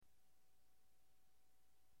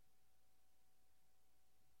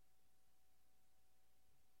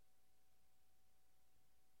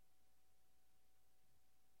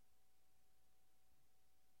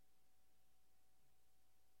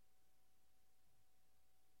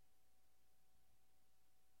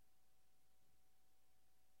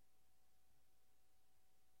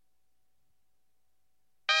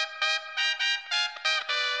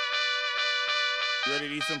You ready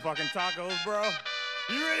to eat some fucking tacos, bro?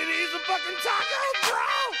 You ready to eat some fucking tacos, bro?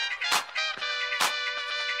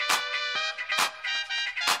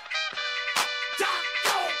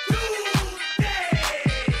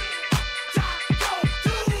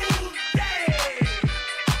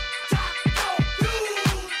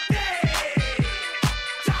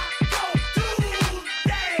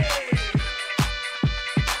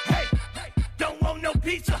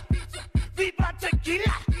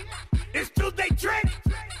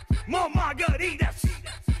 More margaritas,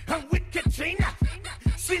 I'm with Katrina.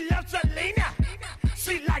 She loves Selena,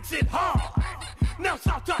 she likes it hard. No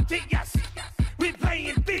salt tortillas, we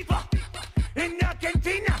playing FIFA in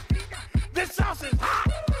Argentina. The sauce is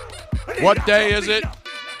hot. What day is it?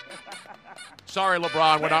 Sorry,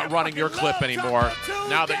 LeBron, we're not running your clip anymore.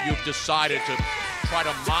 Now that you've decided to try to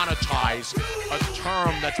monetize a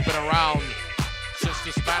term that's been around since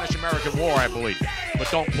the Spanish-American War, I believe. But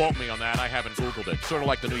don't quote me on that. I haven't Googled it. Sort of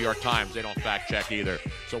like the New York Times. They don't fact-check either.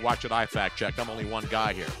 So why should I fact-check? I'm only one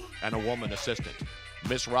guy here and a woman assistant,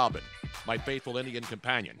 Miss Robin, my faithful Indian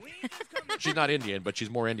companion. She's not Indian, but she's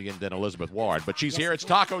more Indian than Elizabeth Ward. But she's here. It's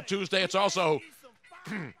Taco Tuesday. It's also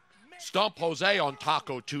Stump Jose on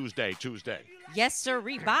Taco Tuesday. Yes, sir,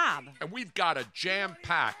 Bob. And we've got a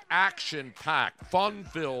jam-packed, action-packed,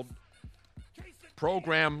 fun-filled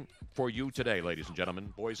program for you today, ladies and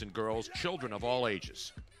gentlemen, boys and girls, children of all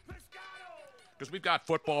ages. Because we've got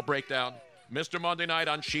football breakdown. Mr. Monday Night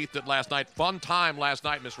unsheathed it last night. Fun time last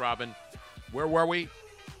night, Miss Robin. Where were we?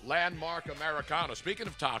 Landmark Americano. Speaking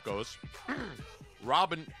of tacos,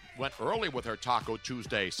 Robin went early with her Taco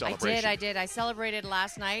Tuesday celebration. I did. I celebrated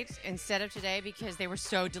last night instead of today because they were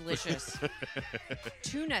so delicious.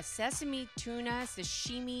 Tuna, sesame tuna,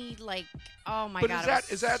 sashimi, oh my God,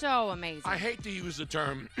 it was so amazing. I hate to use the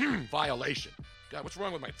term violation. God, what's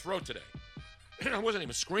wrong with my throat today? I wasn't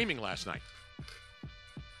even screaming last night.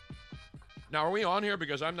 Now, are we on here?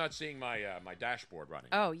 Because I'm not seeing my dashboard running.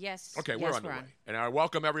 Oh, yes. Okay, we're on the way. And I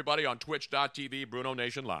welcome everybody on twitch.tv, Bruno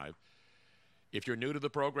Nation Live. If you're new to the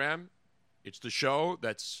program, it's the show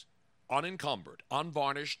that's unencumbered,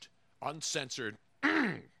 unvarnished, uncensored,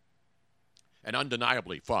 and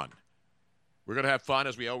undeniably fun. We're going to have fun,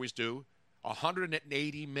 as we always do.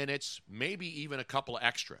 180 minutes, maybe even a couple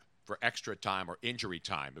extra for extra time or injury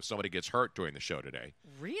time if somebody gets hurt during the show today.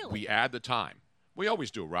 Really? We add the time. We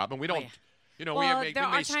always do, Robin. We don't, we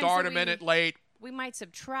may start a minute late. We might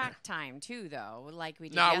subtract time, too, though, like we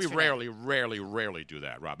did No, yesterday. we rarely do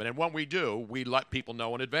that, Robin. And when we do, we let people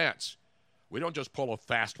know in advance. We don't just pull a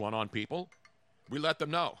fast one on people. We let them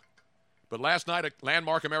know. But last night at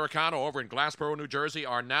Landmark Americano over in Glassboro, New Jersey,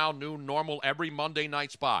 our now new normal every Monday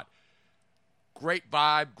night spot. Great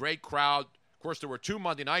vibe, great crowd. Of course, there were 2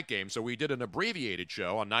 Monday night games, so we did an abbreviated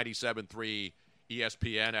show on 97.3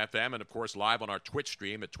 ESPN FM and, of course, live on our Twitch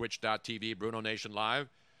stream at twitch.tv, Bruno Nation Live.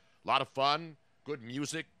 A lot of fun. Good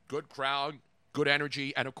music, good crowd, good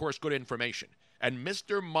energy, and, of course, good information. And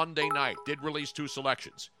Mr. Monday Night did release 2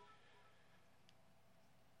 selections.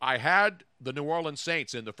 I had the New Orleans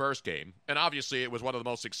Saints in the first game, and obviously it was one of the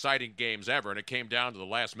most exciting games ever, and it came down to the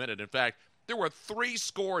last minute. In fact, there were 3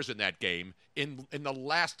 scores in that game in the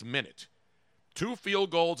last minute. 2 field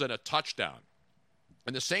goals and a touchdown.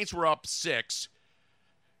 And the Saints were up 6.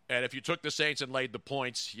 And if you took the Saints and laid the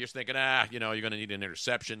points, you're thinking, you're going to need an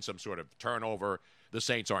interception, some sort of turnover. The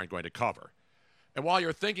Saints aren't going to cover. And while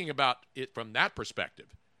you're thinking about it from that perspective,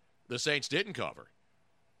 the Saints didn't cover.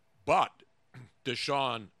 But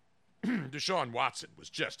Deshaun Watson was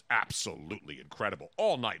just absolutely incredible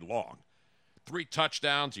all night long. 3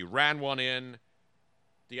 touchdowns. He ran one in.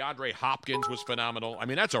 DeAndre Hopkins was phenomenal. I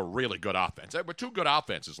mean, that's a really good offense. There were 2 good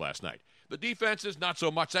offenses last night. The defenses, not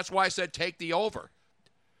so much. That's why I said take the over.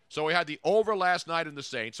 So we had the over last night in the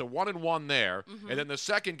Saints, so 1-1 there. Mm-hmm. And then the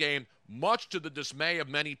second game, much to the dismay of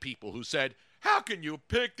many people who said, how can you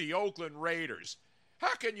pick the Oakland Raiders?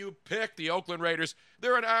 How can you pick the Oakland Raiders?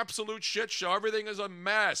 They're an absolute shit show. Everything is a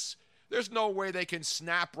mess. There's no way they can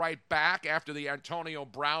snap right back after the Antonio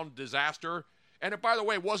Brown disaster. And it, by the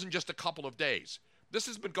way, wasn't just a couple of days. This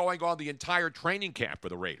has been going on the entire training camp for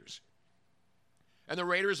the Raiders. And the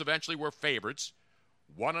Raiders eventually were favorites,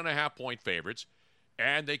 1.5-point favorites.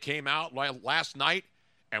 And they came out last night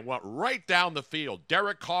and went right down the field.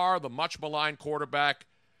 Derek Carr, the much-maligned quarterback,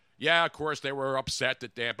 yeah, of course, they were upset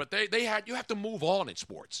that but you have to move on in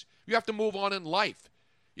sports. You have to move on in life.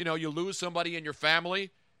 You know, you lose somebody in your family,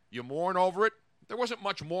 you mourn over it. There wasn't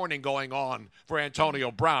much mourning going on for Antonio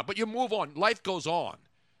Brown, but you move on. Life goes on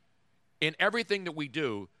in everything that we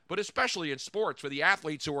do, but especially in sports for the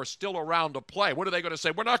athletes who are still around to play. What are they going to say?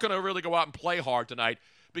 We're not going to really go out and play hard tonight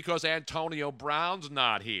because Antonio Brown's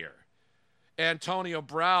not here. Antonio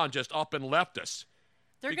Brown just up and left us.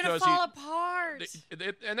 They're going to fall apart.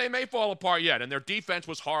 And they may fall apart yet. And their defense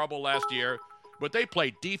was horrible last year. But they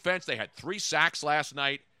played defense. They had 3 sacks last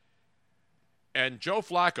night. And Joe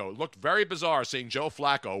Flacco, looked very bizarre seeing Joe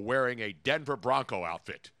Flacco wearing a Denver Bronco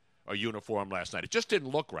outfit, a uniform last night. It just didn't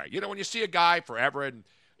look right. You know, when you see a guy forever in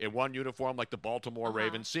one uniform like the Baltimore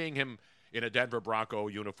Ravens, seeing him in a Denver Bronco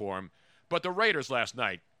uniform. But the Raiders last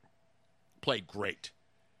night played great.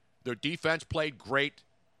 Their defense played great.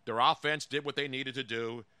 Their offense did what they needed to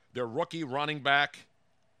do. Their rookie running back,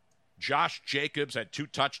 Josh Jacobs, had 2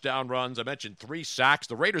 touchdown runs. I mentioned 3 sacks.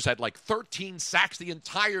 The Raiders had like 13 sacks the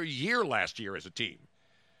entire year last year as a team.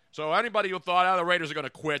 So anybody who thought, the Raiders are going to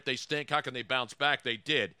quit, they stink, how can they bounce back? They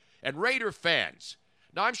did. And Raider fans,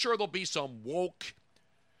 now I'm sure there'll be some woke,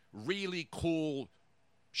 really cool,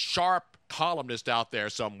 sharp columnist out there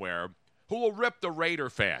somewhere who will rip the Raider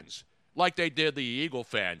fans like they did the Eagle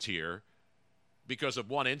fans here because of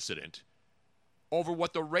one incident over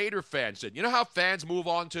what the Raider fans did. You know how fans move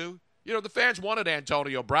on to? You know, the fans wanted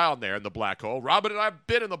Antonio Brown there in the black hole. Robin and I have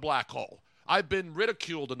been in the black hole. I've been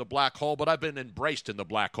ridiculed in the black hole, but I've been embraced in the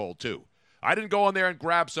black hole too. I didn't go in there and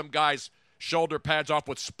grab some guy's shoulder pads off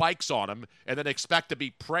with spikes on them and then expect to be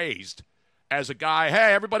praised as a guy.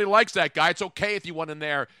 Hey, everybody likes that guy. It's okay if you went in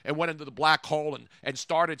there and went into the black hole and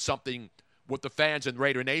started something with the fans in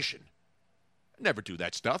Raider Nation. I never do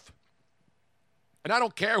that stuff. And I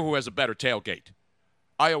don't care who has a better tailgate.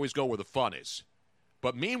 I always go where the fun is.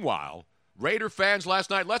 But meanwhile, Raider fans last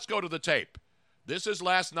night, let's go to the tape. This is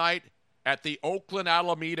last night at the Oakland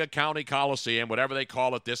Alameda County Coliseum, whatever they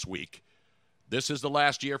call it this week. This is the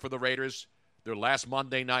last year for the Raiders, their last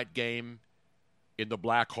Monday night game in the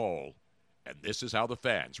black hole. And this is how the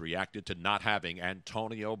fans reacted to not having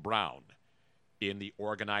Antonio Brown in the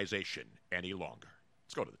organization any longer.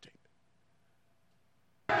 Let's go to the tape.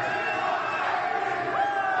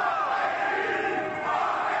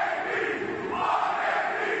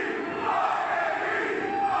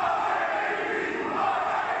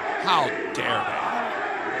 How dare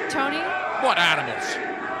they? Tony? What animals?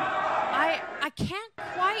 I can't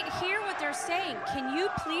quite hear what they're saying. Can you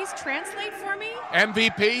please translate for me?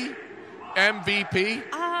 MVP?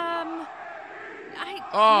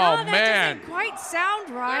 No, that man. doesn't quite sound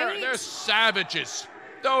right. They're savages.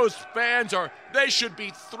 Those fans they should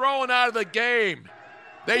be thrown out of the game.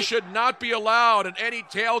 They should not be allowed at any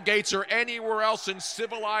tailgates or anywhere else in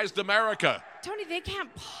civilized America. Tony, they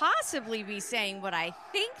can't possibly be saying what I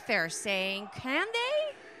think they're saying, can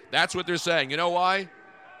they? That's what they're saying. You know why?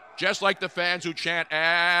 Just like the fans who chant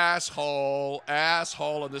asshole,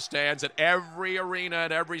 asshole in the stands at every arena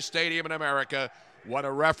and every stadium in America when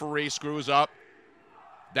a referee screws up.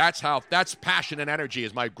 That's passion and energy,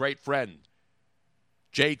 as my great friend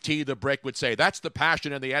JT the Brick would say. That's the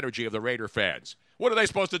passion and the energy of the Raider fans. What are they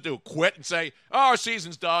supposed to do? Quit and say, our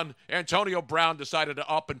season's done. Antonio Brown decided to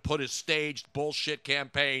up and put his staged bullshit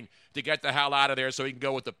campaign to get the hell out of there so he can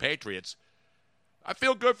go with the Patriots. I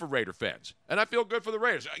feel good for Raider fans, and I feel good for the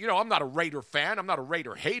Raiders. You know, I'm not a Raider fan. I'm not a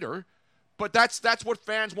Raider hater, but that's what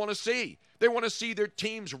fans want to see. They want to see their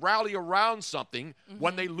teams rally around something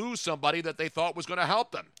when they lose somebody that they thought was going to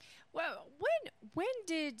help them. Well, when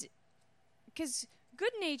did – because –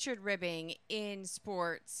 good-natured ribbing in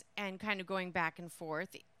sports and kind of going back and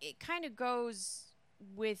forth, it kind of goes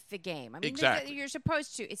with the game. I mean, exactly. You're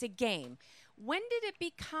supposed to. It's a game. When did it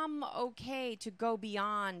become okay to go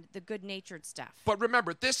beyond the good-natured stuff? But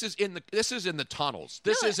remember, this is in the tunnels.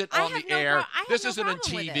 This isn't on the air. This isn't on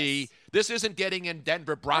TV. This isn't getting in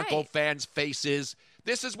Denver Bronco fans' faces.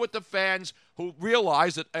 This is what the fans who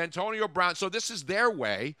realize that Antonio Brown, so this is their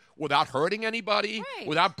way without hurting anybody,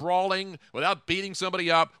 without brawling, without beating somebody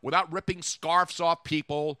up, without ripping scarves off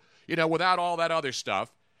people, without all that other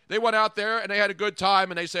stuff. They went out there and they had a good time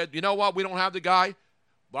and they said, you know what, we don't have the guy.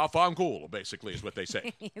 Well, I'm cool, basically, is what they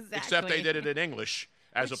say. Exactly. Except they did it in English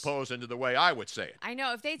as opposed to the way I would say it. I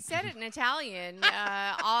know. If they'd said it in Italian,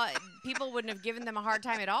 people wouldn't have given them a hard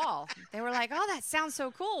time at all. They were like, oh, that sounds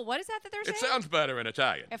so cool. What is that they're saying? It sounds better in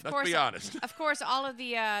Italian. Let's be honest. Of course, all of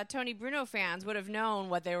the Tony Bruno fans would have known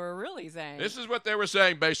what they were really saying. This is what they were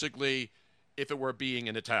saying, basically, if it were being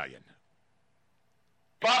in Italian.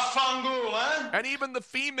 Baffangulo, eh? And even the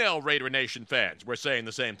female Raider Nation fans were saying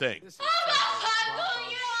the same thing.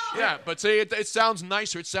 Yeah, but see, it sounds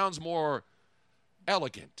nicer. It sounds more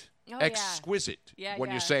elegant, exquisite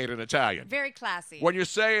when you say it in Italian. Very classy. When you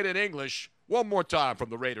say it in English, one more time from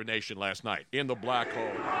the Raider Nation last night in the black hole.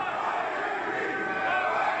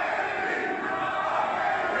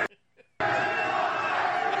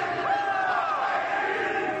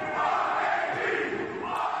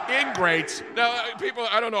 In celebrates. Now, people,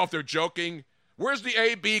 I don't know if they're joking. Where's the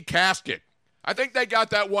AB casket? I think they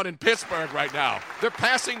got that one in Pittsburgh right now. They're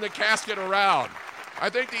passing the casket around. I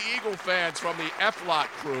think the Eagle fans from the F-Lot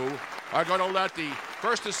crew are going to let the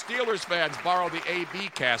Steelers fans borrow the AB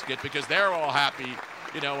casket because they're all happy.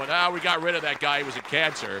 You know, and we got rid of that guy, he was a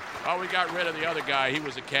cancer. Oh, we got rid of the other guy, he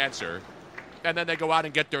was a cancer. And then they go out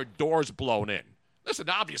and get their doors blown in. Listen,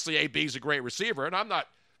 obviously AB's a great receiver, and I'm not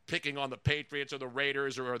picking on the Patriots or the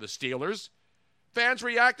Raiders or the Steelers. Fans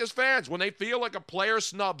react as fans. When they feel like a player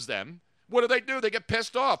snubs them, what do? They get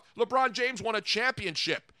pissed off. LeBron James won a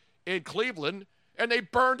championship in Cleveland, and they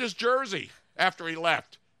burned his jersey after he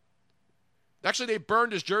left. Actually, they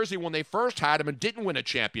burned his jersey when they first had him and didn't win a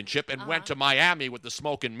championship and went to Miami with the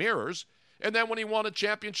smoke and mirrors. And then when he won a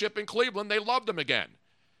championship in Cleveland, they loved him again.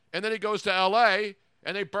 And then he goes to L.A.,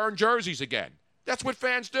 and they burn jerseys again. That's what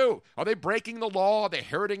fans do. Are they breaking the law? Are they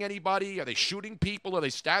hurting anybody? Are they shooting people? Are they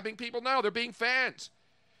stabbing people? No, they're being fans.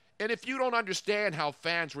 And if you don't understand how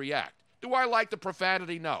fans react, do I like the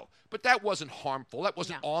profanity? No. But that wasn't harmful. That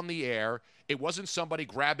wasn't on the air. It wasn't somebody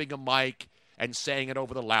grabbing a mic and saying it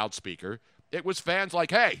over the loudspeaker. It was fans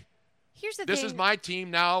like, hey, this is my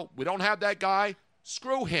team now. We don't have that guy.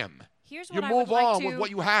 Screw him. Here's what you move on with what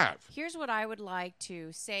you have. Here's what I would like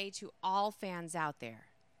to say to all fans out there.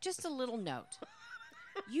 Just a little note.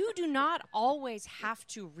 You do not always have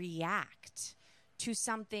to react to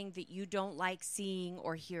something that you don't like seeing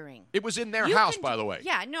or hearing. It was in their house, by the way.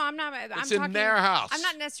 Yeah, no, I'm not. It's in their house. I'm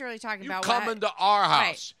not necessarily talking about you come into our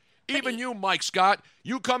house. Right. Even you, Mike Scott,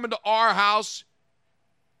 you come into our house.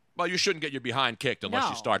 Well, you shouldn't get your behind kicked unless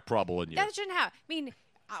you start troubling you. That shouldn't happen. I mean,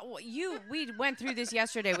 we went through this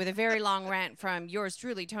yesterday with a very long rant from yours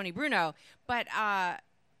truly, Tony Bruno. But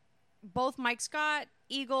both Mike Scott,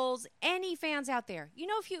 Eagles, any fans out there, you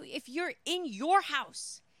know, if you're in your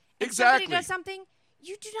house and somebody does something,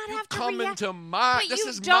 you do not have to react. Come into my. This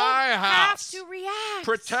is my You house. don't have to react.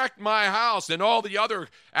 Protect my house and all the other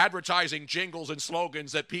advertising jingles and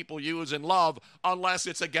slogans that people use and love, unless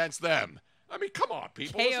it's against them. I mean, come on,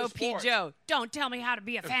 people. K.O.P. Joe, don't tell me how to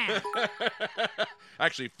be a fan.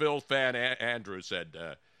 Actually, Phil fan Andrew said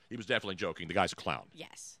he was definitely joking. The guy's a clown.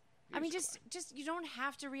 Yes. I mean, just you don't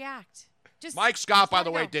have to react. Mike Scott, by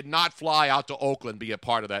the way, did not fly out to Oakland be a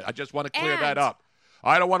part of that. I just want to clear that up.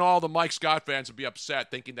 I don't want all the Mike Scott fans to be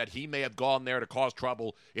upset thinking that he may have gone there to cause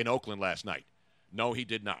trouble in Oakland last night. No, he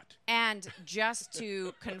did not. And just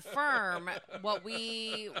to confirm what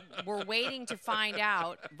we were waiting to find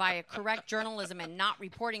out via correct journalism and not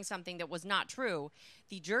reporting something that was not true,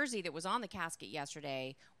 the jersey that was on the casket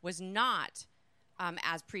yesterday was not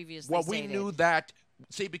as previously stated. Well, we knew that.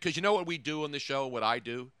 See, because you know what we do on the show, what I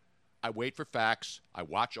do? I wait for facts. I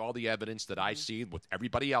watch all the evidence that I see, what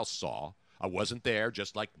everybody else saw. I wasn't there,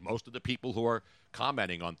 just like most of the people who are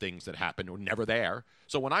commenting on things that happened were never there.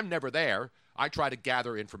 So when I'm never there, I try to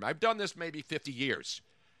gather information. I've done this maybe 50 years.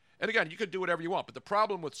 And again, you can do whatever you want. But the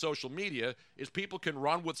problem with social media is people can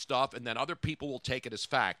run with stuff and then other people will take it as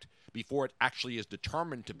fact before it actually is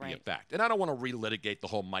determined to be a fact. And I don't want to relitigate the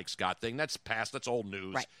whole Mike Scott thing. That's past. That's old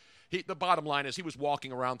news. Right. The bottom line is he was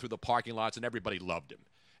walking around through the parking lots and everybody loved him.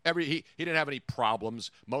 He didn't have any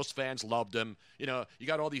problems. Most fans loved him. You know, you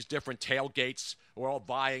got all these different tailgates. We're all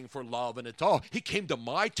vying for love. And it's, he came to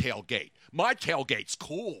my tailgate. My tailgate's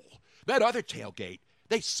cool. That other tailgate,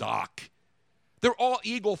 they suck. They're all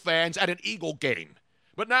Eagle fans at an Eagle game.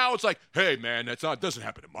 But now it's like, hey, man, it doesn't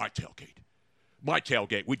happen at my tailgate. My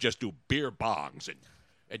tailgate, we just do beer bongs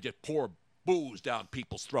and just pour booze down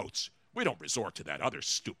people's throats. We don't resort to that other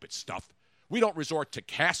stupid stuff. We don't resort to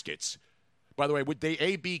caskets. By the way, with the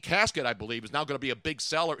AB casket, I believe, is now going to be a big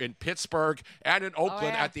seller in Pittsburgh and in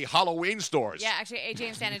Oakland at the Halloween stores. Yeah, actually, AJ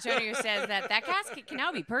in San Antonio says that casket can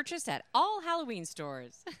now be purchased at all Halloween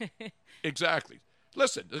stores. Exactly.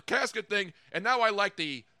 Listen, the casket thing, and now I like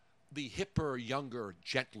the hipper, younger,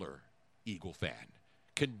 gentler Eagle fan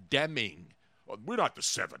condemning, we're not the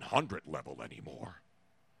 700 level anymore.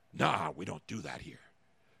 Nah, we don't do that here.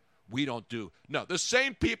 We don't do. No, the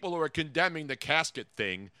same people who are condemning the casket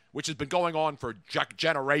thing, which has been going on for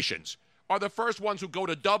generations, are the first ones who go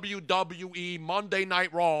to WWE Monday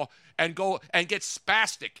Night Raw and go and get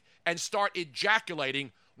spastic and start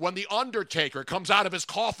ejaculating when The Undertaker comes out of his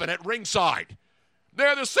coffin at ringside.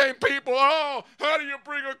 They're the same people. Oh, how do you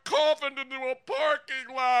bring a coffin into a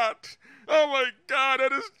parking lot? Oh, my God,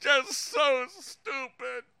 that is just so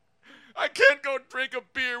stupid. I can't go drink a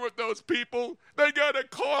beer with those people. They got a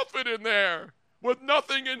coffin in there with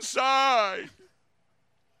nothing inside.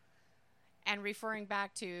 And referring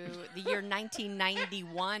back to the year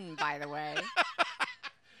 1991, by the way.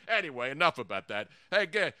 Anyway, enough about that.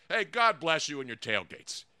 Hey, God bless you and your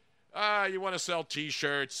tailgates. You want to sell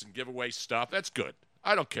T-shirts and give away stuff. That's good.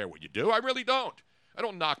 I don't care what you do. I really don't. I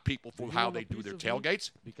don't knock people for how they do their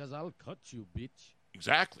tailgates. Because I'll cut you, bitch.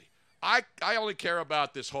 Exactly. I only care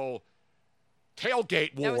about this whole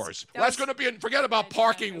tailgate wars. That's going to be forget about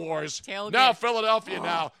parking wars. Tailgate. Now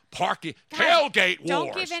Philadelphia parking tailgate wars.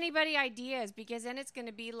 Don't give anybody ideas because then it's going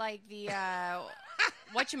to be like the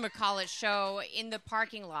whatchamacallit show in the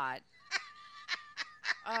parking lot.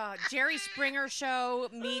 Jerry Springer show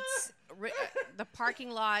meets the parking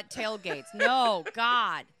lot tailgates. No,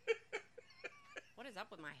 God. What is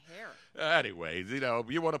up with my hair? Anyway,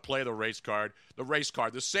 you want to play the race card.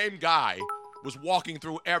 The same guy was walking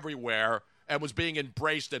through everywhere and was being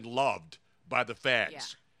embraced and loved by the fans. Yeah.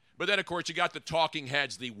 But then, of course, you got the talking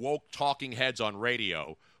heads, the woke talking heads on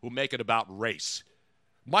radio who make it about race.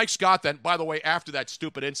 Mike Scott, then, by the way, after that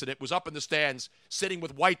stupid incident, was up in the stands sitting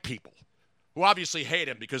with white people who obviously hate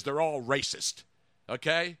him because they're all racist.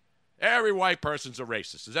 Okay? Every white person's a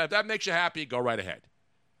racist. If that makes you happy, go right ahead.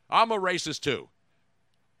 I'm a racist, too.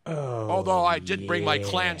 Although I did bring my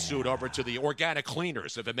Klan suit over to the organic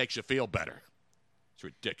cleaners if it makes you feel better. It's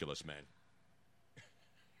ridiculous, man.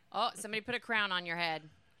 Oh, somebody put a crown on your head.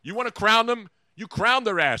 You want to crown them? You crown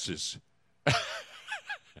their asses.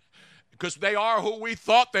 Because they are who we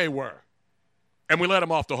thought they were. And we let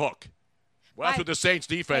them off the hook. Well, that's what the Saints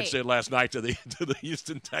defense did last night to the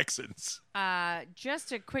Houston Texans.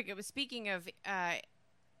 Just a quick, it was speaking of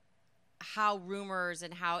how rumors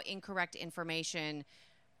and how incorrect information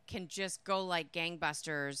can just go like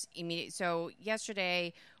gangbusters immediately. So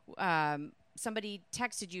yesterday, somebody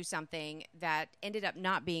texted you something that ended up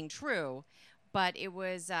not being true, but it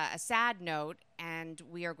was a sad note, and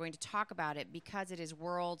we are going to talk about it because it is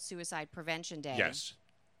World Suicide Prevention Day. Yes.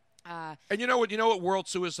 And you know what World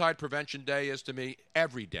Suicide Prevention Day is to me?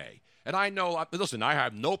 Every day. And I know, listen, I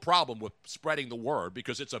have no problem with spreading the word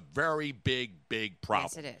because it's a very big, big problem.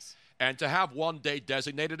 Yes, it is. And to have one day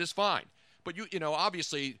designated is fine. But, you know,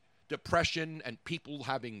 obviously depression and people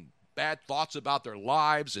having bad thoughts about their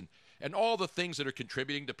lives and all the things that are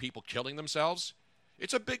contributing to people killing themselves,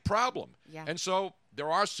 it's a big problem. Yeah. And so there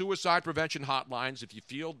are suicide prevention hotlines. If you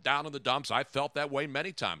feel down in the dumps, I've felt that way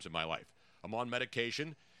many times in my life. I'm on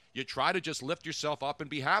medication. You try to just lift yourself up and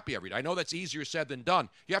be happy every day. I know that's easier said than done.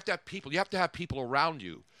 You have to have people. You have to have people around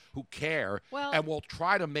you who care and will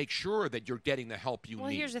try to make sure that you're getting the help you need.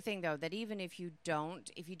 Well, here's the thing, though, that even if you don't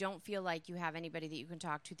feel like you have anybody that you can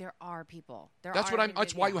talk to, there are people. That's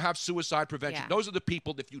why you have suicide prevention. Yeah. Those are the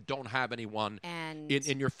people if you don't have anyone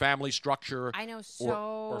in your family structure. I know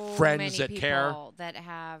or friends many that people care that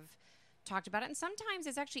have talked about it, and sometimes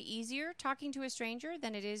it's actually easier talking to a stranger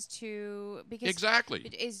than it is to exactly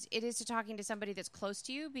it is to talking to somebody that's close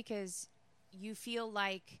to you because you feel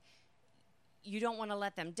like you don't want to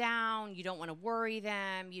let them down, you don't want to worry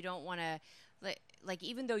them, you don't want to like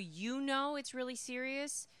even though you know it's really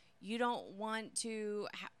serious, you don't want to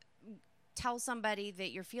tell somebody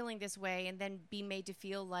that you're feeling this way and then be made to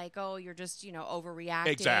feel like, oh, you're just, overreacting.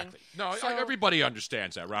 Exactly. No, everybody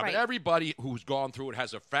understands that, Robin. Right. Everybody who's gone through it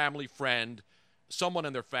has a family friend, someone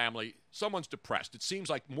in their family, someone's depressed. It seems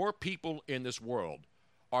like more people in this world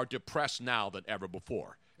are depressed now than ever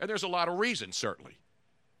before. And there's a lot of reasons, certainly.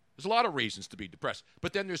 There's a lot of reasons to be depressed.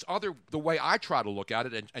 But then there's the way I try to look at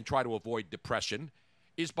it and try to avoid depression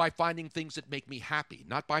is by finding things that make me happy,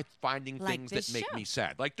 not by finding things that make me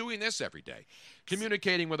sad. Like doing this every day,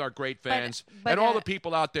 communicating with our great fans, and all the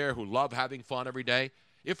people out there who love having fun every day.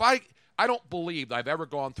 If I don't believe I've ever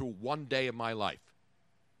gone through one day in my life,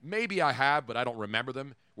 maybe I have, but I don't remember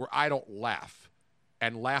them, where I don't laugh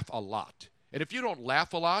and laugh a lot. And if you don't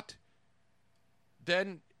laugh a lot,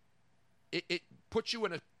 then it puts you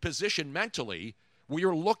in a position mentally where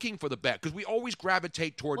you're looking for the bad, because we always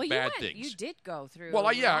gravitate toward bad things. You did go through. Well,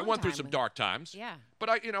 I went through some dark times. Yeah. But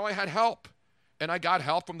I had help, and I got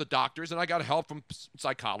help from the doctors, and I got help from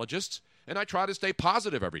psychologists, and I try to stay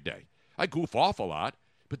positive every day. I goof off a lot,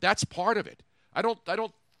 but that's part of it. I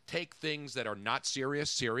don't take things that are not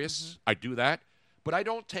serious. Mm-hmm. I do that, but I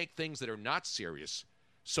don't take things that are not serious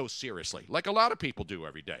so seriously, like a lot of people do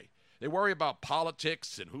every day. They worry about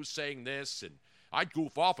politics and who's saying this, and I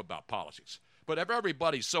goof off about politics. But if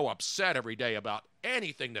everybody's so upset every day about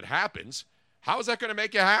anything that happens, how is that going to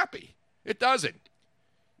make you happy? It doesn't.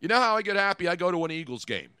 You know how I get happy? I go to an Eagles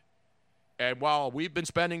game. And while we've been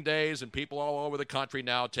spending days and people all over the country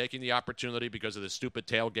now taking the opportunity because of this stupid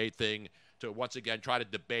tailgate thing to once again try to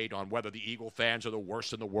debate on whether the Eagle fans are the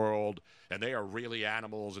worst in the world and they are really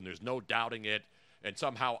animals and there's no doubting it, and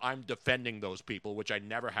somehow I'm defending those people, which I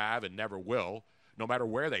never have and never will, no matter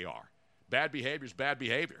where they are. Bad behavior is bad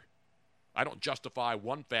behavior. I don't justify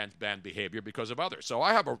one fan's bad behavior because of others. So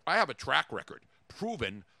I have a track record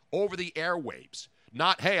proven over the airwaves.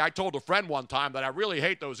 Not, hey, I told a friend one time that I really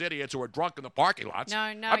hate those idiots who are drunk in the parking lots. No,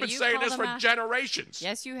 I've been saying this for generations.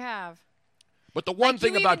 Yes, you have. But the one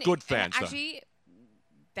thing about good fans, actually,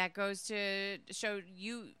 that goes to show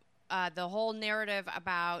you the whole narrative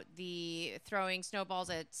about the throwing snowballs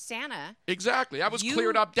at Santa. Exactly. That was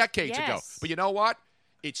cleared up decades ago. But you know what?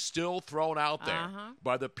 It's still thrown out there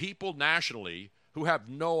by the people nationally who have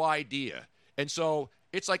no idea. And so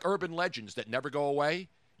it's like urban legends that never go away.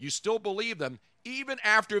 You still believe them even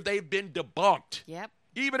after they've been debunked. Yep.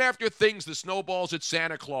 Even after things, the snowballs at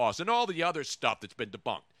Santa Claus and all the other stuff that's been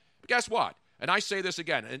debunked. But guess what? And I say this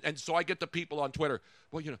again, and so I get the people on Twitter,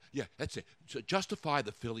 well, yeah, that's it. So justify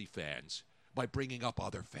the Philly fans by bringing up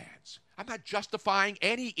other fans. I'm not justifying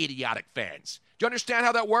any idiotic fans. Do you understand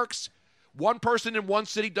how that works? One person in one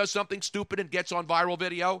city does something stupid and gets on viral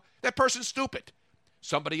video. That person's stupid.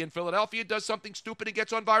 Somebody in Philadelphia does something stupid and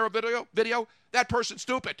gets on viral video. That person's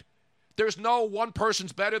stupid. There's no one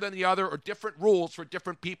person's better than the other or different rules for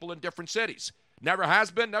different people in different cities. Never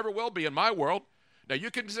has been, never will be in my world. Now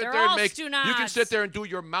you can sit there and do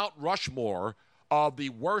your Mount Rushmore of the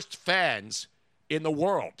worst fans in the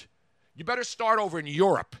world. You better start over in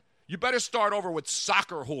Europe. You better start over with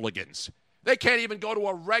soccer hooligans. They can't even go to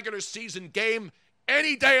a regular season game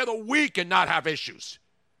any day of the week and not have issues.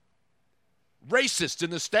 Racists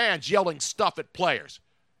in the stands yelling stuff at players.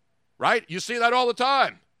 Right? You see that all the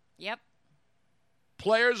time. Yep.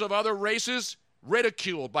 Players of other races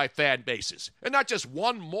ridiculed by fan bases. And not just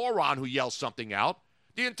one moron who yells something out.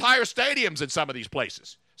 The entire stadium's in some of these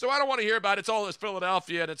places. So I don't want to hear about it's all this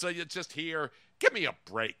Philadelphia and it's just here. Give me a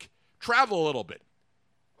break. Travel a little bit.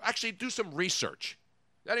 Actually, do some research.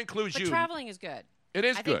 That includes you. But traveling is good. It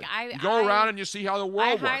is good. You go around and you see how the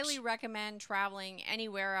world works. I highly recommend traveling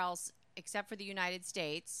anywhere else except for the United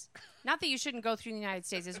States. Not that you shouldn't go through the United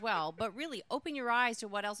States as well, but really open your eyes to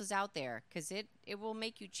what else is out there because it will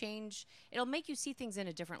make you change. It'll make you see things in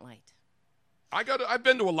a different light. I've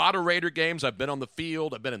been to a lot of Raider games. I've been on the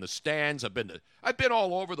field. I've been in the stands. I've been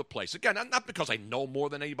all over the place. Again, not because I know more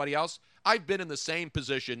than anybody else. I've been in the same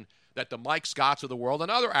position that the Mike Scotts of the world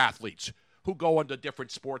and other athletes who go into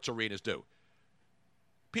different sports arenas do.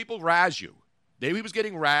 People razz you. He was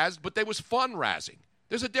getting razzed, but there was fun razzing.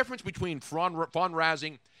 There's a difference between fun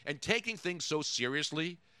razzing and taking things so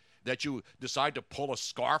seriously that you decide to pull a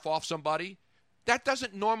scarf off somebody. That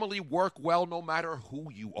doesn't normally work well no matter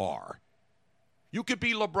who you are. You could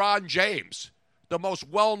be LeBron James, the most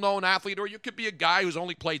well-known athlete, or you could be a guy who's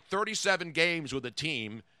only played 37 games with a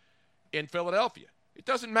team in Philadelphia. It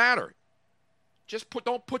doesn't matter. Just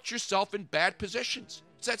don't put yourself in bad positions.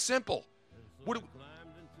 It's that simple. Got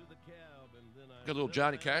a little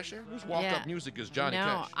Johnny Cash there? Whose walk-up music is Johnny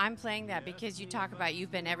Cash? No, I'm playing that because you talk about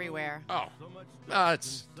you've been everywhere. Oh,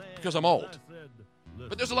 it's because I'm old.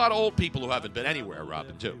 But there's a lot of old people who haven't been anywhere,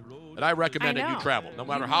 Robin, too. And I recommend that you travel, no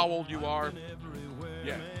matter how old you are.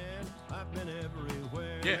 Yeah.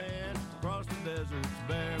 Yeah. Across the deserts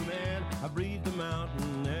bare, man. I breathe the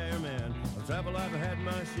mountain air, man. I've traveled, I've had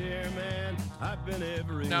my share, man. I've been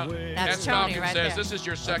everywhere. Now, That's Tony right says, there. this is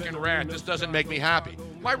your second rant. This doesn't make me happy.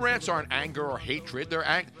 My rants aren't anger or hatred.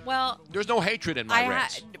 They're Well, there's no hatred in my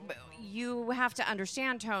rants. You have to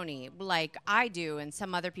understand, Tony, like I do and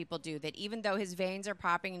some other people do, that even though his veins are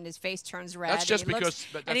popping and his face turns red. That's just because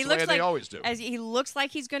that's the way they always do. As he looks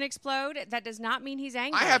like he's going to explode, that does not mean he's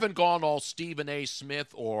angry. I haven't gone all Stephen A. Smith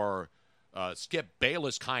or Skip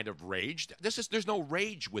Bayless kind of rage. There's no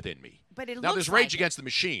rage within me. But it now looks there's like rage against the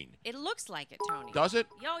machine. It looks like it, Tony. Does it?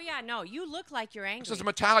 Oh yeah, no. You look like you're angry. Because I'm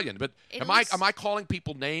Italian. But am I calling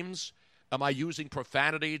people names? Am I using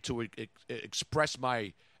profanity to express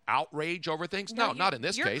my outrage over things? No, not in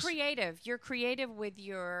this case. You're creative with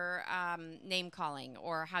your name calling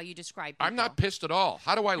or how you describe people. I'm not pissed at all.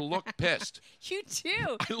 How do I look pissed? You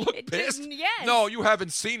do. I look pissed? Yes. No, you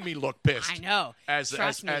haven't seen me look pissed. I know.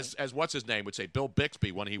 Trust me. As what's his name would say, Bill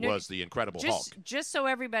Bixby when he was the Incredible Hulk. Just so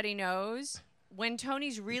everybody knows, when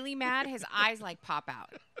Tony's really mad, his eyes like pop out.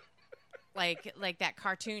 Like that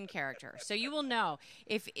cartoon character. So you will know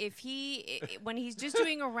if when he's just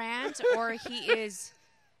doing a rant or he is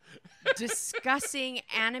discussing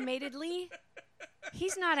animatedly,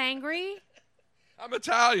 he's not angry. I'm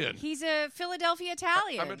Italian. He's a Philadelphia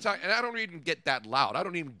Italian. I'm Italian, and I don't even get that loud. I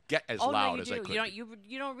don't even get as loud as I could.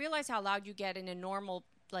 You don't realize how loud you get in a normal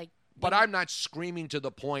But I'm not screaming to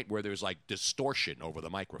the point where there's like distortion over the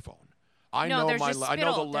microphone. I know the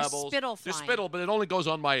levels. There's spittle, but it only goes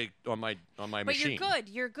on my machine. But you're good.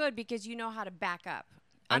 You're good because you know how to back up.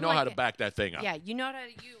 I know how to back that thing up. Yeah, you know how to.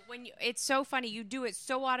 It's so funny. You do it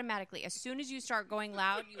so automatically. As soon as you start going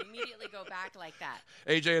loud, you immediately go back like that.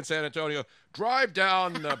 AJ in San Antonio, drive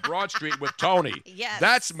down Broad Street with Tony. Yes.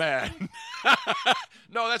 That's mad.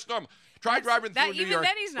 No, that's normal. Try driving through New York. Even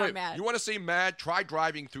then he's not mad. You want to see mad? Try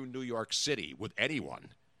driving through New York City with anyone,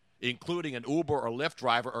 including an Uber or Lyft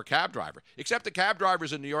driver or cab driver. Except the cab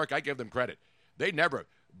drivers in New York, I give them credit. They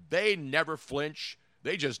never flinch.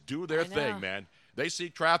 They just do their thing, man. They see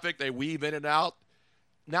traffic, they weave in and out.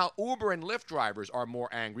 Now, Uber and Lyft drivers are more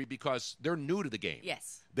angry because they're new to the game.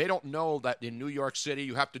 Yes. They don't know that in New York City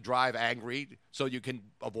you have to drive angry so you can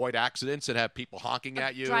avoid accidents and have people honking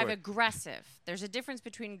at you. Drive aggressive. There's a difference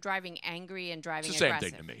between driving angry and driving aggressive. It's the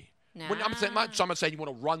same thing to me. Nah. When someone saying you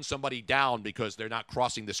want to run somebody down because they're not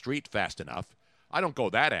crossing the street fast enough, I don't go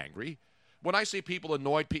that angry. When I see people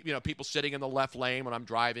annoyed, people sitting in the left lane when I'm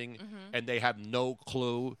driving and they have no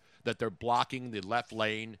clue that they're blocking the left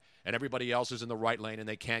lane and everybody else is in the right lane and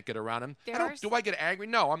they can't get around them. Do I get angry?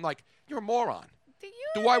 No. I'm like, you're a moron.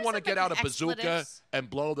 Do I want to get out a bazooka and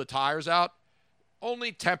blow the tires out?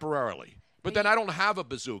 Only temporarily. But then I don't have a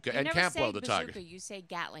bazooka and can't blow the tires. You say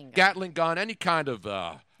Gatling gun. Gatling gun, any kind of...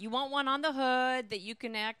 you want one on the hood that you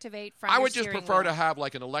can activate from I your would just steering prefer wheel. to have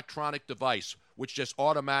like an electronic device which just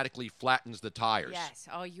automatically flattens the tires. Yes.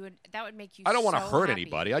 Oh, that would make you I don't want to hurt happy.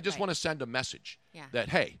 anybody. I just want to send a message that,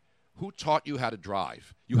 hey, who taught you how to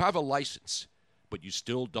drive? You have a license, but you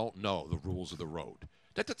still don't know the rules of the road.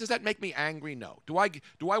 Does that make me angry? No. Do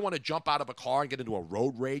I want to jump out of a car and get into a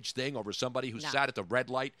road rage thing over somebody who sat at the red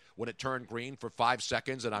light when it turned green for 5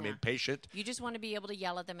 seconds and I'm impatient? You just want to be able to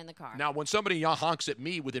yell at them in the car. Now, when somebody honks at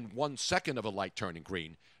me within 1 second of a light turning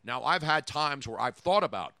green, now I've had times where I've thought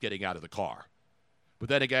about getting out of the car. But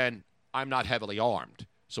then again, I'm not heavily armed,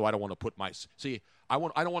 so I don't want to put I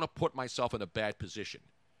don't want to put myself in a bad position.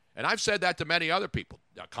 And I've said that to many other people.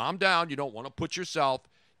 Now, calm down. You don't want to put yourself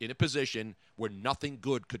in a position where nothing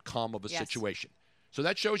good could come of a situation. So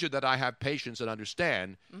that shows you that I have patience and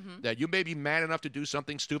understand that you may be man enough to do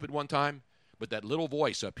something stupid one time, but that little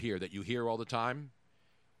voice up here that you hear all the time,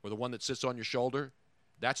 or the one that sits on your shoulder,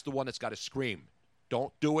 that's the one that's got to scream.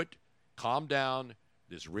 Don't do it. Calm down.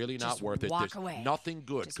 It's really not worth it. Walk away. Nothing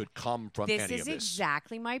good could come from any of this. This is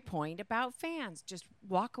exactly my point about fans. Just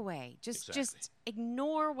walk away. Just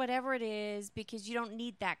ignore whatever it is because you don't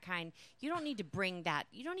need that kind. You don't need to bring that.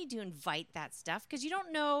 You don't need to invite that stuff because you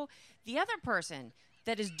don't know the other person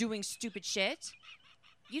that is doing stupid shit.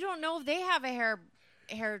 You don't know if they have a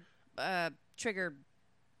hair trigger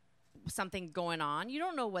something going on. You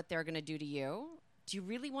don't know what they're going to do to you. Do you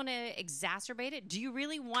really want to exacerbate it? Do you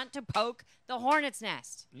really want to poke the hornet's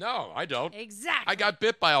nest? No, I don't. Exactly. I got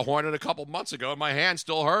bit by a hornet a couple months ago, and my hand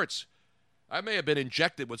still hurts. I may have been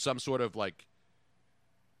injected with some sort of,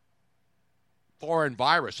 foreign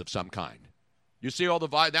virus of some kind. You see all the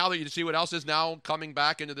now that you see what else is now coming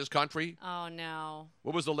back into this country? Oh, no.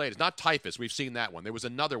 What was the latest? Not typhus. We've seen that one. There was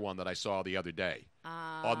another one that I saw the other day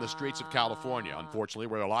on the streets of California, unfortunately,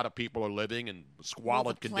 where a lot of people are living in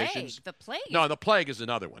squalid conditions. The plague. No, the plague is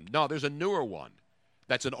another one. No, there's a newer one.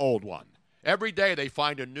 That's an old one. Every day they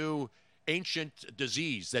find a new ancient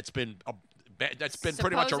disease that's been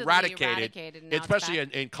pretty much eradicated especially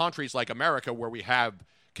in countries like America where we have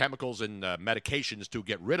chemicals and medications to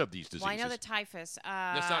get rid of these diseases. Well, I know the typhus.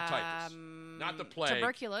 That's not typhus. Not the plague.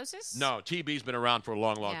 Tuberculosis? No, TB's been around for a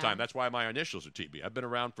long, long time. That's why my initials are TB. I've been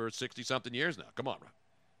around for 60-something years now. Come on,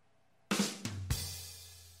 Rob.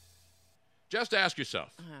 Just ask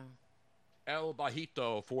yourself. El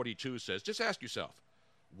Bajito 42 says, just ask yourself,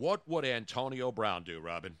 what would Antonio Brown do,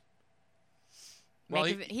 Robin? Well,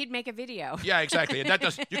 he'd make a video. Yeah, exactly. And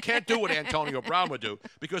you can't do what Antonio Brown would do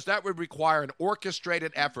because that would require an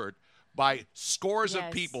orchestrated effort by scores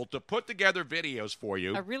of people to put together videos for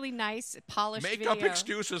you. A really nice, polished Make video. up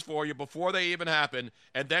excuses for you before they even happen,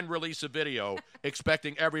 and then release a video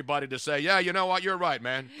expecting everybody to say, yeah, you know what, you're right,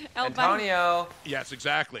 man. Antonio. Yes,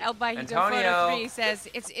 exactly. El Bajito 3 says,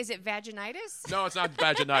 is it vaginitis? No, it's not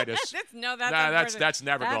vaginitis. That's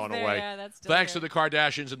never going away. Yeah, that's Thanks to the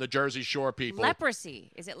Kardashians and the Jersey Shore people.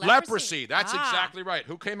 Leprosy. Is it leprosy? Leprosy. That's exactly right.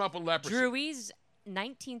 Who came up with leprosy? Drury's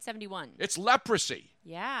 1971. It's leprosy.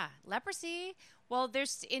 Yeah, leprosy. Well,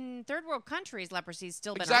 there's in third world countries, leprosy's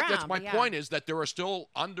still been exactly. around. That's my point is that there are still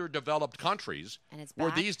underdeveloped countries where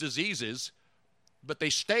these diseases, but they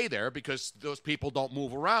stay there because those people don't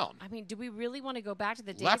move around. I mean, do we really want to go back to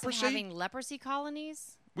the days of having leprosy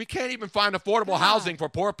colonies? We can't even find affordable housing for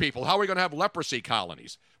poor people. How are we going to have leprosy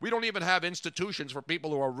colonies? We don't even have institutions for people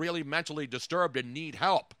who are really mentally disturbed and need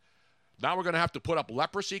help. Now we're going to have to put up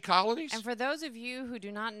leprosy colonies? And for those of you who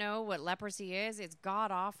do not know what leprosy is, it's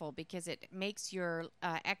god awful because it makes your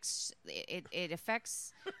it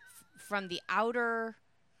affects from the outer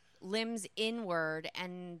limbs inward,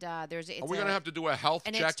 and there's. Are we going to have to do a health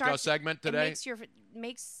check segment today? It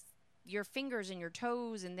makes your fingers and your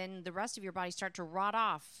toes, and then the rest of your body start to rot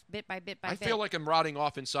off bit by bit by bit. I feel like I'm rotting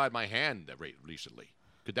off inside my hand recently.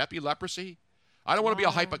 Could that be leprosy? I don't want to be a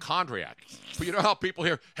hypochondriac. But you know how people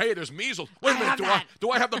hear, hey, there's measles. Wait a minute, do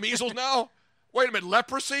I have the measles now? Wait a minute,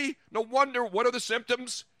 leprosy? No wonder. What are the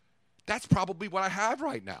symptoms? That's probably what I have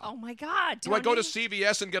right now. Oh, my God, Tony. Do I go to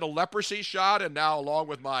CVS and get a leprosy shot and now along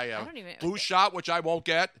with my flu shot, which I won't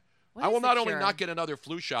get? I will not only not get another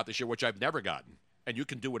flu shot this year, which I've never gotten, and you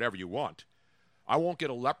can do whatever you want. I won't get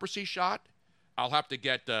a leprosy shot. I'll have to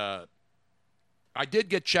get I did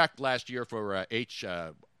get checked last year for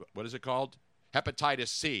what is it called? Hepatitis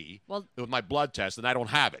C with my blood test, and I don't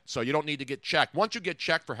have it. So you don't need to get checked. Once you get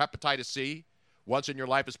checked for hepatitis C, once in your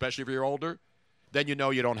life, especially if you're older, then you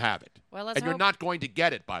know you don't have it. Well, you're not going to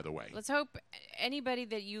get it, by the way. Let's hope anybody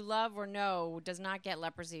that you love or know does not get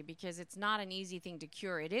leprosy because it's not an easy thing to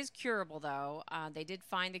cure. It is curable, though. They did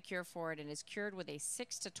find the cure for it, and it's cured with a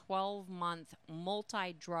 6 to 12-month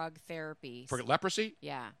multi-drug therapy. For leprosy?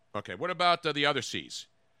 Yeah. Okay. What about the other C's?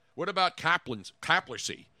 What about Kapler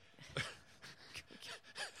C?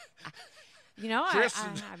 You know,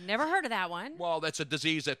 I've never heard of that one. Well, that's a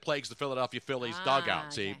disease that plagues the Philadelphia Phillies dugout.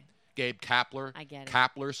 Okay. See, Gabe Kapler. I get it.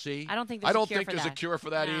 Kapler C. I don't think there's a cure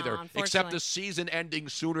for that no, either, except the season ending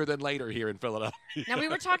sooner than later here in Philadelphia. Now we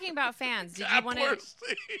were talking about fans. Did you want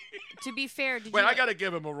to be fair? Wait, I got to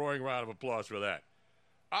give him a roaring round of applause for that.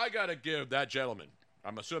 I got to give that gentleman.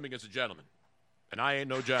 I'm assuming it's a gentleman, and I ain't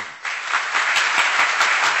no gentleman.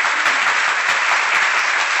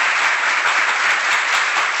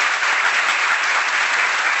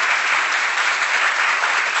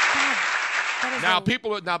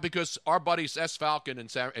 Now because our buddy S. Falcon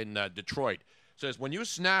in Detroit says, when you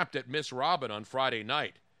snapped at Miss Robin on Friday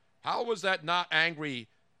night, how was that not angry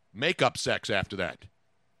makeup sex after that?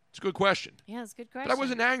 It's a good question. Yeah, it's a good question. But I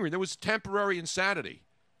wasn't angry. There was temporary insanity.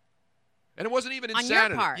 And it wasn't even insanity. On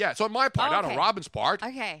your part? Yeah, it's on my part, not on Robin's part.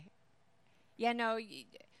 Okay. Yeah, no,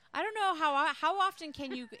 I don't know how often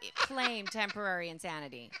can you claim temporary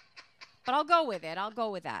insanity. But I'll go with it. I'll go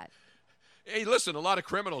with that. Hey, listen, a lot of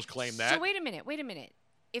criminals claim that. So wait a minute.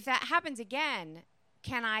 If that happens again,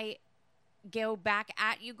 can I go back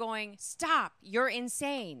at you going, stop, you're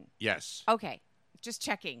insane? Yes. Okay, just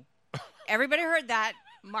checking. Everybody heard that.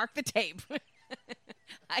 Mark the tape.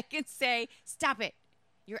 I can say, stop it,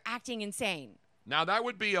 you're acting insane. Now, that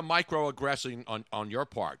would be a microaggression on your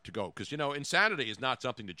part to go, because, insanity is not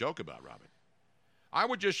something to joke about, Robin. I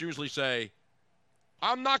would just usually say,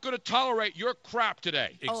 I'm not going to tolerate your crap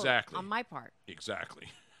today. Exactly. On my part. Exactly.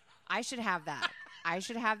 I should have that. I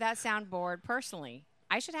should have that soundboard personally.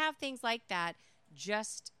 I should have things like that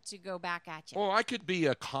just to go back at you. Or I could be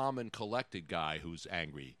a calm and collected guy who's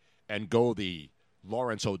angry and go the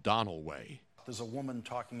Lawrence O'Donnell way. There's a woman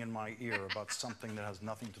talking in my ear about something that has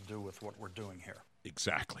nothing to do with what we're doing here.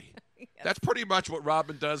 Exactly. Yes. That's pretty much what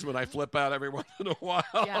Robin does when I flip out every once in a while.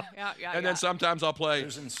 Yeah. And then sometimes I'll play.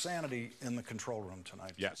 There's insanity in the control room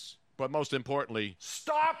tonight. Yes. But most importantly,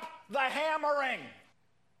 stop the hammering.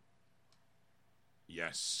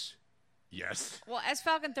 Yes. Well, as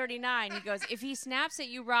Falcon 39, he goes, if he snaps at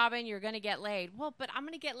you, Robin, you're going to get laid. Well, but I'm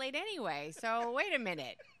going to get laid anyway, so wait a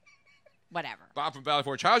minute. Whatever. Bob from Valley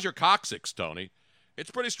Forge. How's your coccyx, Tony?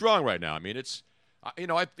 It's pretty strong right now. I mean, it's,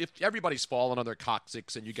 if everybody's fallen on their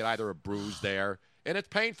coccyx and you get either a bruise there, and it's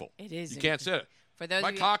painful. It is. You can't sit it. For those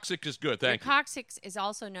My coccyx is good, thank you. Your coccyx is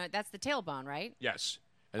also known, that's the tailbone, right? Yes.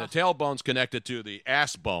 And the tailbone's connected to the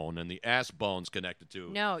ass bone, and the ass bone's connected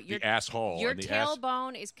to the asshole. Your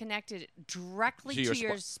tailbone is connected directly to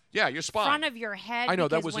your spine. Front of your head. I know,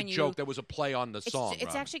 that was a joke. That was a play on the song.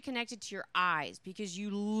 It's actually connected to your eyes because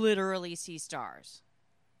you literally see stars.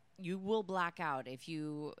 You will black out if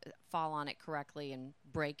you fall on it correctly and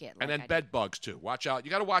break it. And then bed bugs, too. Watch out. You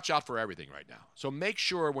got to watch out for everything right now. So make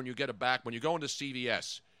sure when you get when you go into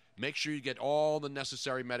CVS, make sure you get all the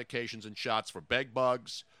necessary medications and shots for bed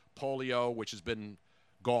bugs, polio, which has been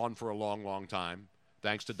gone for a long, long time,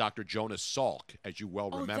 thanks to Dr. Jonas Salk, as you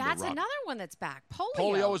well remember. That's another one that's back. Polio.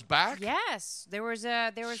 Polio is back? Yes. There was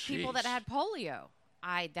people that had polio.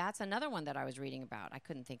 That's another one that I was reading about. I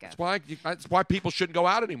couldn't think of. That's why people shouldn't go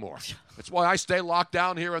out anymore. That's why I stay locked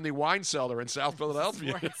down here in the wine cellar in South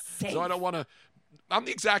Philadelphia. So I don't want to. I'm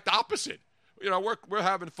the exact opposite. we're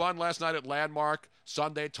having fun last night at Landmark,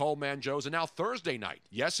 Sunday, Toll Man Joe's, and now Thursday night.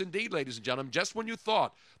 Yes, indeed, ladies and gentlemen. Just when you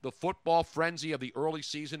thought the football frenzy of the early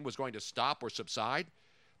season was going to stop or subside,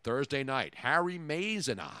 Thursday night, Harry Mays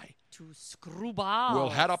and I To Screwballs. will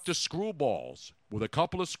head up to Screwballs with a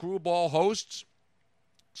couple of Screwball hosts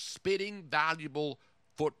spitting valuable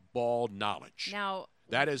football knowledge. Now,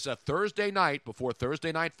 that is a Thursday night before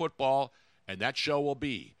Thursday Night Football, and that show will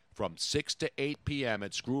be from 6 to 8 p.m.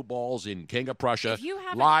 at Screwballs in King of Prussia,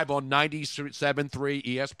 live on 97.3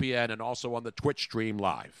 ESPN and also on the Twitch stream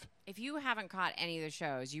live. if you haven't caught any of the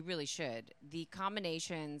shows, you really should. The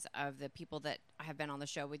combinations of the people that have been on the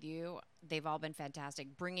show with you, they've all been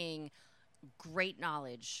fantastic, bringing great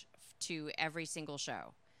knowledge to every single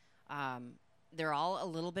show. They're all a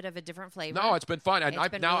little bit of a different flavor. No, it's been fun. And It's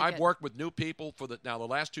been I've really good. worked with new people for the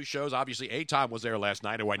last two shows. Obviously, A-Time was there last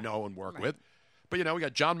night, who I know and work with. But, we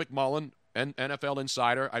got John McMullen, an NFL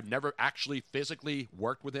insider. I've never actually physically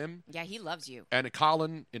worked with him. Yeah, he loves you. And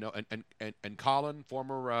Colin, and Colin,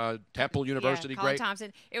 former Temple University Colin great.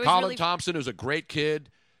 Thompson. It was Colin really Thompson, who's a great kid.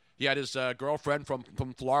 He had his girlfriend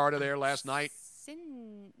from Florida there last night.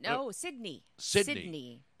 Sydney.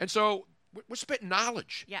 Sydney. And so we're spitting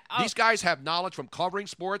knowledge. Yeah. These guys have knowledge from covering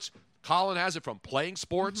sports. Colin has it from playing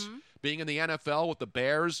sports, being in the NFL with the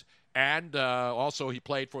Bears, and also he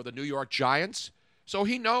played for the New York Giants. So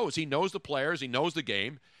he knows. He knows the players. He knows the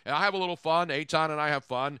game. And I have a little fun. Eitan and I have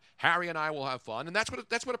fun. Harry and I will have fun. And that's what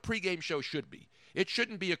a pregame show should be. It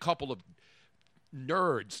shouldn't be a couple of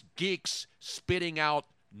nerds, geeks, spitting out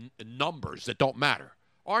numbers that don't matter.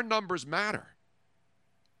 Our numbers matter.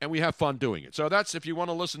 And we have fun doing it. So that's, if you want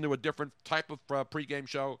to listen to a different type of pregame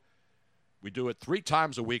show, we do it 3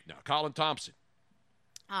 times a week now. Colin Thompson.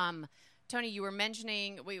 Tony, you were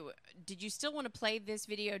mentioning, did you still want to play this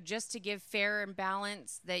video just to give fair and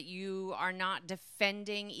balance that you are not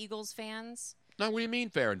defending Eagles fans? No, what do you mean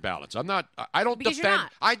fair and balance? I'm not. I don't Because you're defend.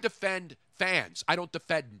 not. I defend fans. I don't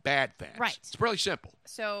defend bad fans. Right. It's really simple.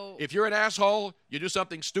 So If you're an asshole, you do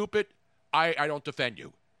something stupid, I don't defend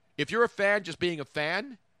you. If you're a fan just being a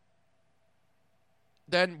fan,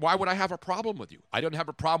 then why would I have a problem with you? I didn't have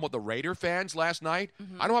a problem with the Raider fans last night.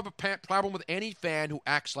 I don't have a problem with any fan who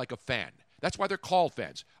acts like a fan. That's why they're called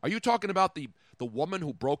fans. Are you talking about the woman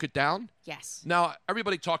who broke it down? Yes. Now,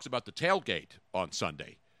 everybody talks about the tailgate on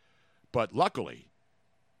Sunday, but luckily,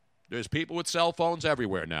 there's people with cell phones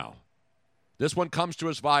everywhere now. This one comes to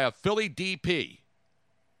us via Philly DP.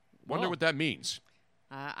 Wonder what that means.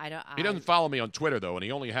 He doesn't follow me on Twitter, though, and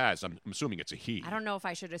he only has. I'm assuming it's a he. I don't know if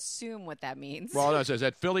I should assume what that means. Well, it says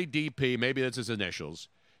at Philly DP, maybe that's his initials,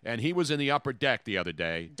 and he was in the upper deck the other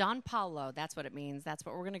day. Don Paulo, that's what it means. That's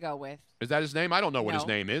what we're going to go with. Is that his name? I don't know what No. his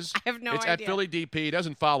name is. I have no It's idea. at Philly DP. He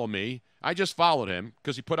doesn't follow me. I just followed him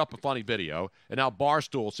because he put up a funny video, and now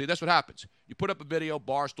Barstool. See, that's what happens. You put up a video,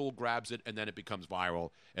 Barstool grabs it, and then it becomes viral,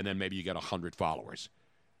 and then maybe you get 100 followers.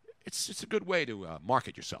 It's a good way to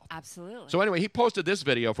market yourself. Absolutely. So anyway, he posted this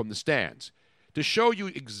video from the stands to show you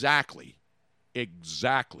exactly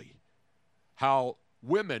how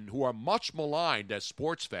women who are much maligned as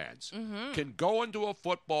sports fans can go into a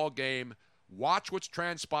football game, watch what's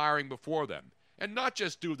transpiring before them, and not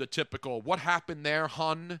just do the typical, what happened there,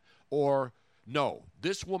 hun? Or, no,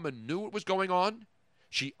 this woman knew what was going on.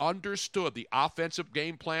 She understood the offensive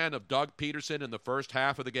game plan of Doug Peterson in the first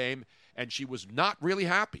half of the game, and she was not really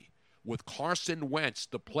happy with Carson Wentz,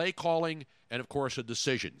 the play calling, and, of course, the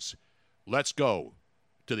decisions. Let's go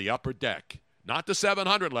to the upper deck. Not the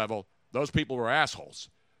 700 level. Those people were assholes.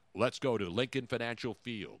 Let's go to Lincoln Financial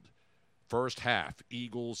Field. First half,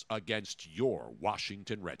 Eagles against your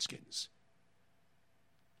Washington Redskins.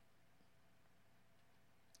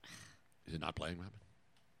 Is it not playing, Robin?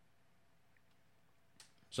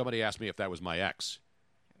 Somebody asked me if that was my ex.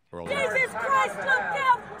 Jesus Christ, look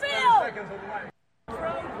downfield!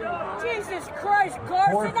 Jesus Christ,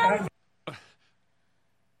 Carson!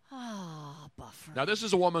 Buffer. Now, this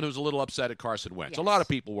is a woman who's a little upset at Carson Wentz. Yes. A lot of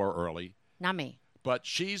people were early. Not me. But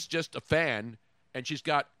she's just a fan, and she's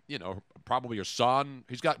got, probably her son.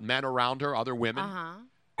 He's got men around her, other women.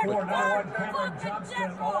 Jesus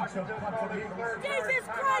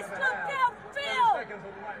Christ, look downfield!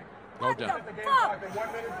 Go down.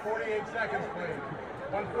 1 minute, 48 seconds, please.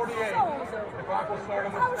 148. The clock will start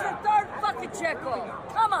on the That was the third fucking check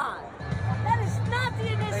off. Come on. That is not the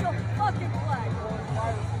initial fucking play.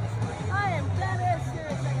 I am dead ass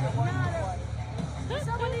serious. I could not have.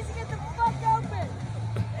 Someone needs to get the fuck open.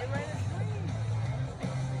 They ran a screen.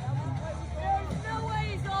 There's no way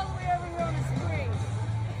he's all the way over here on the screen.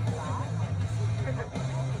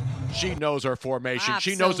 She knows her formation.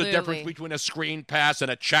 She knows the difference Absolutely. between a screen pass and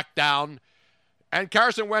a check down. And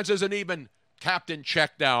Carson Wentz isn't even Captain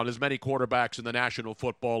Checkdown, as many quarterbacks in the National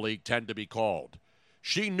Football League tend to be called.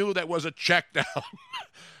 She knew that was a check down.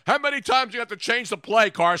 How many times do you have to change the play,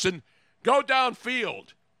 Carson? Go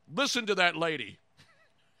downfield. Listen to that lady.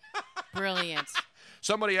 Brilliant.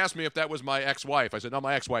 Somebody asked me if that was my ex-wife. I said, no,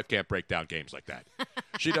 my ex-wife can't break down games like that.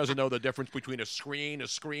 She doesn't know the difference between a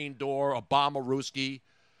screen door, a bomb-a-rooski,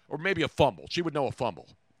 or maybe a fumble. She would know a fumble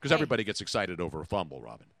because everybody gets excited over a fumble,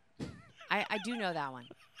 Robin. I do know that one,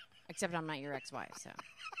 except I'm not your ex-wife, so.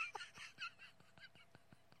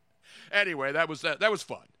 Anyway, that was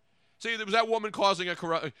fun. See, there was that woman causing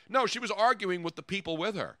a No, she was arguing with the people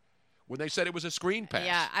with her when they said it was a screen pass.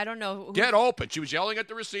 Yeah, I don't know. Get open. She was yelling at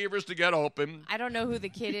the receivers to get open. I don't know who the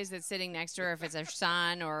kid is that's sitting next to her, if it's her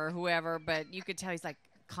son or whoever, but you could tell he's like,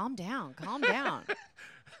 calm down, calm down.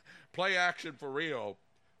 Play action for Rio.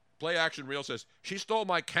 Play action Real says, she stole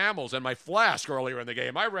my camels and my flask earlier in the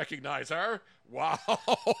game. I recognize her. Wow.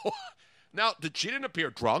 Now, she didn't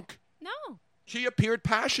appear drunk. No. She appeared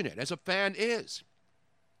passionate, as a fan is.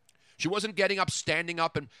 She wasn't getting up, standing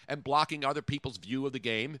up, and blocking other people's view of the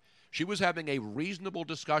game. She was having a reasonable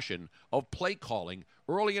discussion of play calling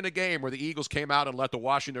early in a game where the Eagles came out and let the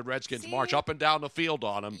Washington Redskins march up and down the field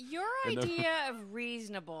on them. Your idea of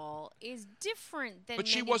reasonable is different than But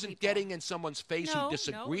she wasn't getting in someone's face who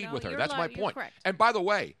disagreed with her. That's my point. Correct. And by the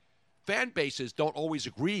way, fan bases don't always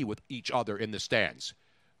agree with each other in the stands.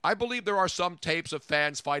 I believe there are some tapes of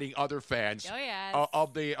fans fighting other fans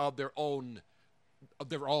of their own.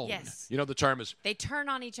 Yes. You know, the term is they turn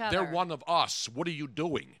on each other. They're one of us. What are you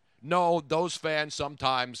doing? No, those fans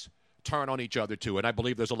sometimes turn on each other too, and I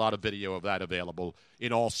believe there's a lot of video of that available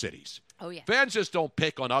in all cities. Oh, yeah. Fans just don't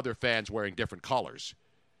pick on other fans wearing different colors.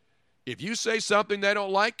 If you say something they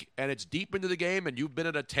don't like and it's deep into the game and you've been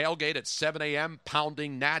at a tailgate at 7 a.m.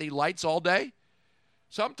 pounding natty lights all day,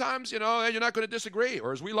 sometimes, you're not going to disagree.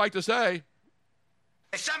 Or as we like to say,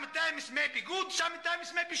 sometimes it may be good,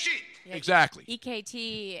 sometimes it may be shit. Yeah, exactly.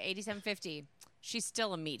 EKT 8750. She's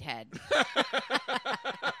still a meathead.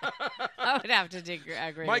 I would have to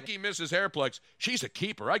agree. Mikey misses hairplugs. She's a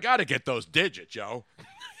keeper. I got to get those digits, yo.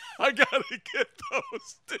 I got to get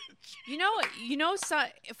those digits.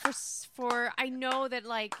 For I know that,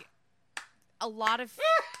 like, a lot of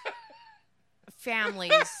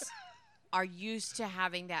families are used to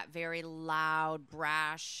having that very loud,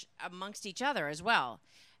 brash amongst each other as well.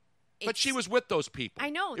 But she was with those people. I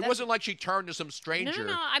know. It wasn't like she turned to some stranger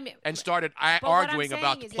and started but arguing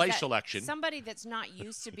about the is play that selection. Somebody that's not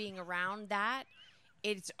used to being around that,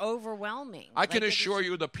 it's overwhelming. I can assure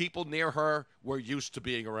you the people near her were used to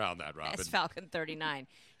being around that, Robin. That's Falcon 39.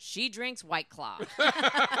 She drinks White Claw.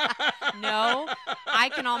 No, I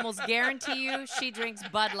can almost guarantee you she drinks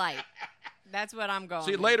Bud Light. That's what I'm going.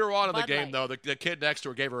 See, later on in the game, though, the kid next to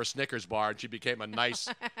her gave her a Snickers bar, and she became a nice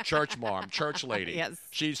church mom, church lady. Yes.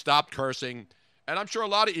 She stopped cursing. And I'm sure a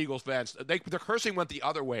lot of Eagles fans, the cursing went the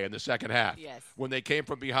other way in the second half. Yes. When they came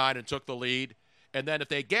from behind and took the lead. And then if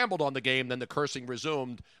they gambled on the game, then the cursing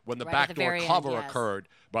resumed when the backdoor cover occurred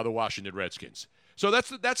by the Washington Redskins. So that's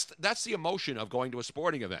the emotion of going to a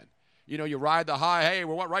sporting event. You ride the high, hey,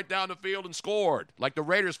 we went right down the field and scored. Like the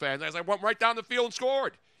Raiders fans, I went right down the field and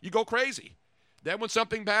scored. You go crazy. Then when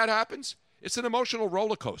something bad happens, it's an emotional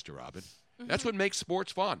roller coaster, Robin. Mm-hmm. That's what makes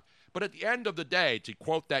sports fun. But at the end of the day, to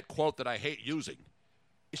quote that quote that I hate using,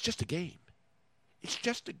 it's just a game. It's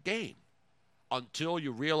just a game. Until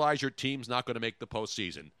you realize your team's not going to make the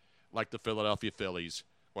postseason, like the Philadelphia Phillies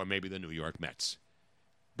or maybe the New York Mets.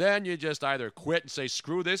 Then you just either quit and say,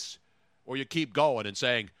 screw this, or you keep going and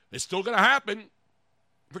saying, it's still going to happen.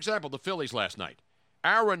 For example, the Phillies last night.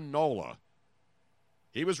 Aaron Nola,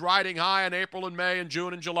 he was riding high in April and May and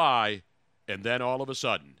June and July, and then all of a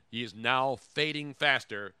sudden, he is now fading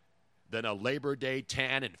faster than a Labor Day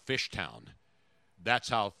tan in Fishtown. That's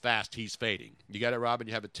how fast he's fading. You get it, Robin?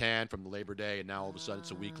 You have a tan from the Labor Day, and now all of a sudden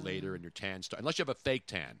it's a week later, and your tan starts. Unless you have a fake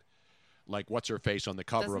tan, like what's-her-face on the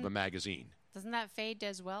cover of a magazine. Doesn't that fade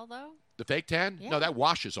as well, though? The fake tan? Yeah. No, that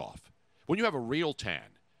washes off. When you have a real tan,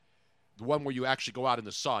 the one where you actually go out in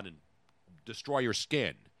the sun and destroy your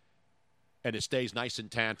skin, and it stays nice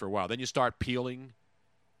and tan for a while, then you start peeling,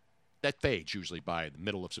 that fades usually by the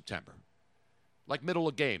middle of September. Like middle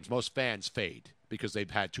of games, most fans fade because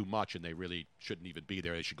they've had too much and they really shouldn't even be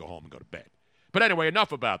there. They should go home and go to bed. But anyway,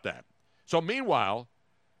 enough about that. So meanwhile,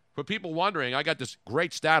 for people wondering, I got this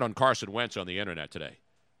great stat on Carson Wentz on the internet today.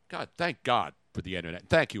 God, thank God for the internet.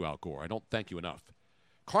 Thank you, Al Gore. I don't thank you enough.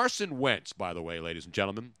 Carson Wentz, by the way, ladies and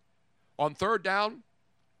gentlemen, on third down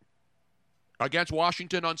against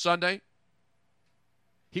Washington on Sunday,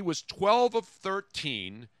 he was 12 of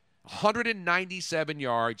 13, 197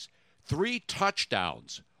 yards, 3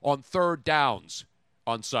 touchdowns, on third downs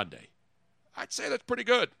on Sunday. I'd say that's pretty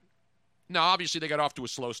good. Now, obviously, they got off to a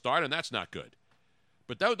slow start, and that's not good.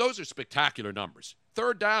 But those are spectacular numbers.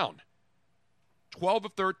 Third down, 12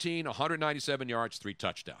 of 13, 197 yards, 3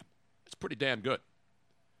 touchdowns. That's pretty damn good.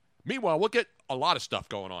 Meanwhile, we'll get a lot of stuff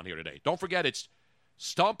going on here today. Don't forget, it's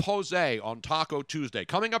Stump Jose on Taco Tuesday,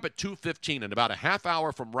 coming up at 2:15 in about a half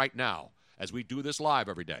hour from right now as we do this live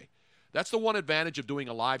every day. That's the one advantage of doing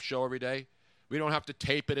a live show every day. We don't have to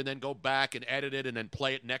tape it and then go back and edit it and then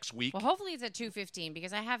play it next week. Well, hopefully it's at 2:15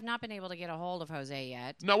 because I have not been able to get a hold of Jose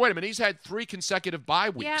yet. No, wait a minute. He's had 3 consecutive bye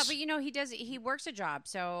weeks. Yeah, but he works a job,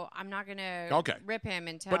 so I'm not going to rip him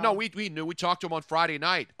until. But no, we knew. We talked to him on Friday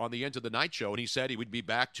night on the End of the Night show, and he said he would be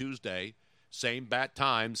back Tuesday, same bat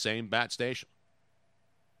time, same bat station.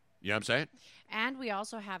 You know what I'm saying? And we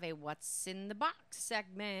also have a What's in the Box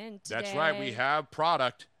segment today. That's right. We have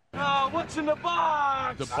product. What's in the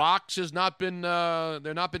box? The box has not been,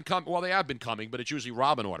 they're not been coming. Well, they have been coming, but it's usually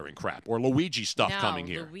Robin ordering crap or Luigi stuff coming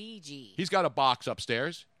here. Luigi. He's got a box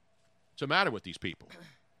upstairs. What's the matter with these people?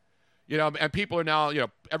 You know, and people are now,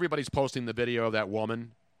 everybody's posting the video of that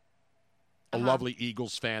woman, a lovely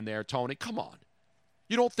Eagles fan there. Tony, come on.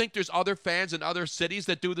 You don't think there's other fans in other cities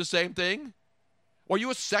that do the same thing? Are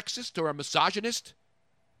you a sexist or a misogynist,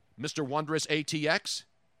 Mr. Wondrous ATX?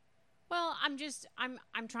 Well,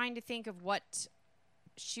 I'm trying to think of what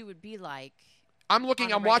she would be like. I'm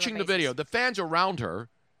watching the video. The fans around her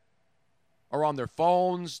are on their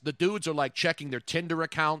phones. The dudes are like checking their Tinder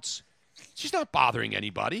accounts. She's not bothering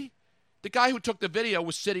anybody. The guy who took the video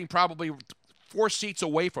was sitting probably 4 seats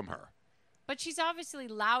away from her. But she's obviously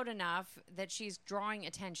loud enough that she's drawing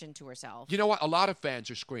attention to herself. You know what? A lot of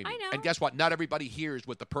fans are screaming. I know. And guess what? Not everybody hears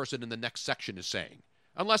what the person in the next section is saying.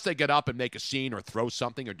 Unless they get up and make a scene or throw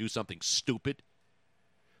something or do something stupid.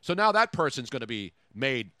 So now that person's going to be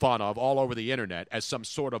made fun of all over the internet as some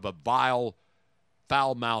sort of a vile,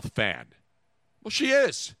 foul-mouthed fan. Well, she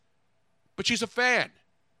is. But she's a fan.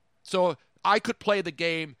 So I could play the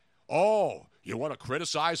game, you want to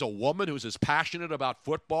criticize a woman who's as passionate about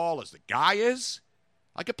football as the guy is?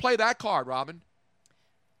 I could play that card, Robin.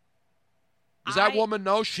 Does that woman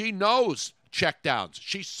know? She knows checkdowns.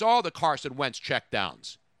 She saw the Carson Wentz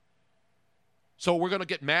checkdowns. So we're going to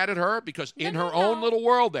get mad at her because in her own little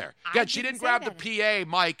world there. Again, she didn't grab the PA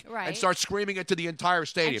mic and start screaming it to the entire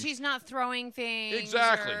stadium. And she's not throwing things.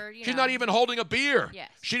 Exactly. Or, she's not even holding a beer. Yes.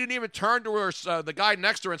 She didn't even turn to her, the guy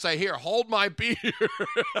next to her and say, here, hold my beer.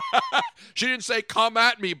 She didn't say, come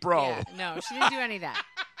at me, bro. Yeah, no, she didn't do any of that.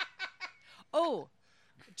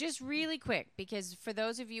 Just really quick, because for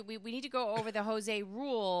those of you, we need to go over the Jose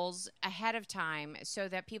rules ahead of time so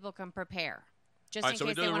that people can prepare. Just in case they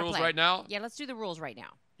want to play. So we do the rules right now? Yeah, let's do the rules right now.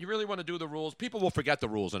 You really want to do the rules? People will forget the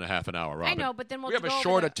rules in a half an hour, Robin. I know, but then we have a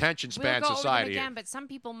short attention span society again, but some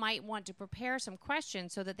people might want to prepare some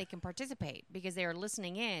questions so that they can participate because they are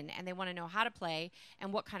listening in and they want to know how to play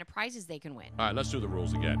and what kind of prizes they can win. All right, let's do the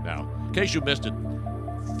rules again. Now, in case you missed it,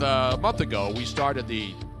 a month ago we started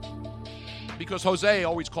because Jose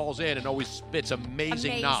always calls in and always spits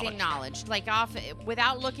amazing knowledge. Like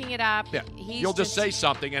without looking it up. Yeah. You'll just say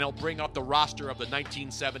something and he'll bring up the roster of the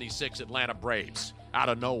 1976 Atlanta Braves out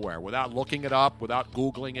of nowhere without looking it up, without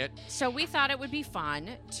Googling it. So we thought it would be fun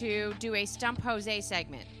to do a Stump Jose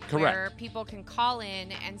segment. Correct. Where people can call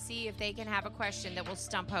in and see if they can have a question that will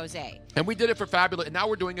stump Jose. And we did it for fabulous, and now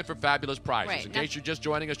we're doing it for fabulous prizes. Right. In case you're just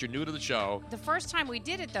joining us, you're new to the show. The first time we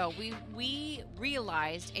did it, though, we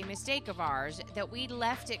realized a mistake of ours that we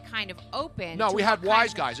left it kind of open. No, we had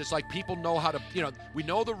wise guys. It's like people know how to, we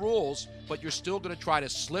know the rules, but you're still going to try to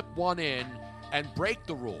slip one in and break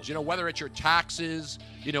the rules. Whether it's your taxes,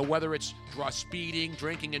 whether it's speeding,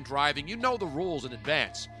 drinking, and driving, you know the rules in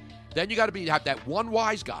advance. Then you got to have that one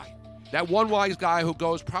wise guy. That one wise guy who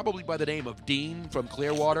goes probably by the name of Dean from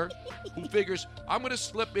Clearwater, who figures, I'm going to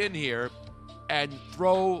slip in here and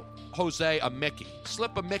throw Jose a Mickey.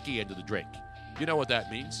 Slip a Mickey into the drink. You know what that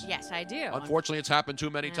means? Yes, I do. Unfortunately, it's happened too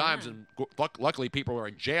many times, and luckily people are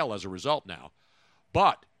in jail as a result now.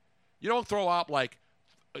 But you don't throw out like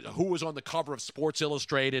who was on the cover of Sports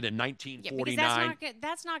Illustrated in 1949. Yeah, because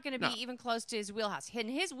that's not going to be even close to his wheelhouse. And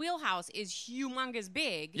his wheelhouse is humongous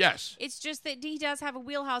big. Yes. It's just that he does have a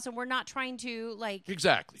wheelhouse, and we're not trying to, like...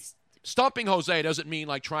 Exactly. Stumping Jose doesn't mean,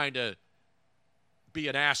 like, trying to be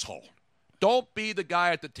an asshole. Don't be the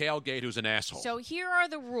guy at the tailgate who's an asshole. So here are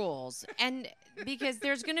the rules, and because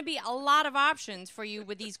there's going to be a lot of options for you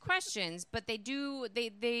with these questions, but they do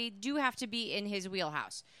have to be in his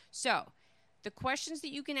wheelhouse. So... the questions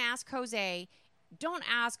that you can ask Jose, don't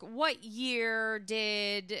ask what year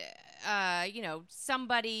did,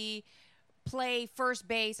 somebody play first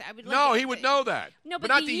base. I would No, he would know that. No, but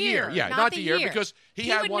not the the year. Yeah, Not the the year year. because he He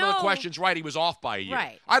had would one of the know- questions right. He was off by a year.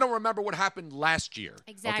 Right. I don't remember what happened last year.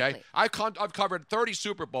 Exactly. Okay? I've covered 30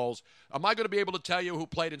 Super Bowls. Am I going to be able to tell you who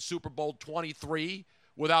played in Super Bowl 23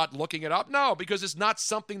 without looking it up? No, because it's not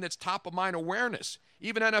something that's top of mind awareness.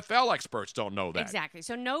 Even NFL experts don't know that. Exactly.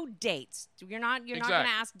 So no dates. You're not going to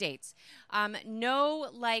Exactly. ask dates. No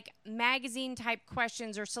like magazine type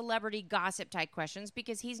questions or celebrity gossip type questions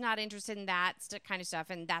because he's not interested in that kind of stuff,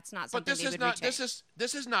 and that's not But something this they is would not retain.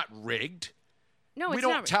 this is not rigged. No, We it's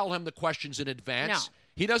don't not. tell him the questions in advance. No.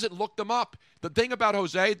 He doesn't look them up. The thing about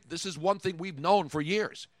Jose, this is one thing we've known for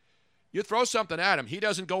years. You throw something at him, he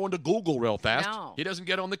doesn't go into Google real fast. No. He doesn't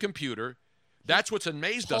get on the computer. That's what's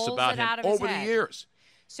amazed us pulls about it him out of his over the head. years.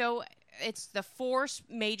 So it's the four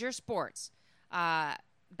major sports: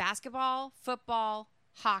 basketball, football,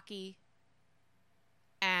 hockey,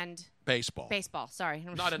 and Baseball. baseball. Sorry,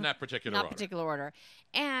 Not in that particular not order. particular order.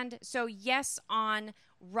 And so yes on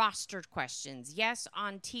rostered questions, yes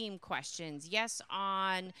on team questions, yes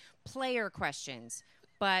on player questions.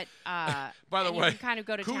 But By the and you way, can kind of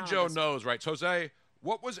go to town on Cujo this. knows, right? So, Jose,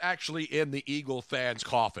 what was actually in the Eagle fans'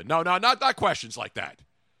 coffin? No, not questions like that.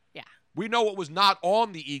 Yeah. We know what was not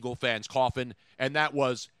on the Eagle fans' coffin, and that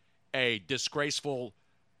was a disgraceful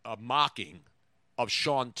mocking of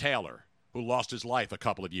Sean Taylor, who lost his life a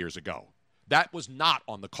couple of years ago. That was not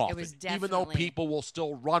on the coffin, was even though definitely- people will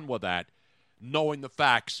still run with that, knowing the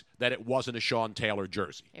facts that it wasn't a Sean Taylor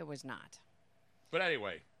jersey. It was not. But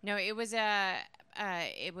anyway, No, it was a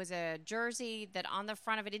jersey that on the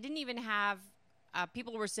front of it, it didn't even have.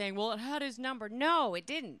 People were saying, "Well, it had his number." No, it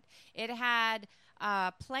didn't. It had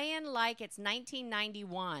 "Playing like it's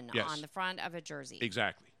 1991" Yes. on the front of a jersey.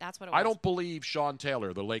 exactly. That's what it was. I don't believe Sean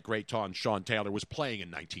Taylor, the late great Sean Taylor, was playing in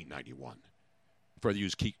 1991. For you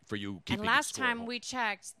keeping And last score at time home. we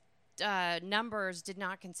checked, numbers did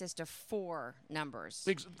not consist of 4 numbers.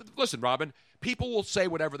 Listen, Robin, people will say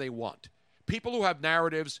whatever they want. People who have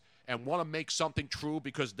narratives and want to make something true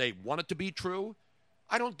because they want it to be true,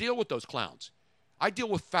 I don't deal with those clowns. I deal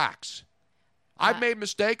with facts. I've made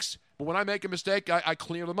mistakes, but when I make a mistake, I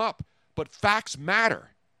clear them up. But facts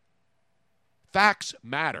matter. Facts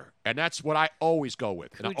matter, and that's what I always go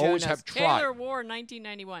with, and I Cujo always knows. have tried. Taylor wore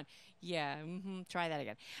 1991. Yeah, try that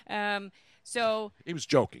again. So He was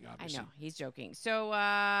joking, I obviously. know he's joking. So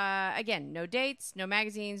again, no dates, no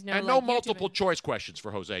magazines, no And like, no YouTube- multiple choice questions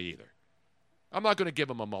for Jose either. I'm not going to give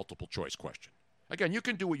him a multiple choice question. Again, you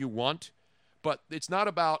can do what you want, but it's not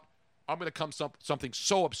about, I'm going to come something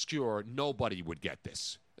so obscure nobody would get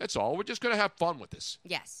this. That's all. We're just going to have fun with this.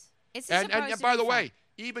 Yes, it's And supposed to by be the fun. way,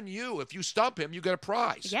 even you, if you stump him, you get a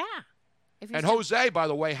prize. Yeah. If you And stump- Jose, by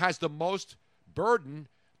the way, has the most burden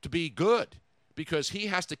to be good because he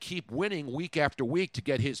has to keep winning week after week to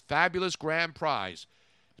get his fabulous grand prize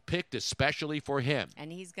picked especially for him.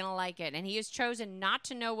 and he's gonna like it, and he has chosen not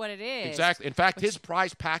to know what it is. Exactly. In fact, which- his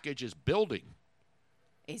prize package is building.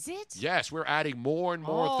 Is it? Yes, we're adding more and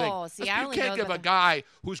more Oh, things. see, I You only can't know give about a the- guy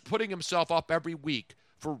who's putting himself up every week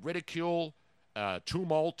for ridicule,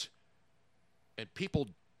 tumult, and people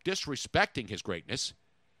disrespecting his greatness.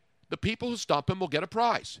 The people who stump him will get a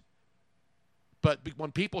prize. But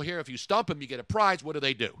when people hear if you stump him, you get a prize, what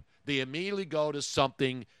do? They immediately go to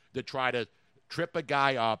something to try to trip a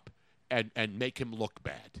guy up and make him look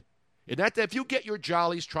bad. And that if you get your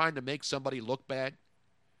jollies trying to make somebody look bad,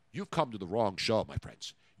 you've come to the wrong show, my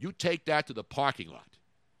friends. You take that to the parking lot.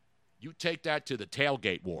 You take that to the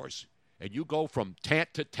tailgate wars. And you go from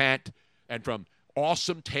tant to tant and from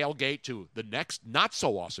awesome tailgate to the next not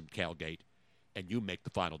so awesome tailgate, and you make the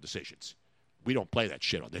final decisions. We don't play that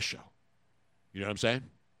shit on this show. You know what I'm saying?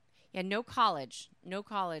 Yeah, no college. No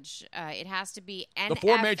college. It has to be NFL. The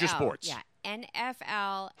 4 major sports. Yeah,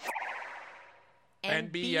 NFL,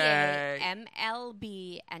 NBA.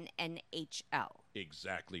 MLB, and NHL.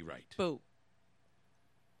 Exactly right. Boo.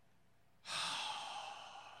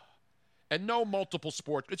 And no multiple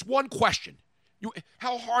sports. It's one question.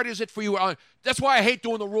 How hard is it for you? That's why I hate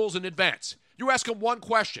doing the rules in advance. You ask him one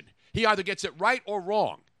question. He either gets it right or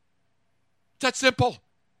wrong. It's that simple.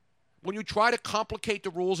 When you try to complicate the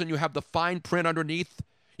rules and you have the fine print underneath,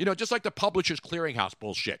 just like the Publishers Clearinghouse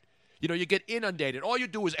bullshit. You get inundated. All you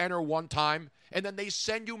do is enter one time, and then they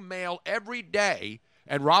send you mail every day.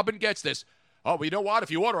 And Robin gets this. Oh, well, you know what? If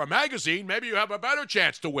you order a magazine, maybe you have a better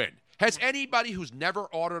chance to win. Has anybody who's never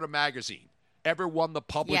ordered a magazine ever won the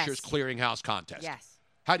Publishers Yes. Clearinghouse contest? Yes.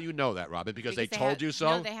 How do you know that, Robin? Because they told have, you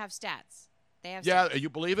so? No, they have stats. They have Yeah, stats. you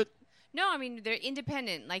believe it? No, I mean, they're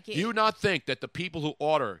independent. Like Do you not think that the people who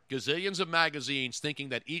order gazillions of magazines thinking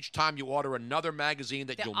that each time you order another magazine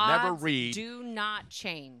that you'll never read... do not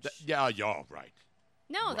change. Yeah, right.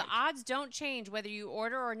 No, Right. the odds don't change whether you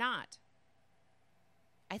order or not.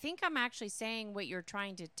 I think I'm actually saying what you're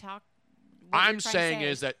trying to talk. I'm saying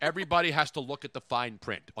is that everybody has to look at the fine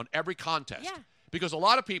print on every contest. Yeah. Because a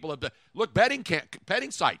lot of people have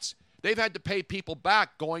betting sites. They've had to pay people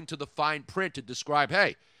back going to the fine print to describe,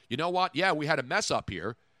 hey, you know what? Yeah, we had a mess up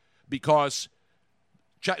here because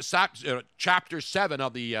Chapter 7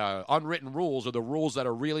 of the unwritten rules are the rules that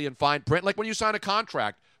are really in fine print. Like when you sign a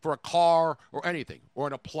contract for a car or anything or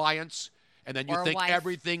an appliance, and then you think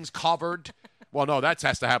everything's covered. Well, no, that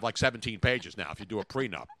has to have like 17 pages now if you do a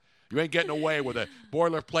prenup. You ain't getting away with a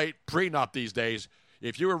boilerplate prenup these days.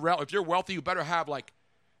 If you're wealthy, you better have like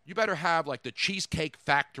the Cheesecake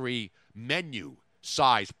Factory menu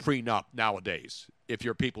size prenup nowadays. If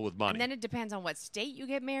you're people with money, and then it depends on what state you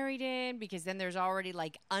get married in, because then there's already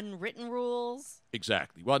like unwritten rules.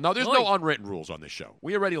 Exactly. Well, no, there's no unwritten rules on this show.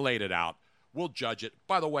 We already laid it out. We'll judge it.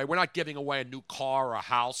 By the way, we're not giving away a new car or a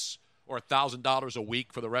house or $1,000 a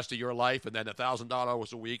week for the rest of your life, and then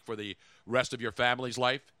 $1,000 a week for the rest of your family's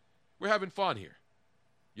life. We're having fun here.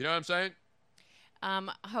 You know what I'm saying?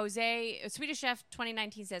 Jose, Swedish Chef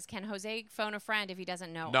 2019 says, can Jose phone a friend if he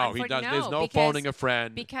doesn't know? No, he doesn't. There's no phoning a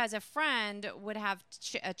friend. Because a friend would have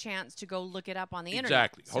a chance to go look it up on the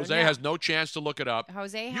internet. Exactly. Jose has no chance to look it up.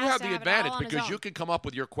 Jose has you have to the have advantage it all on his because own. you can come up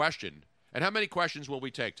with your question. And how many questions will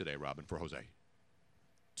we take today, Robin, for Jose?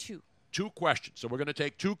 2. 2 questions. So we're going to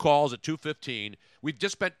take 2 calls at 2:15. We've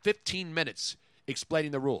just spent 15 minutes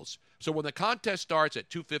explaining the rules. So when the contest starts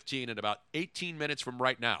at 2:15 in about 18 minutes from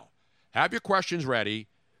right now, have your questions ready.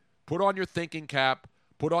 Put on your thinking cap,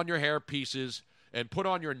 put on your hair pieces, and put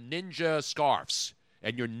on your ninja scarves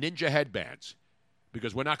and your ninja headbands,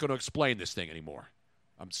 because we're not going to explain this thing anymore.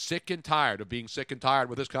 I'm sick and tired of being sick and tired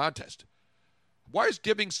with this contest. Why is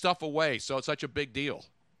giving stuff away such a big deal?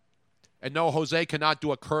 And no, Jose cannot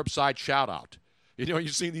do a curbside shout-out. You know,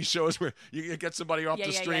 you've seen these shows where you get somebody off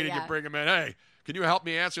the street and you bring them in. Hey, can you help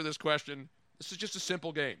me answer this question? This is just a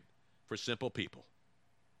simple game for simple people.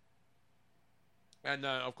 And,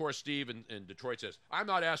 of course, Steve in Detroit says, I'm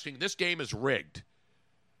not asking. This game is rigged.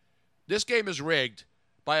 This game is rigged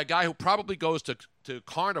by a guy who probably goes to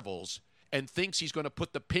carnivals and thinks he's going to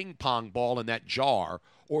put the ping pong ball in that jar,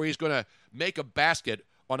 or he's going to make a basket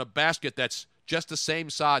on a basket that's just the same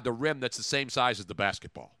size, the rim that's the same size as the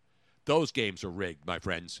basketball. Those games are rigged, my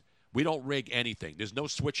friends. We don't rig anything. There's no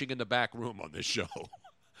switching in the back room on this show.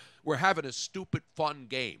 We're having a stupid, fun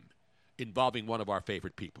game involving one of our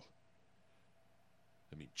favorite people.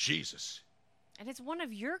 I mean, Jesus. And it's one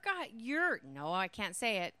of your no, I can't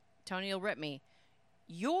say it. Tony will rip me.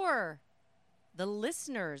 You're the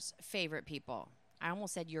listeners' favorite people. I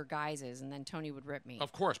almost said your guys's, and then Tony would rip me.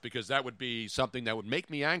 Of course, because that would be something that would make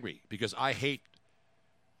me angry, because I hate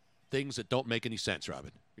things that don't make any sense,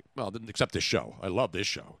 Robin. Well, except this show. I love this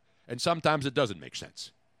show. And sometimes it doesn't make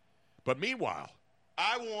sense. But meanwhile,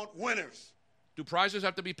 I want winners. Do prizes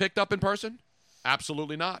have to be picked up in person?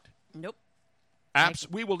 Absolutely not. Nope.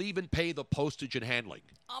 We will even pay the postage and handling.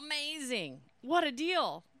 Amazing. What a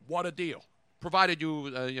deal. What a deal. Provided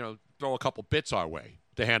you, throw a couple bits our way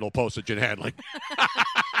to handle postage and handling.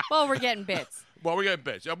 Well, we're getting bits. Well, we're getting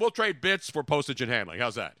bits. We'll trade bits for postage and handling.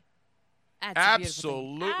 How's that? That's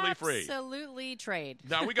absolutely free. Absolutely trade.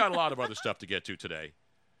 Now, we got a lot of other stuff to get to today.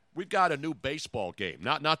 We've got a new baseball game,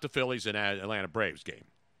 not the Phillies and Atlanta Braves game.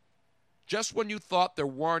 Just when you thought there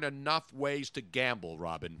weren't enough ways to gamble,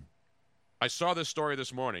 Robin, I saw this story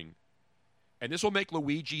this morning, and this will make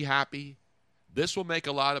Luigi happy. This will make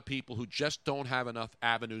a lot of people who just don't have enough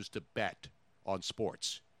avenues to bet on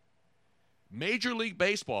sports. Major League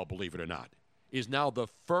Baseball, believe it or not, is now the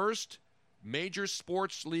first major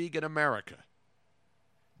sports league in America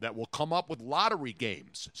that will come up with lottery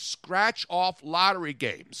games, scratch-off lottery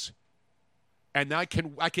games. And I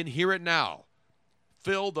can hear it now.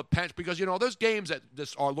 Fill the pen, because those games that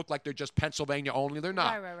look like they're just Pennsylvania only. They're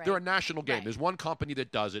not. Right. They're a national game. Right. There's one company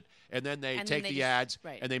that does it, and then they take the ads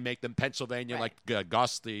and they make them Pennsylvania, Right. like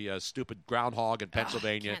Gus, the stupid groundhog in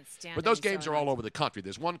Pennsylvania. can't stand But those him. He's games so are all annoying. over the country.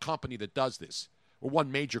 There's one company that does this, or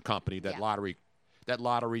one major company that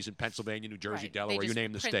lotteries in Pennsylvania, New Jersey, Right. Delaware. They You just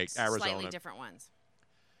name the print state, Arizona. Slightly different ones.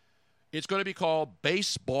 It's going to be called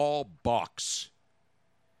Baseball Bucks.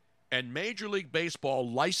 And Major League Baseball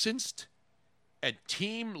licensed and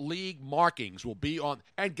team league markings will be on.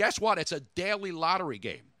 And guess what? It's a daily lottery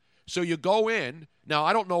game. So you go in. Now,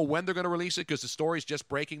 I don't know when they're going to release it because the story's just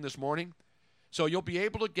breaking this morning. So you'll be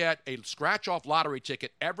able to get a scratch-off lottery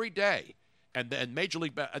ticket every day and then Major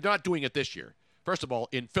League, they're not doing it this year. First of all,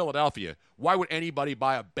 in Philadelphia, why would anybody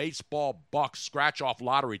buy a baseball Bucks scratch-off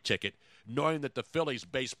lottery ticket knowing that the Phillies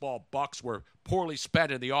baseball bucks were poorly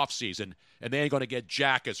spent in the offseason and they ain't going to get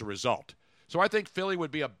jack as a result? So I think Philly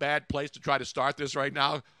would be a bad place to try to start this right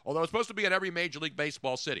now, although it's supposed to be in every Major League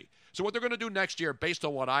Baseball city. So what they're going to do next year, based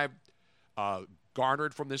on what I've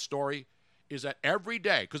garnered from this story, is that every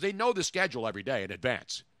day, because they know the schedule every day in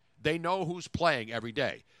advance, they know who's playing every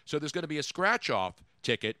day. So there's going to be a scratch-off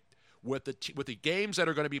ticket with the games that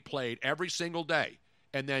are going to be played every single day.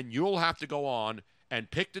 And then you'll have to go on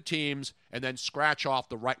and pick the teams and then scratch off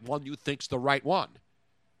the right one you think's the right one.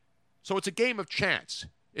 So it's a game of chance.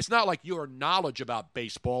 It's not like your knowledge about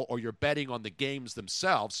baseball or you're betting on the games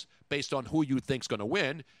themselves based on who you think's going to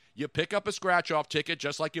win. You pick up a scratch-off ticket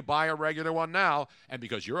just like you buy a regular one now, and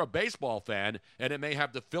because you're a baseball fan, and it may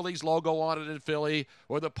have the Phillies logo on it in Philly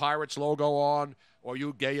or the Pirates logo on, or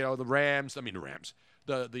you get, the Rams,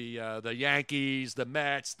 the Yankees, the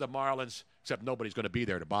Mets, the Marlins, except nobody's going to be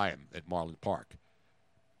there to buy them at Marlins Park.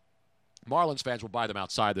 Marlins fans will buy them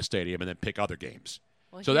outside the stadium and then pick other games.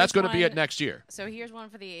 Well, so that's going to be it next year. So here's one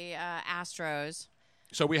for the Astros.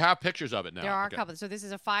 So we have pictures of it now. There are a couple. So this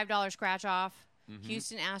is a $5 scratch-off. Mm-hmm.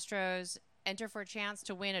 Houston Astros enter for a chance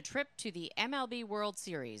to win a trip to the MLB World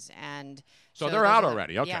Series. And so they're out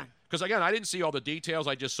already. Okay. Because, again, I didn't see all the details.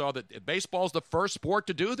 I just saw that baseball's the first sport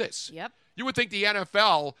to do this. Yep. You would think the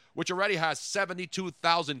NFL, which already has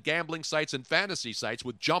 72,000 gambling sites and fantasy sites,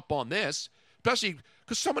 would jump on this, especially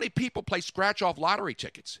because so many people play scratch-off lottery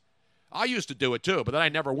tickets. I used to do it, too, but then I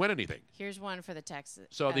never win anything. Here's one for the Texas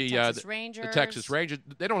Texas Rangers. The Texas Rangers,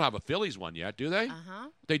 they don't have a Phillies one yet, do they? Uh-huh.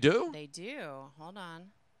 They do? They do. Hold on.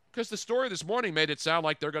 Because the story this morning made it sound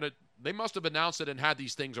like they must have announced it and had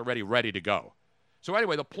these things already ready to go. So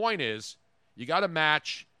anyway, the point is, you got to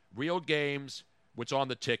match real games, what's on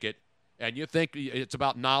the ticket, and you think it's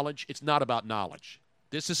about knowledge. It's not about knowledge.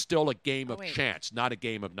 This is still a game of chance, not a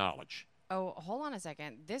game of knowledge. Oh, hold on a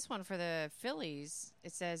second. This one for the Phillies,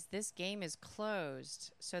 it says this game is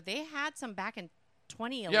closed. So they had some back in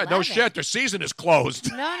 2011. Yeah, no shit. Their season is closed.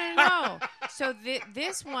 No. So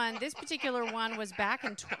this particular one was back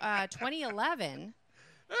in 2011.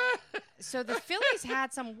 So the Phillies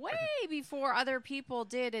had some way before other people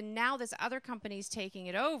did, and now this other company's taking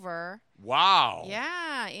it over. Wow.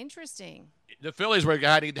 Yeah, interesting. The Phillies were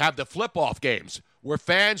going to have the flip-off games, where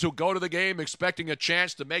fans who go to the game expecting a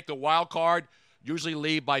chance to make the wild card usually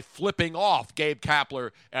leave by flipping off Gabe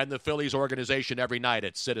Kapler and the Phillies organization every night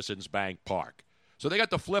at Citizens Bank Park. So they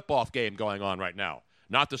got the flip-off game going on right now,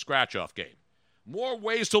 not the scratch-off game. More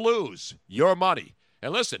ways to lose your money.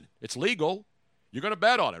 And listen, it's legal. You're going to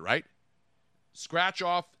bet on it, right? Scratch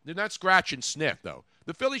off. They're not scratch and sniff, though.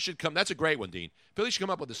 The Phillies should come. That's a great one, Dean. Phillies should come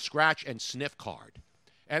up with a scratch and sniff card.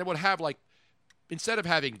 And it would have, instead of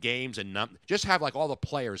having games and just have, all the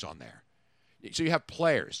players on there. So you have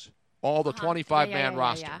players, all the 25-man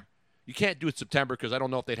roster. Yeah. You can't do it September because I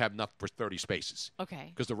don't know if they'd have enough for 30 spaces.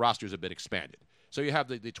 Okay. Because the rosters have been expanded. So you have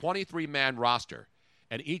the 23-man roster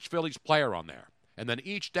and each Phillies player on there. And then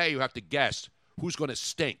each day you have to guess who's going to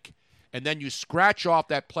stink. And then you scratch off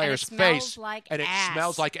that player's face, and it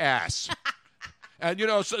smells like ass. And,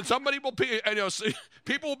 somebody will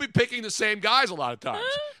people will be picking the same guys a lot of times.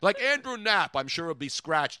 Like Andrew Knapp, I'm sure will be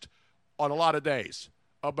scratched on a lot of days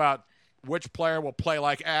about which player will play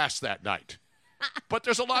like ass that night. But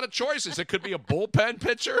there's a lot of choices. It could be a bullpen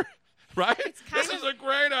pitcher. Right? This is a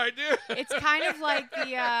great idea. It's kind of like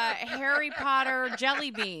the Harry Potter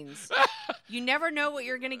jelly beans. You never know what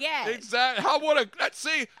you're going to get. Exactly. Let's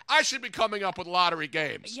see. I should be coming up with lottery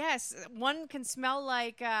games. Yes. One can smell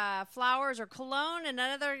like flowers or cologne, and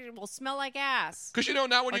another will smell like ass. Because,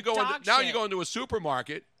 now when you go into a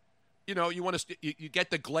supermarket, you want to you get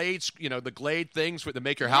the Glades, the Glade things to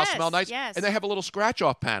make your house smell nice. Yes. And they have a little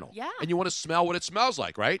scratch-off panel. Yeah. And you want to smell what it smells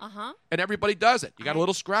like, right? Uh-huh. And everybody does it. You got a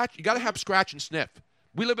little scratch. You got to have scratch and sniff.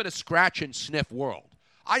 We live in a scratch and sniff world.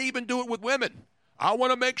 I even do it with women. I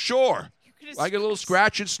want to make sure. I get a little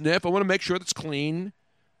scratch and sniff. I want to make sure it's clean.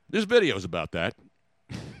 There's videos about that.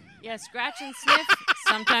 Yeah, scratch and sniff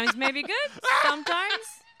sometimes may be good. Sometimes.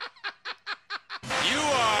 You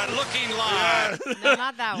are looking line. No,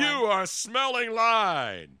 not that one. You are smelling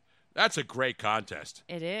line. That's a great contest.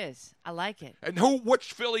 It is. I like it. And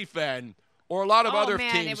which Philly fan or a lot of other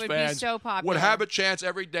teams fans would have a chance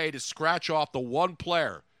every day to scratch off the one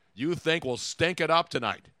player you think will stink it up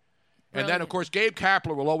tonight? Brilliant. And then, of course, Gabe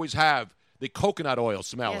Kapler will always have the coconut oil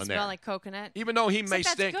smell in there. Smell like coconut. Even though he may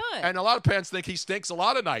stink. Good. And a lot of fans think he stinks a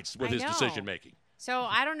lot of nights with his decision-making. So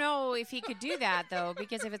I don't know if he could do that, though,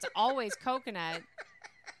 because if it's always coconut,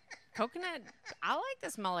 I like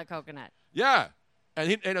the smell of coconut. Yeah. And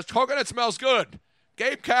his coconut smells good.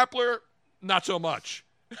 Gabe Kapler, not so much.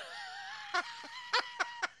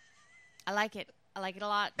 I like it. I like it a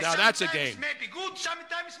lot. Now that's a game. Sometimes maybe good,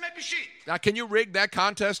 sometimes maybe shit. Now, can you rig that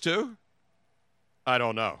contest too? I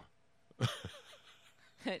don't know.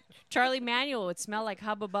 Charlie Manuel would smell like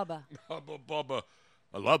Hubba Bubba. Hubba Bubba.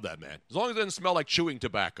 I love that, man. As long as it doesn't smell like chewing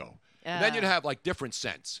tobacco. And then you'd have, like, different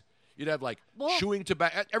scents. You'd have, like, chewing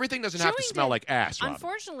tobacco. Everything doesn't have to smell like ass, Robin.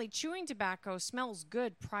 Unfortunately, chewing tobacco smells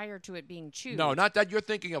good prior to it being chewed. No, not that. You're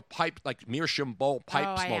thinking of pipe, like Meerschaum bowl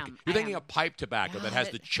pipe smoking. You're thinking of pipe tobacco that has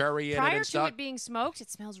the cherry in it and stuff. Prior to it being smoked, it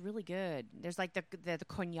smells really good. There's, like, the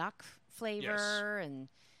cognac flavor and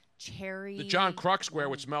cherry. The John Kruk Square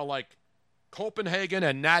would smell like Copenhagen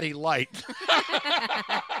and Natty Light.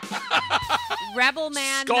 Rebel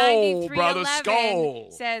Man Skull, brother, 9311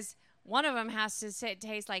 skull. says one of them has to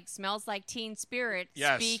taste like, smells like Teen Spirit.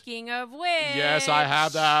 Yes. Speaking of which. Yes, I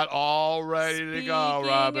have that all ready to go,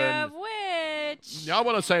 Robin. Speaking of which. Now I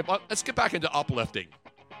want to say, let's get back into uplifting.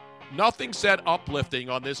 Nothing said uplifting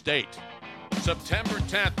on this date. September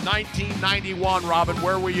 10th, 1991. Robin,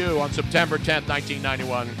 where were you on September 10th,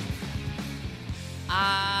 1991?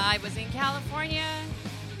 I was in California.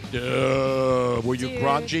 Were you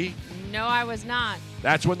grungy? No, I was not.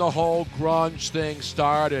 That's when the whole grunge thing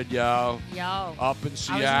started, yo. Up in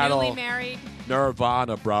Seattle. I was newly married.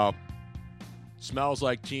 Nirvana, bro. Smells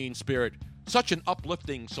like Teen Spirit. Such an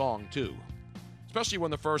uplifting song, too. Especially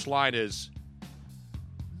when the first line is,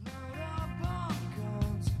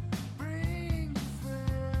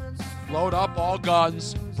 load up all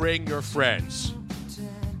guns, bring your friends.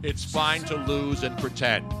 It's fine to lose and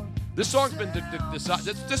pretend. This song's been this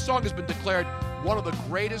song has been declared one of the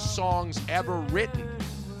greatest songs ever written.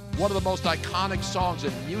 One of the most iconic songs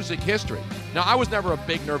in music history. Now, I was never a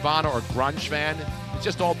big Nirvana or grunge fan. It's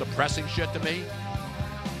just all depressing shit to me.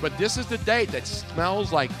 But this is the date that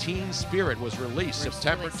Smells Like Teen Spirit was released,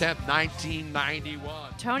 September 10th,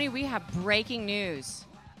 1991. Tony, we have breaking news.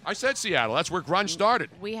 I said Seattle. That's where grunge started.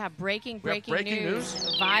 We have breaking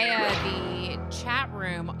news via the chat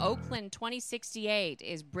room. Oakland 2068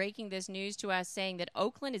 is breaking this news to us, saying that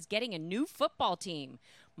Oakland is getting a new football team.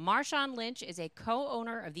 Marshawn Lynch is a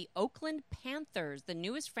co-owner of the Oakland Panthers, the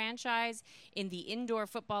newest franchise in the Indoor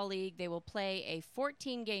Football League. They will play a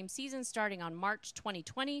 14-game season starting on March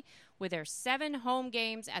 2020 with their 7 home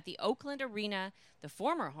games at the Oakland Arena, the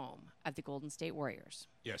former home of the Golden State Warriors.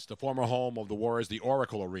 Yes, the former home of the Warriors, the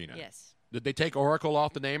Oracle Arena. Yes. Did they take Oracle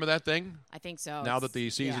off the name of that thing? I think so. Now that the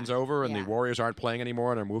season's over and the Warriors aren't playing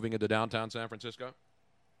anymore and they're moving into downtown San Francisco?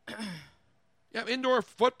 Yeah, indoor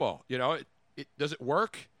football, you know, does it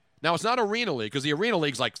work? Now, it's not Arena League because the Arena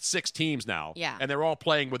League's like 6 teams now. Yeah. And they're all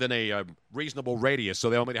playing within a reasonable radius,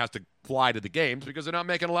 so they only have to fly to the games because they're not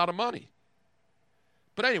making a lot of money.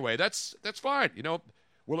 But anyway, that's fine. You know,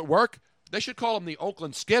 will it work? They should call them the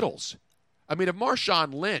Oakland Skittles. I mean, if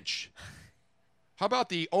Marshawn Lynch, how about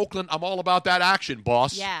the Oakland, I'm all about that action,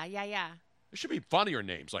 boss? Yeah. There should be funnier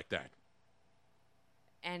names like that.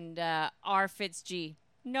 And R. Fitz-G.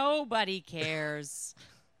 Nobody cares.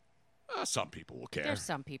 Some people will care. There's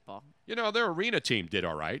some people. You know, their arena team did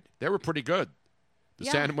all right. They were pretty good.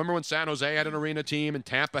 Remember when San Jose had an arena team and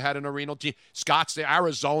Tampa had an arena team? Scottsdale,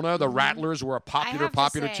 Arizona, the Rattlers were a popular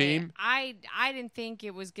team. I didn't think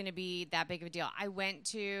it was going to be that big of a deal. I went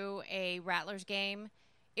to a Rattlers game.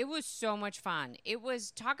 It was so much fun. It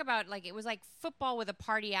was it was like football with a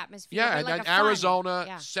party atmosphere. Yeah, but like and a fun.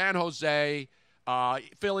 Arizona, San Jose,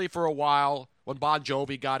 Philly for a while when Bon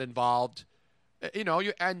Jovi got involved. You know,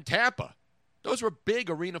 and Tampa. Those were big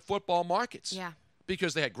arena football markets. Yeah.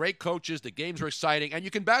 Because they had great coaches, the games were exciting, and you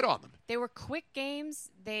can bet on them. They were quick games.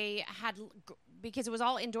 They had, because it was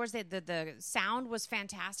all indoors, the sound was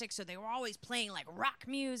fantastic, so they were always playing like rock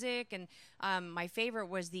music. And my favorite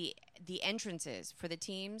was the entrances for the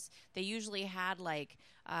teams. They usually had like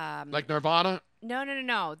Nirvana?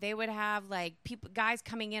 No. They would have like guys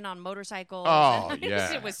coming in on motorcycles. Oh,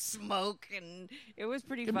 yeah. It was smoke, and it was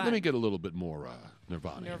pretty fun. Let me get a little bit more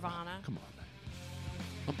Nirvana. Nirvana. Come on, man.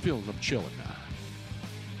 I'm chilling now.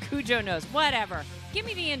 Cujo knows. Whatever. Give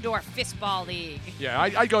me the indoor fistball league. Yeah,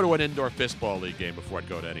 I'd go to an indoor fistball league game before I'd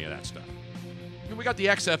go to any of that stuff. I mean, we got the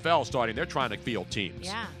XFL starting. They're trying to field teams.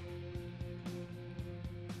 Yeah.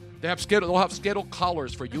 They'll have Skittle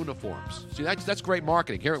colors for uniforms. See, that's great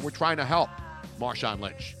marketing. Here, we're trying to help Marshawn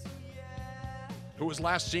Lynch, who was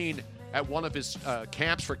last seen at one of his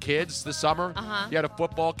camps for kids this summer. Uh-huh. He had a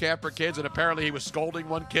football camp for kids, and apparently he was scolding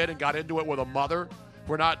one kid and got into it with a mother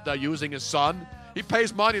for not using his son. He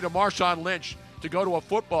pays money to Marshawn Lynch to go to a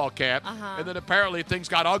football camp, and then apparently things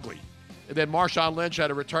got ugly. And then Marshawn Lynch had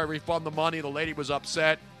to refund the money. The lady was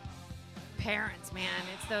upset. parents, man.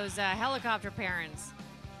 It's those helicopter parents.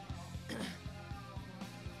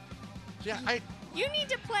 Yeah, You need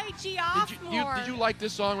to play G off more. Did you like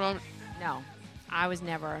this song, Robin? No, I was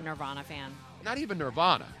never a Nirvana fan. Not even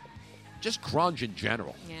Nirvana. Just grunge in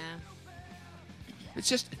general. Yeah. It's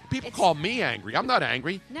just, people call me angry. I'm not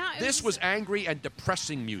angry. No, this was angry and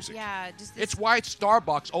depressing music. Yeah, just this It's why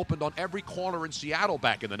Starbucks opened on every corner in Seattle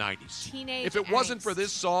back in the 90s. teenage If it wasn't angst. for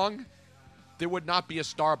this song, there would not be a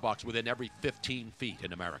Starbucks within every 15 feet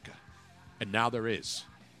in America. And now there is.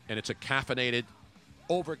 And it's a caffeinated,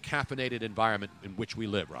 over-caffeinated environment in which we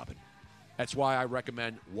live, Robin. That's why I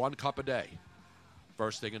recommend 1 cup a day,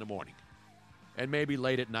 first thing in the morning. And maybe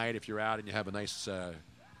late at night if you're out and you have a nice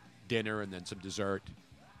dinner and then some dessert.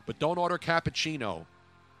 But don't order cappuccino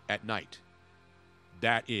at night.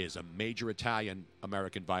 That is a major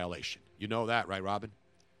Italian-American violation. You know that, right, Robin?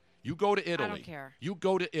 You go to Italy. I don't care. You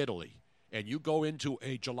go to Italy and you go into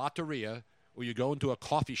a gelateria or you go into a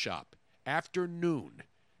coffee shop after noon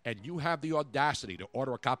and you have the audacity to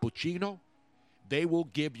order a cappuccino, they will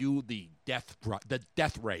give you the death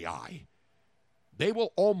ray eye. They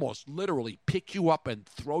will almost literally pick you up and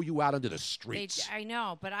throw you out into the streets. I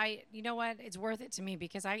know, but you know what? It's worth it to me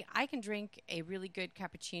because I can drink a really good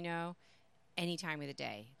cappuccino any time of the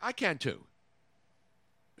day. I can too.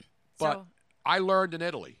 But So, I learned in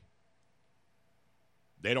Italy,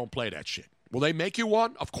 they don't play that shit. Will they make you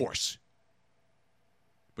one? Of course.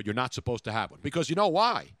 But you're not supposed to have one. Because you know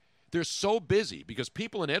why? They're so busy because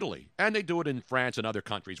people in Italy, and they do it in France and other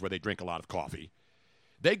countries where they drink a lot of coffee,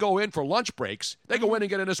 they go in for lunch breaks. They go in and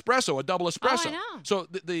get an espresso, a double espresso. Oh, I know. So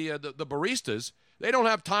the baristas, they don't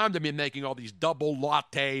have time to be making all these double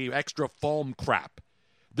latte, extra foam crap.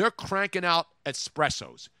 They're cranking out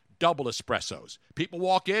espressos, double espressos. People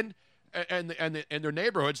walk in, and in their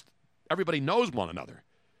neighborhoods, everybody knows one another.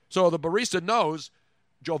 So the barista knows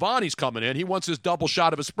Giovanni's coming in. He wants his double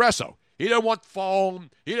shot of espresso. He doesn't want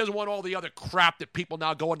foam. He doesn't want all the other crap that people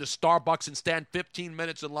now go into Starbucks and stand 15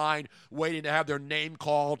 minutes in line waiting to have their name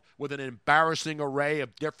called with an embarrassing array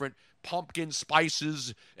of different pumpkin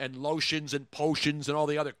spices and lotions and potions and all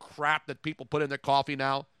the other crap that people put in their coffee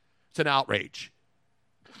now. It's an outrage.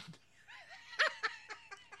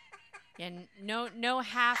 and no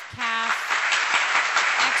half calf,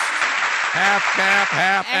 Half calf,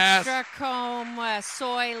 half ass. extra comb,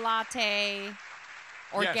 soy latte,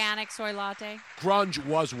 organic soy latte. Grunge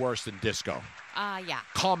was worse than disco. Yeah.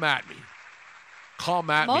 Come at me. Come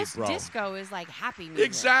at Most me, bro. disco is like happy music.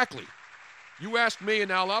 Exactly. You asked me, and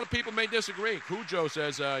now a lot of people may disagree. Cujo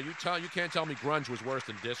says, you can't tell me grunge was worse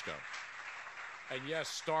than disco. And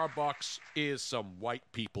yes, Starbucks is some white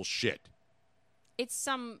people shit. It's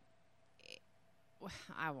some.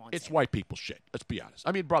 I won't. It's say white people shit. Let's be honest.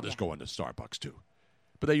 I mean, brothers go into Starbucks too,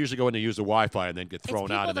 but they usually go in to use the Wi-Fi and then get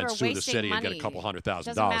thrown out and then sue the city and get a couple $100,000.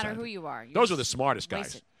 Doesn't matter who you are. Those are the smartest guys.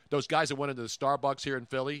 wasted. Those guys that went into the Starbucks here in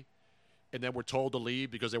Philly and then were told to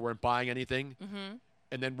leave because they weren't buying anything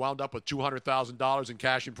and then wound up with $200,000 in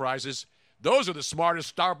cash and prizes. Those are the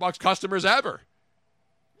smartest Starbucks customers ever.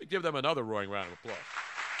 Let me give them another roaring round of applause.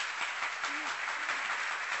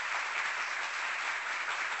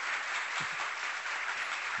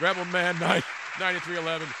 Rebel Man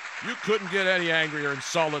 9311. You couldn't get any angrier and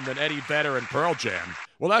sullen than Eddie Vedder and Pearl Jam.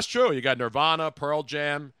 Well, that's true. You got Nirvana, Pearl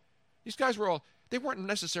Jam. These guys were all, they weren't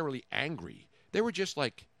necessarily angry. They were just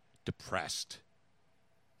like depressed.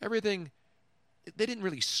 Everything, they didn't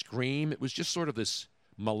really scream. It was just sort of this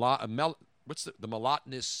the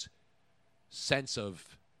monotonous sense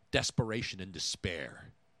of desperation and despair.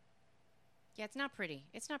 Yeah, it's not pretty.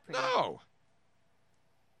 It's not pretty. No.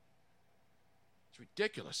 It's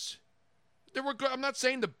ridiculous. They were good. I'm not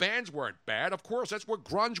saying the bands weren't bad. Of course, that's where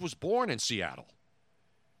grunge was born in Seattle.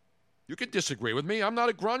 You can disagree with me. I'm not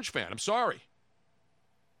a grunge fan. I'm sorry.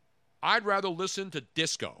 I'd rather listen to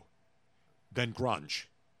disco than grunge.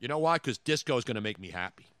 You know why? Because disco is going to make me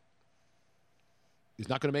happy. It's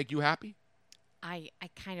not going to make you happy? I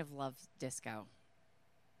kind of love disco.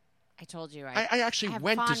 I told you. I actually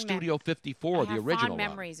went to Studio 54, the original fond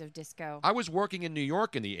memories of disco. I was working in New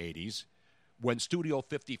York in the 80s when Studio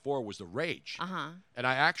 54 was the rage. And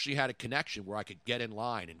I actually had a connection where I could get in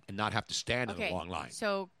line and not have to stand in a long line.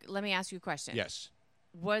 So let me ask you a question. Yes.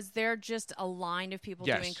 Was there just a line of people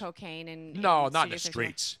doing cocaine and No, not in the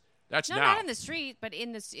streets. That's no, now. not in the street, but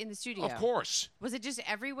in the studio. Of course. Was it just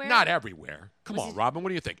everywhere? Not everywhere. Come on, Robin. What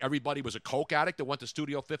do you think? Everybody was a coke addict that went to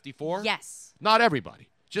Studio 54? Yes. Not everybody.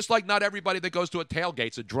 Just like not everybody that goes to a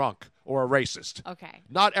tailgate's a drunk or a racist. Okay.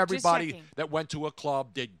 Not everybody that went to a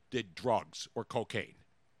club did drugs or cocaine.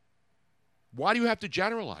 Why do you have to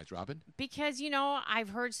generalize, Robin? Because, I've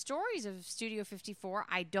heard stories of Studio 54.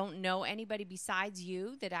 I don't know anybody besides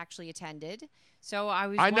you that actually attended. So I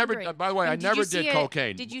was wondering. By the way, I never did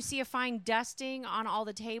cocaine. Did you see a fine dusting on all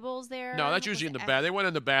the tables there? No, that's usually in the bath. They went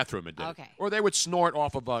in the bathroom and did Okay. it. Or they would snort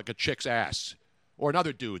off of like a chick's ass or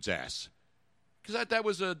another dude's ass. Because that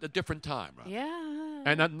was a different time, Robin. Yeah.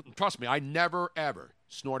 And trust me, I never, ever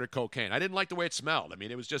snorted cocaine. I didn't like the way it smelled. I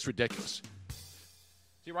mean, it was just ridiculous.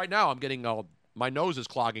 See, right now I'm getting my nose is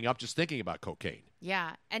clogging up just thinking about cocaine.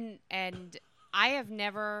 Yeah, and I have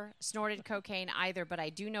never snorted cocaine either, but I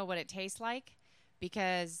do know what it tastes like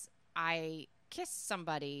because I kissed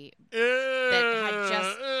somebody that had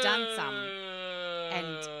just done some,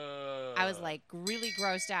 and I was like really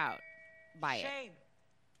grossed out by it.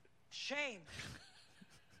 Shame.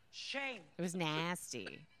 It was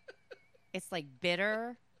nasty. It's like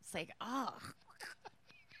bitter. It's like, oh.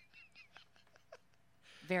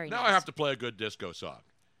 Very now nasty. I have to play a good disco song.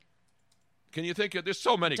 Can you think of? There's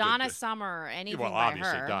so many. Donna good Summer, anything well, by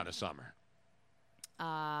obviously her. Donna Summer.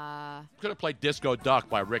 Could have played Disco Duck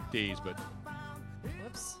by Rick Dees, but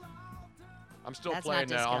Whoops. I'm still That's playing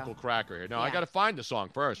not disco. Uncle Cracker here. No, I Yeah. got to find the song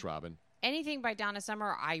first, Robin. Anything by Donna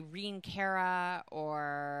Summer, Irene Cara,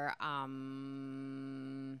 or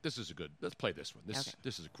This is a good. Let's play this one. Okay.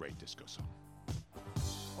 This is a great disco song.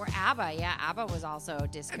 or ABBA. Yeah, ABBA was also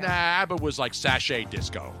disco. Nah, ABBA was like sachet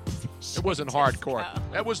disco. It wasn't hardcore.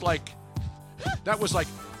 That was like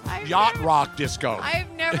yacht rock disco. I've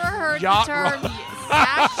never heard the Yacht term rock.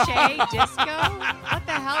 sachet disco. What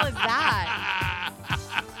the hell is that?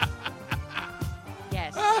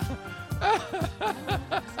 Yes.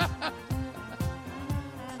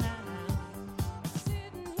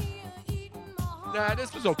 Nah,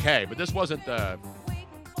 this was okay, but this wasn't the.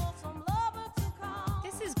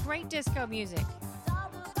 This is great disco music.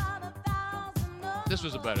 This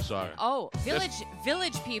was a better song. Oh,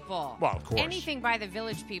 Village People. Well, of course. Anything by the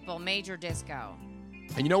Village People, major disco.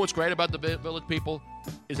 And you know what's great about the Village People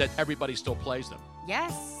is that everybody still plays them.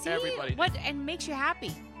 Yes. See? Everybody. What and makes you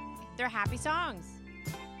happy? They're happy songs.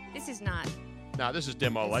 This is not. Now this is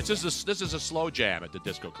demo lights. This is a slow jam at the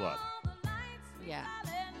disco club. Yeah.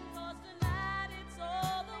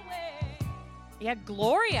 Yeah,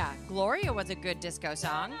 Gloria. Gloria was a good disco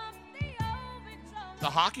song. The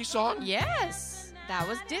hockey song? Yes, that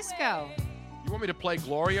was disco. You want me to play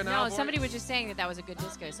Gloria now? No, boy? somebody was just saying that was a good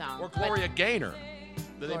disco song. Or Gloria Gaynor.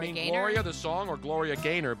 Do they Gloria mean Gaynor? Gloria the song or Gloria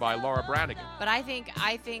Gaynor by Laura Branigan? But I think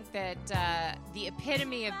that the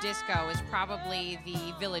epitome of disco is probably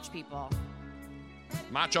the Village People.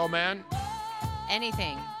 Macho Man?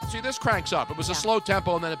 Anything. See, this cranks up. It was a slow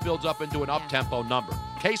tempo, and then it builds up into an up-tempo number.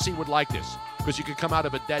 Casey would like this, because you could come out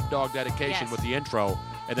of a Dead Dog dedication Yes. with the intro,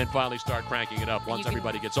 and then finally start cranking it up once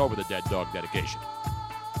everybody gets over the Dead Dog dedication.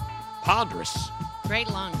 Ponderous. Great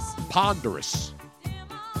lungs. Ponderous.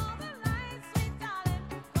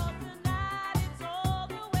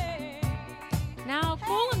 Now,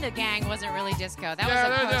 Kool and the Gang wasn't really disco. That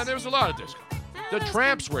was There was a lot of disco. The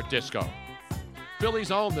Tramps were disco.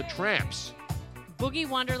 Philly's own The Tramps. Boogie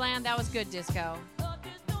Wonderland, that was good disco.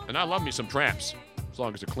 And I love me some Tramps, as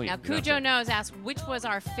long as they're clean. Now, You know what I'm Cujo saying? Knows asked, which was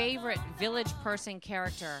our favorite Village person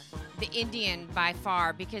character? The Indian, by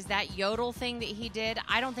far, because that yodel thing that he did,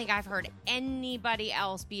 I don't think I've heard anybody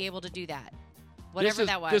else be able to do that. Whatever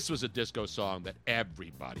that was. This was a disco song that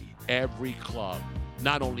everybody, every club,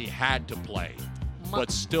 not only had to play,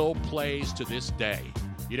 but still plays to this day.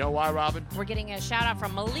 You know why, Robin? We're getting a shout out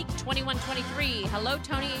from Malik2123. Hello,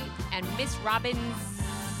 Tony and Miss Robbins.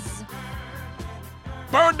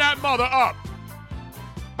 Burn that mother up!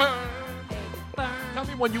 Burn. Burn, Tell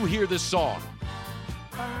me when you hear this song,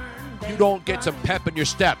 burn, you don't get some pep in your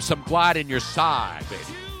step, some glide in your side, baby.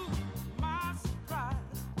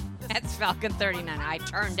 That's Falcon39. I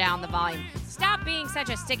turned down the volume. Stop being such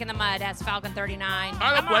a stick in the mud, that's Falcon39.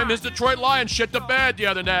 I don't blame his Detroit Lions shit the bed the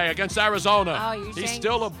other day against Arizona. Oh, you're He's saying-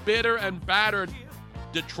 still a bitter and battered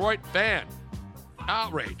Detroit fan.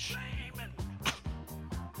 Outrage.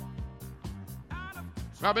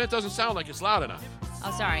 Robin, it doesn't sound like it's loud enough.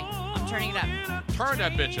 Oh, sorry. I'm turning it up. Turn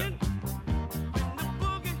that bitch up.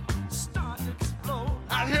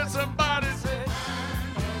 I hear somebody say,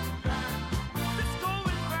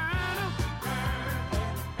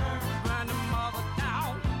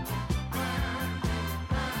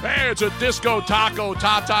 hey, it's a disco taco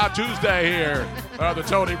Tata Tuesday here. The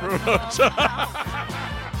Tony Brunos.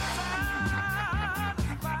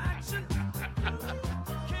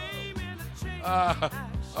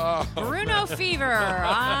 Bruno Fever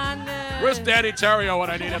on the... Where's Danny Terrio when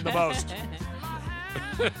I need him the most?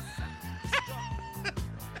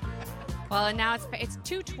 Well, and now it's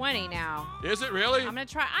 2:20 now. Is it really? I'm gonna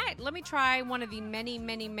try. Let me try one of the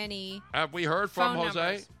many. Have we heard from phone Jose?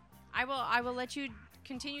 numbers. I will let you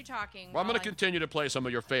continue talking. Well, I'm going to continue to play some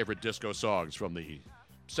of your favorite disco songs from the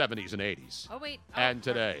 70s and 80s. Oh wait. And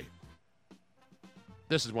today.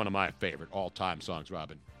 This is one of my favorite all-time songs,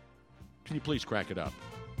 Robin. Can you please crank it up?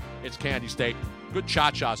 It's Candy State. Good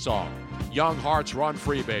cha-cha song. Young Hearts Run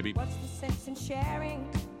Free, baby. What's the sense in sharing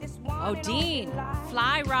this one Oh, and Dean, only life?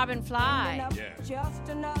 Fly Robin Fly. Yeah. Just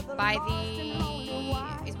another By lost and lonely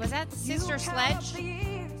wife. was that Sister You count up Sledge? the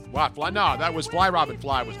years. What? Fly? No, that was Fly Robin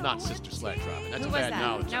Fly was not Sister Sledge, Robin. That's Who a was bad that?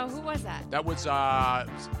 knowledge. No, who was that? That was,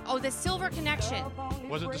 Oh, the Silver Connection.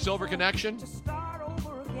 was it the Silver Connection? To start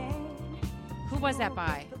over again. Who was that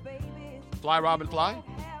by? The babies Fly Robin Fly? have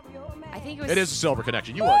your man. I think it was. It is the Silver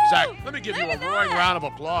Connection. You are exact. Let me give you a Look at roaring that. round of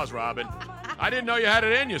applause, Robin. I didn't know you had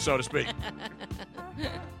it in you, so to speak.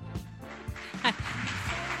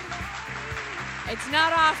 It's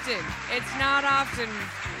not often. It's not often.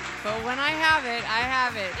 But when I have it, I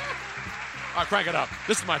have it. All right, crank it up.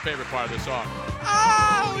 This is my favorite part of this song.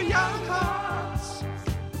 Oh, young hearts,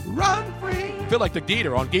 run free. I feel like the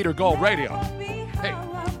Geeter on Geeter Gold Radio. Hey,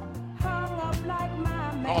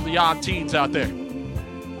 all the young teens out there.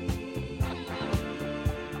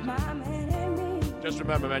 Just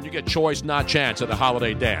remember, man, you get choice, not chance at the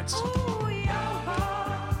holiday dance.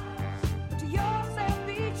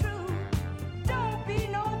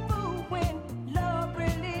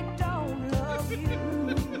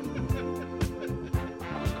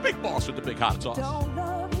 Big Boss with the big hot sauce.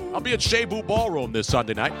 I'll be at Shebu Ballroom this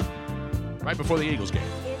Sunday night, right before the Eagles game.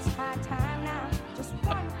 It's high time now, just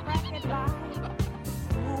one bracket life.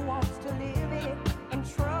 Who wants to live it in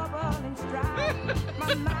trouble and strife?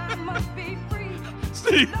 My mind must be free.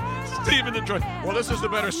 Steve in Detroit. Well, this is the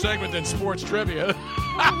better segment than sports trivia.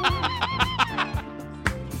 I'm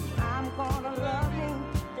gonna love you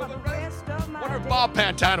for the rest of my Wonder if days. Bob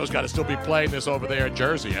Pantano's got to still be playing this over there in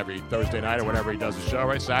Jersey every Thursday night or whenever he does the show,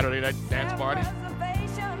 right? Saturday night dance party.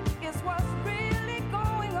 Reservation is what's really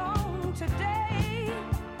going on today.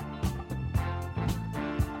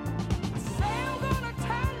 Say I'm gonna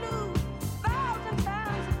turn loose 1,000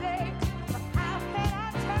 times a day, but how can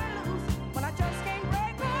I turn loose when I just can't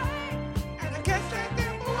break away? And I can't take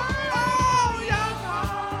them away. Oh, young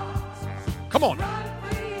hearts, Come on. run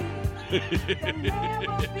free. You'll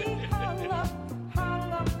never be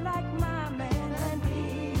hung up like my man and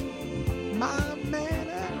me. My man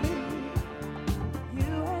and me.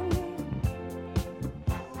 You and me.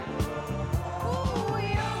 Ooh,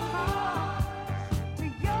 young heart, to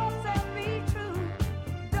yourself be true.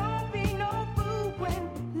 Don't be no fool when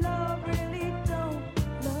love really don't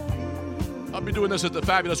love you. I'll be doing this at the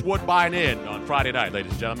fabulous Woodbine Inn on Friday night,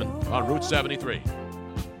 ladies and gentlemen, on Route 73.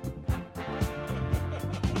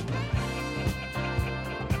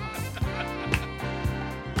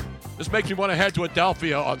 This makes me want to head to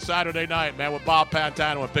Adelphia on Saturday night, man, with Bob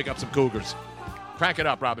Pantano and pick up some Cougars. Crank it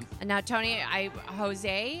up, Robin. And now, Tony,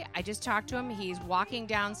 Jose, I just talked to him. He's walking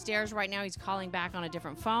downstairs right now. He's calling back on a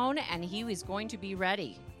different phone, and he is going to be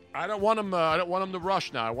ready. I don't want him. I don't want him to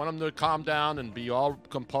rush now. I want him to calm down and be all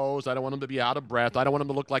composed. I don't want him to be out of breath. I don't want him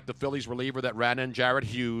to look like the Phillies reliever that ran in Jared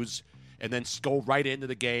Hughes and then go right into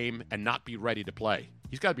the game and not be ready to play.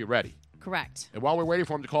 He's got to be ready. Correct. And while we're waiting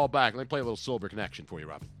for him to call back, let me play a little Silver Connection for you,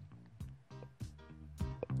 Robin.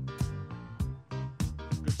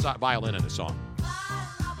 Good violin in the song.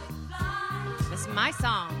 This is my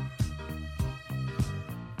song.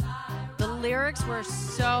 The lyrics were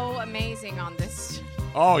so amazing on this.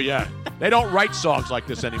 Oh, yeah. They don't write songs like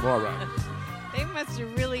this anymore, Robin. They must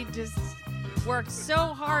have really just worked so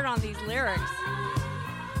hard on these lyrics.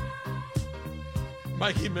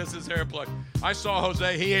 Mikey misses hair plug. I saw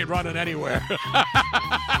Jose. He ain't running anywhere.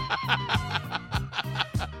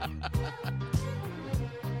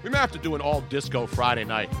 We may have to do an all disco Friday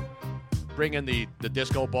night. Bring in the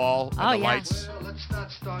disco ball and Oh, the yeah. lights. Well, let's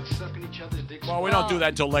not start sucking each other's dicks. Well, we don't do that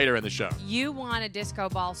until later in the show. You want a disco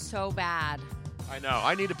ball so bad. I know.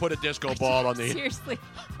 I need to put a disco ball on the. Seriously.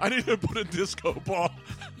 I need to put a disco ball.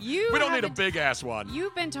 You We don't need a haven't- big ass one.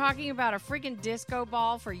 You've been talking about a freaking disco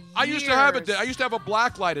ball for years. I used to have a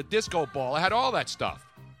black light, a disco ball. I had all that stuff.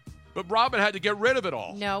 But Robin had to get rid of it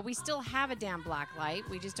all. No, we still have a damn black light.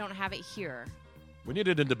 We just don't have it here. We need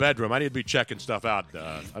it in the bedroom. I need to be checking stuff out.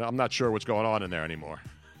 I'm not sure what's going on in there anymore,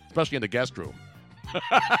 especially in the guest room.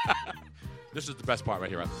 This is the best part right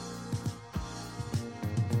here. Right?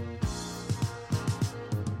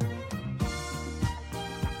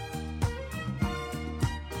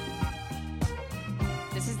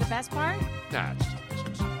 This is the best part? Nah, it's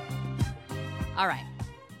just All right.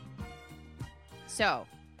 So,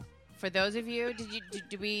 For those of you,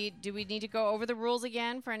 do we need to go over the rules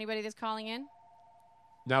again for anybody that's calling in?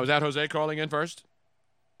 Now, is that Jose calling in first?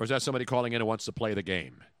 Or is that somebody calling in who wants to play the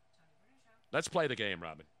game? Let's play the game,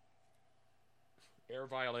 Robin. Air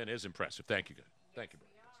violin is impressive. Thank you. Thank you.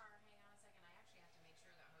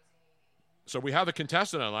 So we have a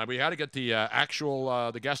contestant online. We had to get the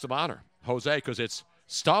the guest of honor, Jose, because it's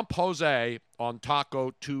Stump Jose on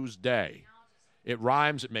Taco Tuesday. It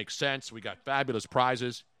rhymes. It makes sense. We got fabulous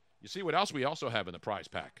prizes. You see what else we also have in the prize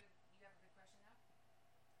pack?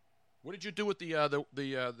 What did you do with the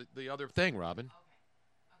other thing, Robin?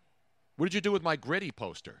 What did you do with my gritty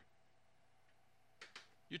poster?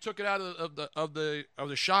 You took it out of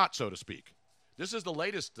the shot, so to speak. This is the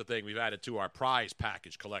latest thing we've added to our prize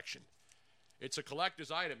package collection. It's a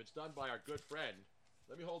collector's item. It's done by our good friend.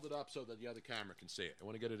 Let me hold it up so that the other camera can see it. I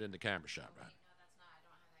want to get it in the camera shot, right? No, that's not.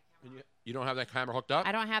 I don't have that camera. You don't have that camera hooked up?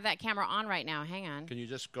 I don't have that camera on right now. Hang on. Can you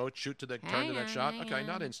just go turn to that shot? Okay,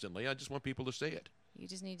 not instantly. I just want people to see it. You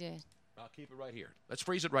just need to. I'll keep it right here. Let's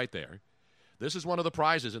freeze it right there. This is one of the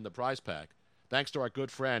prizes in the prize pack, thanks to our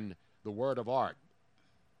good friend, the Word of Art,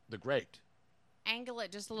 the Great. Angle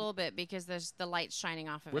it just a little bit because there's the light shining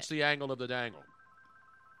off of What's it. the angle of the dangle?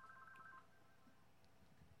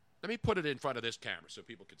 Let me put it in front of this camera so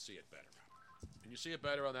people can see it better. Can you see it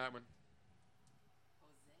better on that one?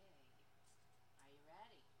 Jose, are you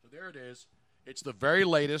ready? So there it is. It's the very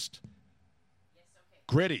latest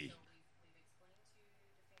gritty,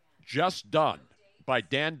 just done by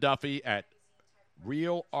Dan Duffy at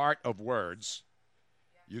Real Art of Words.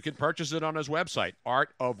 You can purchase it on his website,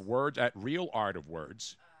 Art of Words at Real Art of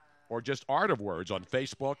Words, or just Art of Words on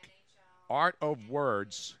Facebook,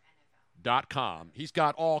 artofwords.com. He's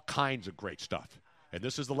got all kinds of great stuff. And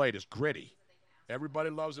this is the latest, gritty. Everybody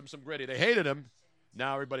loves him some gritty. They hated him.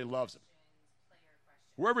 Now everybody loves him.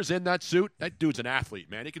 Whoever's in that suit, that dude's an athlete,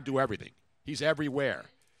 man. He can do everything. He's everywhere.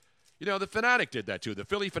 You know, the Fanatic did that, too. The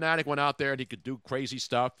Philly Fanatic went out there and he could do crazy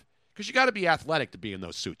stuff. Because you got to be athletic to be in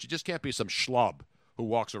those suits. You just can't be some schlub who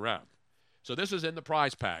walks around. So this is in the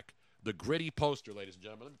prize pack, the gritty poster, ladies and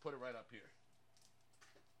gentlemen. Let me put it right up here.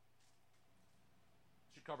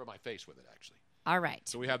 Should cover my face with it, actually. All right.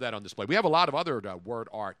 So we have that on display. We have a lot of other word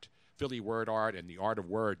art, Philly word art and the Art of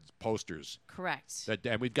Words posters. Correct.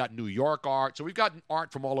 And we've got New York art. So we've got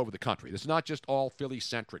art from all over the country. It's not just all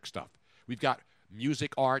Philly-centric stuff. We've got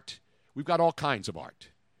music art. We've got all kinds of art.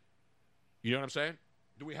 You know what I'm saying?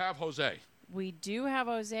 Do we have Jose? We do have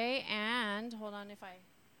Jose, and hold on if I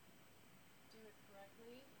do it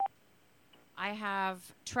correctly. I have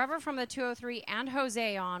Trevor from the 203 and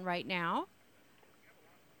Jose on right now.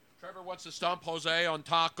 Trevor, what's the stump, Jose, on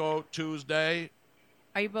Taco Tuesday?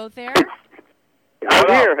 Are you both there? I'm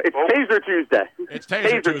here. It's Taser Tuesday. It's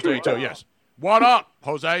Taser Tuesday, too, yes. What up,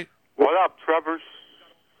 Jose? What up, Trevor?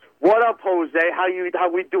 What up, Jose? How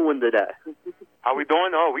we doing today? How we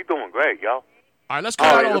doing? Oh, we doing great, yo. All right, let's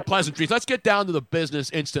cut out all the pleasantries. Let's get down to the business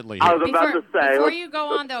instantly here. I was about to say. Before you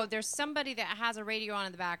go on, though, there's somebody that has a radio on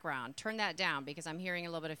in the background. Turn that down because I'm hearing a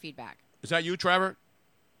little bit of feedback. Is that you, Trevor?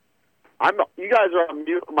 You guys are on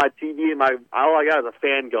mute on my TV, and all I got is a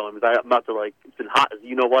fan going because I'm about to, it's been hot as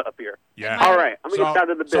you know what up here. Yeah. All right, I'm going to get down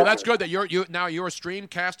to the business. So that's good that you're stream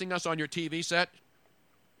casting us on your TV set?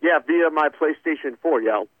 Yeah, via my PlayStation 4,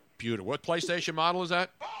 yo. Beautiful. What PlayStation model is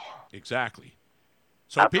that? Exactly.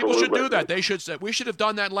 So Absolutely. People should do that. We should have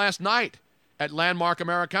done that last night at Landmark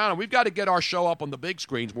Americana. We've got to get our show up on the big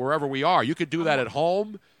screens wherever we are. You could do that at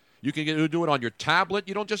home. You can do it on your tablet.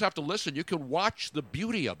 You don't just have to listen. You can watch the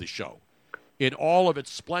beauty of the show in all of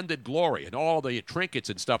its splendid glory and all the trinkets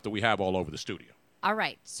and stuff that we have all over the studio. All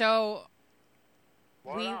right. So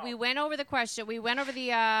we went over the question. We went over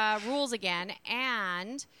the rules again,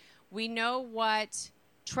 and we know what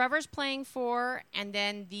Trevor's playing for, and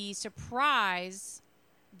then the surprise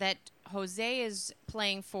that Jose is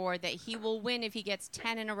playing for that he will win if he gets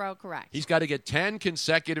 10 in a row correct. He's got to get 10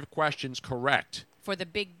 consecutive questions correct. For the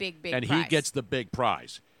big and prize. He gets the big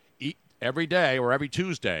prize. Every day or every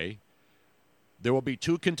Tuesday, there will be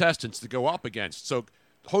 2 contestants to go up against. So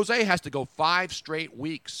Jose has to go 5 straight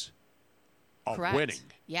weeks of correct. winning.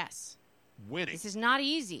 Yes. Winning. This is not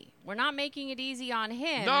easy. We're not making it easy on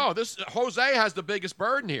him. No, Jose has the biggest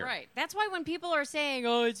burden here. Right. That's why when people are saying,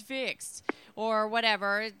 "Oh, it's fixed," or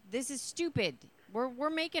whatever, this is stupid. We're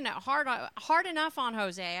making it hard enough on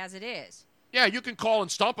Jose as it is. Yeah, you can call and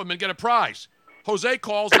stump him and get a prize. Jose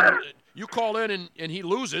calls and you call in and he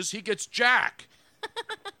loses, he gets Jack.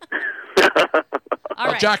 All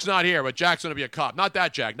right. Jack's not here, but Jack's going to be a cop. Not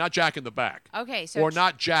that Jack. Not Jack in the back. Okay, so or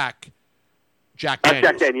not Jack. Jack Daniels.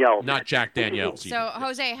 Jack Daniels. Not Jack Daniels. So,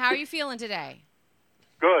 Jose, how are you feeling today?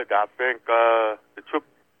 Good. I think the trip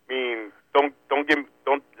mean, don't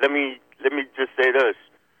let me just say this.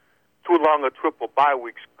 Too long a triple bye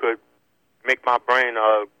weeks could make my brain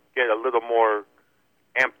get a little more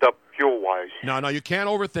amped up fuel-wise. No, you can't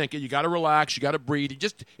overthink it. You got to relax. You got to breathe.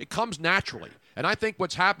 It comes naturally. And I think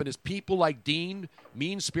what's happened is people like Dean,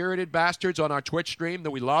 mean-spirited bastards on our Twitch stream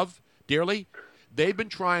that we love dearly, they've been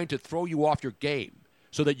trying to throw you off your game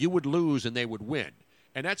so that you would lose and they would win.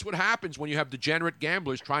 And that's what happens when you have degenerate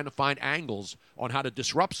gamblers trying to find angles on how to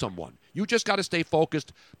disrupt someone. You just got to stay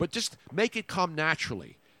focused, but just make it come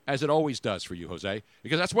naturally, as it always does for you, Jose,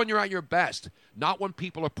 because that's when you're at your best, not when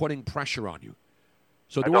people are putting pressure on you.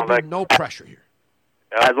 So there will be no pressure here.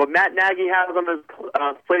 As what Matt Nagy has on his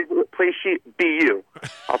play sheet, BU.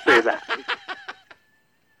 I'll say that.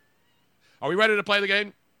 Are we ready to play the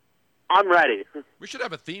game? I'm ready. We should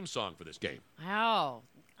have a theme song for this game. Oh,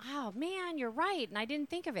 man, you're right, and I didn't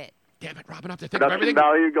think of it. Damn it, Robin, I have to think of Production everything.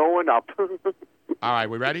 value going up. All right,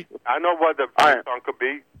 we ready? I know what the right. song could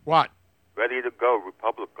be. What? Ready to go,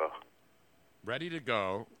 Republica. Ready to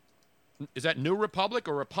go. Is that New Republic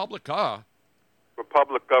or Republica?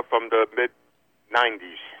 Republica from the mid-'90s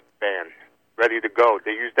band. Ready to go.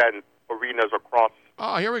 They use that in arenas across.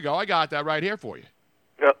 Oh, here we go. I got that right here for you.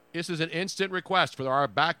 Yep. This is an instant request for our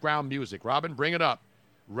background music. Robin, bring it up.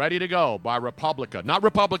 Ready to Go by Republica. Not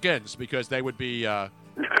Republicans, because they would be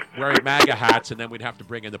wearing MAGA hats, and then we'd have to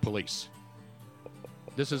bring in the police.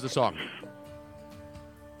 This is the song.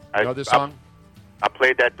 You know this song? I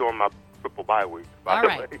played that during my triple bye week. All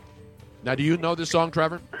right. Now, do you know this song,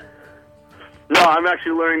 Trevor? No, I'm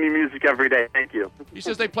actually learning new music every day. Thank you. He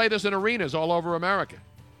says they play this in arenas all over America.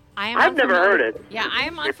 I've never heard it. Yeah, I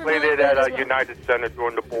am They unfamiliar played it with at as well. United Center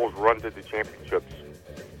during the Bulls' run to the championships.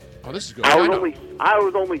 Oh, this is good. I I know.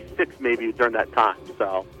 was only 6 maybe during that time.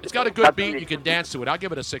 So It's got a good beat. You can dance to it. I'll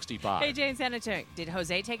give it a 65. Hey, Jane Sanitary, did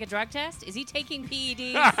Jose take a drug test? Is he taking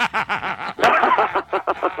PEDs? I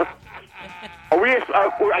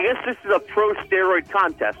guess this is a pro steroid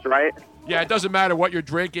contest, right? Yeah, it doesn't matter what you're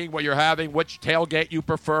drinking, what you're having, which tailgate you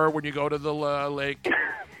prefer when you go to the lake.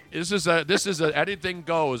 This is a anything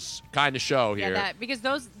goes kind of show here. Yeah, because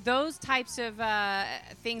those types of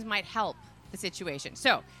things might help the situation.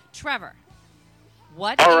 So, Trevor,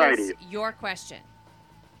 what is your question?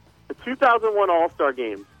 The 2001 All-Star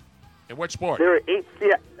Games. In which sport? There were 8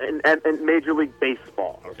 in Major League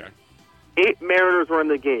Baseball. Okay. 8 Mariners were in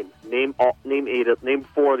the game. Name 4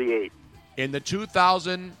 of the 8. In the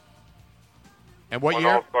 2000 and what One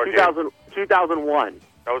year? All-Star game. 2001.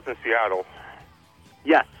 That was in Seattle.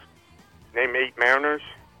 Yes. Name 8 Mariners.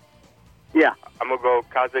 Yeah. I'm going to go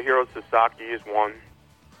Kazuhiro Sasaki is one.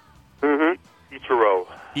 Mm-hmm. Ichiro.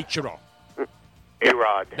 Mm.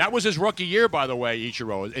 A-Rod. That was his rookie year, by the way,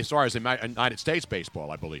 Ichiro, as far as United States baseball,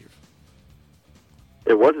 I believe.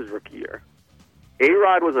 It was his rookie year.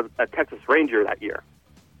 A-Rod was a Texas Ranger that year.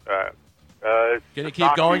 Can he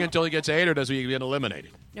keep going until he gets 8, or does he get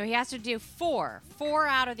eliminated? No, he has to do 4. 4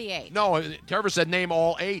 out of the 8. No, Trevor said name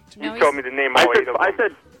all 8. No, He told me to name all 8 of them. I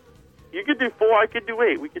said, you could do 4, I could do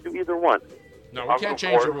 8. We could do either one. No, we I'll can't go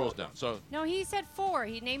change for the it. rules now. So No, he said 4.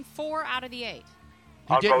 He named 4 out of the 8.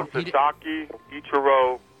 I'll go Sasaki,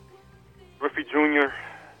 Ichiro, Griffey Jr.,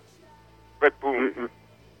 Red Boone. Mm-mm.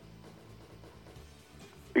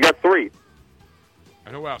 We got 3.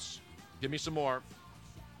 And who else? Give me some more.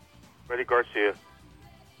 Freddie Garcia.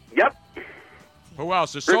 Yep. Who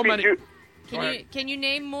else? There's so many. Can you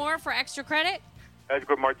name more for extra credit?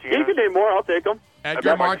 Edgar Martinez. You can name more. I'll take them.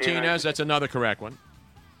 Edgar Martinez, that's another correct one.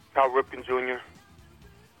 Cal Ripken Jr.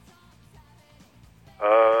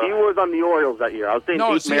 He was on the Orioles that year. I was saying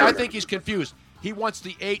No, 8 see, Mariners. I think he's confused. He wants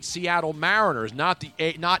the 8 Seattle Mariners, not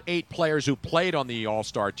 8 players who played on the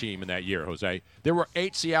All-Star team in that year, Jose. There were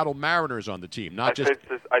 8 Seattle Mariners on the team, not just.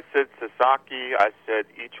 I said Sasaki. I said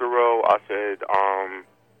Ichiro. I said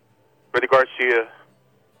Freddie Garcia.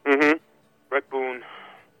 Mm-hmm. Red Boone.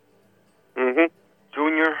 Mm-hmm.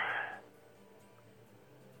 Junior.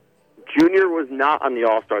 Junior was not on the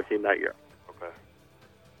All-Star team that year. Okay.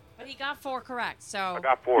 But he got 4 correct, so. I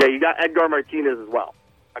got 4. Yeah, you got Edgar Martinez as well.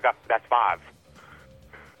 That's 5.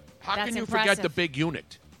 How That's can you impressive. forget the big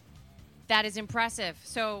unit? That is impressive.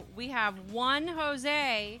 So we have one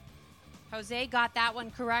Jose. Jose got that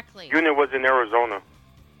one correctly. Unit was in Arizona.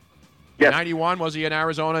 Yes. 91, was he in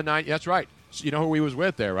Arizona? That's right. So you know who he was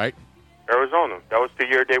with there, right? Arizona. That was the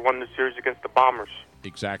year they won the series against the Bombers.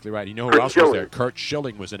 Exactly right. You know who Kurt else Schilling. was there? Kurt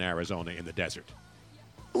Schilling was in Arizona in the desert.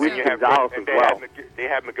 Luis You have- Gonzalez as and they well. they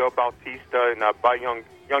had Miguel Bautista and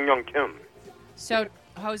Young Kim. So,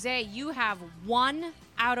 Jose, you have 1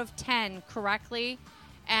 out of 10 correctly,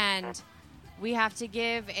 and we have to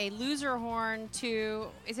give a loser horn to.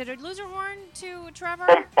 Is it a loser horn to Trevor,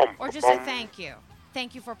 or just a thank you?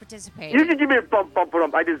 Thank you for participating. You can give me a bump.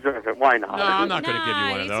 I deserve it. Why not? No, I'm not going to give you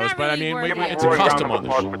one of he's those. not But I really mean, worth it. it's a custom on the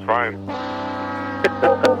Applause show. for trying.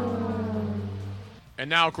 And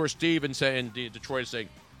now, of course, Steve in Detroit is saying,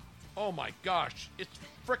 "Oh my gosh, it's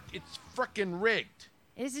frickin' rigged."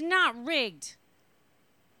 It's not rigged.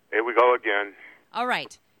 Here we go again. All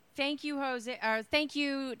right. Thank you, Jose. Thank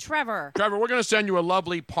you, Trevor. Trevor, we're going to send you a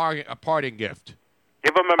lovely parting gift.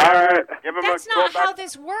 Give him a mirror. Give him That's a not throwback. how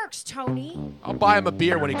this works, Tony. I'll buy him a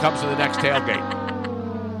beer when he comes to the next tailgate.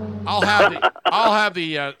 I'll have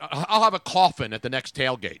a coffin at the next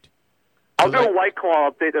tailgate. I'll do a White Claw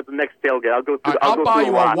update at the next tailgate. I'll go through. I'll buy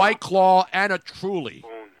you a lot. White Claw and a Truly,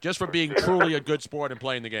 just for being truly a good sport and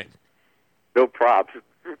playing the game. No props.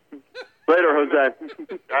 Later, Jose.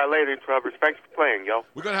 Later, Trevor. Thanks for playing, yo.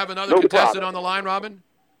 We're going to have another No contestant problem. on the line, Robin?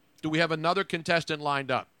 Do we have another contestant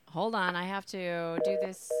lined up? Hold on. I have to do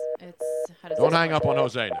this. How does Don't this hang work? up on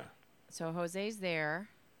Jose now. So Jose's there.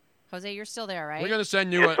 Jose, you're still there, right? We're going to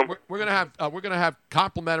send you. We're going to have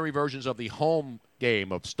complimentary versions of the home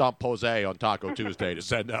game of Stump Jose on Taco Tuesday to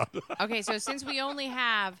send out. Okay, so since we only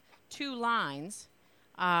have 2 lines,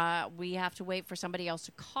 we have to wait for somebody else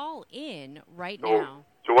to call in right now.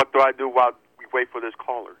 So what do I do while we wait for this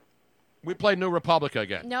caller? We play New Republic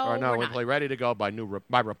again. No, or no, we're we not. play Ready to Go by not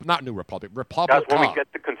New Republic. That's Republica. when we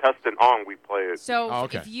get the contestant on, we play it. So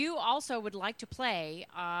okay. if you also would like to play,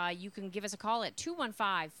 you can give us a call at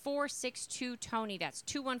 215-462-TONY. That's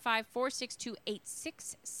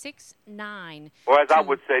 215-462-8669. Or as I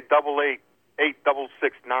would say,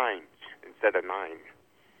 888-669 instead of 9.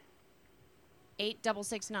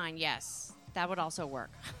 8669, yes. That would also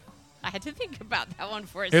work. I had to think about that one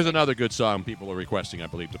for a Here's second. another good song people are requesting, I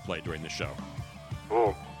believe, to play during the show.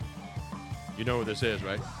 Cool. You know who this is,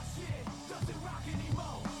 right?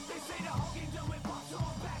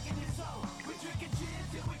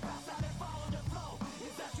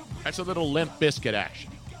 That's a little Limp Biscuit action.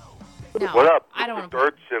 No, What up? I don't want to.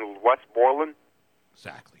 Dirts in Westmoreland?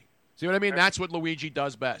 Exactly. See what I mean? That's what Luigi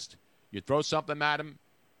does best. You throw something at him,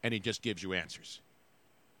 and he just gives you answers.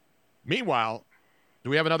 Meanwhile, do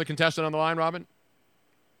we have another contestant on the line, Robin?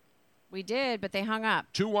 We did, but they hung up.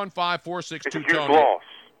 215-462-TONY. Loss.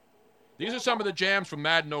 These are some of the jams from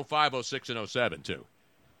Madden 05, 06, and 07, too.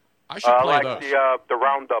 I should play like those. the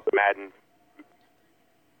Roundup Madden.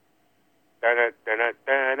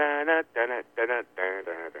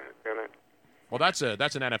 Well, that's an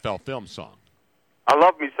NFL film song. I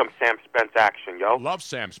love me some Sam Spence action, yo. Love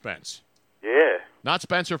Sam Spence. Yeah. Not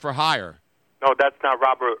Spencer for Hire. No, that's not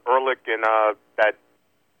Robert Ehrlich and that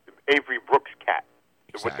Avery Brooks cat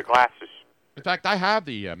with the glasses. In fact, I have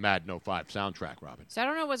the Madden 05 soundtrack, Robin. So I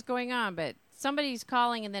don't know what's going on, but somebody's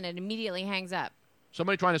calling and then it immediately hangs up.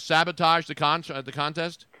 Somebody trying to sabotage the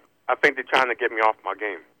contest? I think they're trying to get me off my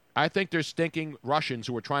game. I think there's stinking Russians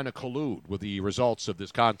who are trying to collude with the results of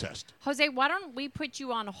this contest. Jose, why don't we put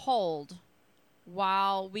you on hold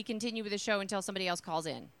while we continue with the show until somebody else calls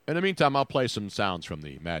in? In the meantime, I'll play some sounds from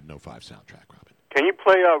the Madden 05 soundtrack, Robin. Can you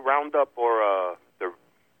play Roundup or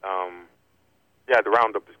the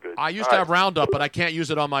Roundup is good. I used to have Roundup, but I can't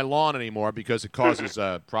use it on my lawn anymore because it causes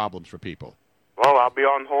problems for people. Well, I'll be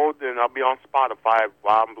on hold and I'll be on Spotify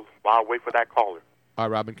while I wait for that caller. All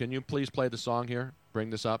right, Robin, can you please play the song here? Bring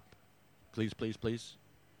this up. Please, please, please.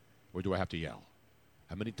 Or do I have to yell?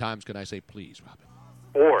 How many times can I say please, Robin?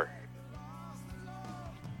 4.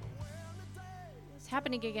 It's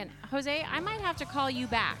happening again. Jose, I might have to call you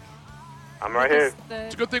back. I'm right here.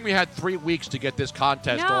 It's a good thing we had 3 weeks to get this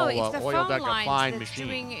contest No, all it's the oiled phone like a lines fine that's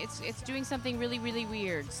machine. it's doing something really, really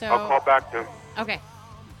weird. So I'll call back then. Okay.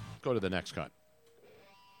 Go to the next cut.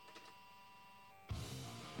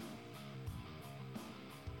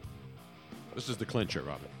 This is the clincher,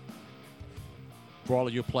 Robin. For all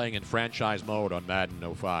of you playing in franchise mode on Madden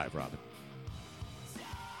 05, Robin.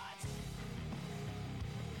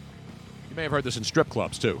 You may have heard this in strip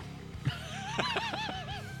clubs, too.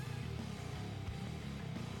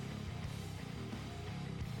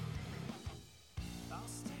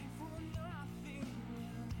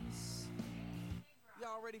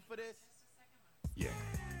 Y'all ready for this? Yeah.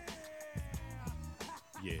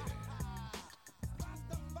 Yeah.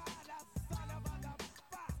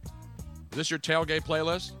 Is this your tailgate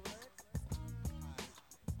playlist?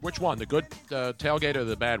 Which one? The good tailgate or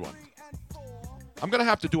the bad one? I'm going to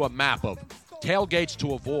have to do a map of tailgates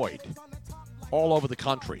to avoid all over the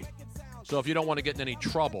country. So if you don't want to get in any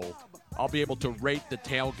trouble, I'll be able to rate the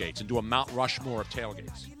tailgates and do a Mount Rushmore of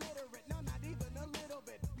tailgates.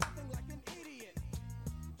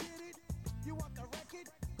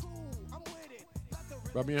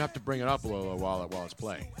 Robin, you have to bring it up a little while it's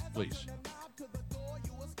playing, please.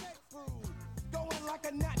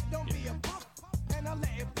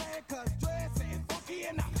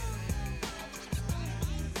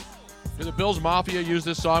 Do the Bills Mafia use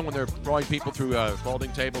this song when they're throwing people through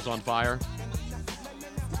folding tables on fire?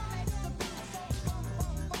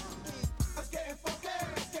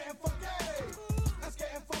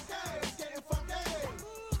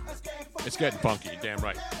 It's getting funky, damn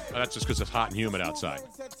right. Oh, that's just because it's hot and humid outside.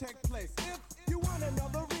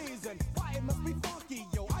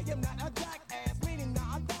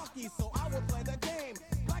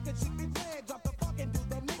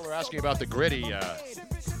 People are asking about the gritty,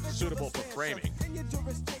 suitable for framing.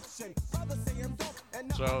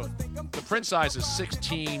 So the print size is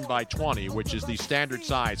 16 by 20, which is the standard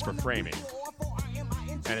size for framing.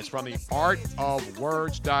 And it's from the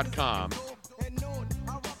artofwords.com.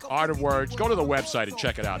 Art of Words. Go to the website and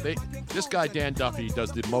check it out. This guy, Dan Duffy,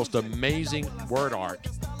 does the most amazing word art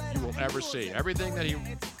you will ever see. Everything that he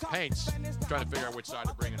paints, I'm trying to figure out which side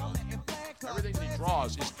to bring it on. Everything that he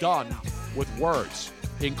draws is done with words,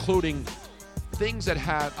 including things that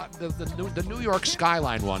have the New York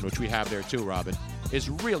skyline one, which we have there too, Robin, is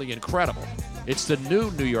really incredible. It's the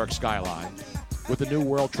new New York skyline with the new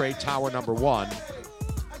World Trade Tower #1.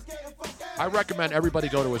 I recommend everybody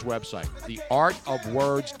go to his website,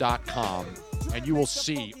 theartofwords.com, and you will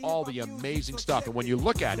see all the amazing stuff. And when you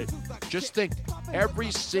look at it, just think every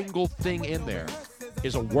single thing in there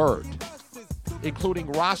is a word,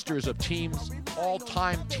 including rosters of teams,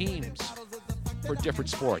 all-time teams for different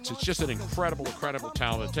sports. It's just an incredible, incredible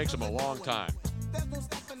talent. It takes him a long time.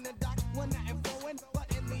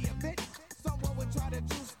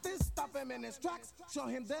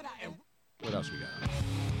 What else we got?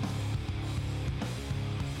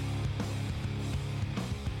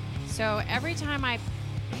 So every time I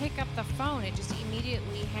pick up the phone, it just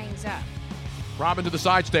immediately hangs up. Robin to the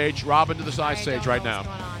side stage. Robin to the side stage right now. What's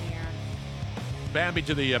going on here? Bambi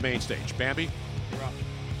to the main stage. Bambi, you're up.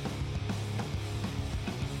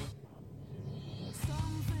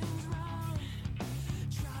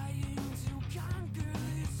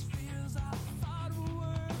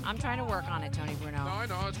 I'm trying to work on it, Tony Bruno. No, I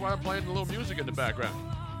know. That's why I'm playing a little music in the background.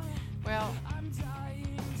 Well,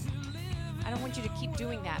 I don't want you to keep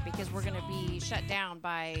doing that because we're going to be shut down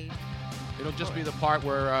by... It'll just be the part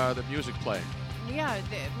where the music plays. Yeah,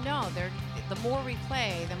 the more we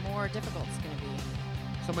play, the more difficult it's going to be.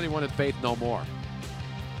 Somebody wanted Faith No More.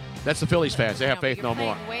 That's the Phillies fans. They have Faith No More.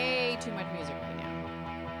 You're playing way too much music right now.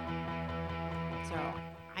 So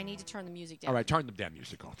I need to turn the music down. All right, turn the damn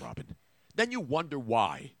music off, Robin. Then you wonder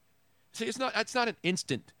why. See, it's not an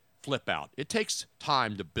instant flip out. It takes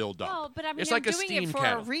time to build up. Well, but I mean, it's I'm like a doing steam it for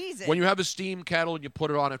kettle. a reason. When you have a steam kettle and you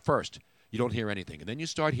put it on at first, you don't hear anything, and then you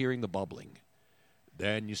start hearing the bubbling.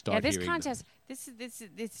 Then you start hearing. Yeah, this contest,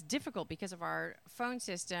 it's difficult because of our phone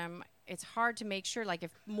system. It's hard to make sure, like,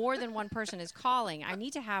 if more than one person is calling, I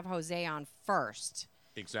need to have Jose on first.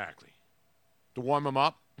 Exactly. To warm him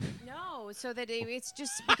up. No, so that it's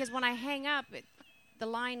just because when I hang up, the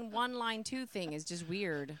line 1, line 2 thing is just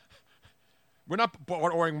weird. We're not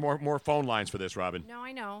ordering more phone lines for this, Robin. No,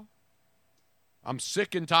 I know. I'm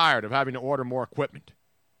sick and tired of having to order more equipment.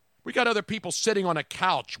 We got other people sitting on a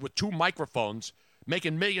couch with 2 microphones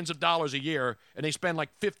making millions of dollars a year, and they spend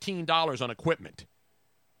like $15 on equipment.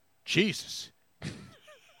 Jesus.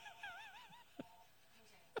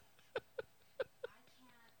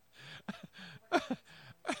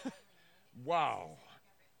 Wow.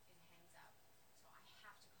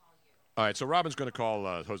 All right, so Robin's going to call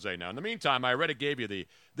Jose now. In the meantime, I already gave you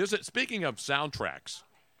speaking of soundtracks,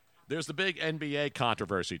 there's the big NBA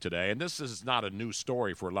controversy today, and this is not a new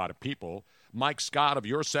story for a lot of people. Mike Scott of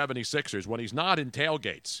your 76ers, when he's not in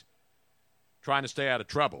tailgates, trying to stay out of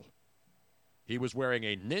trouble, he was wearing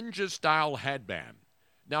a ninja-style headband.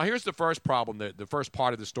 Now, here's the first problem, the first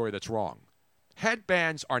part of the story that's wrong.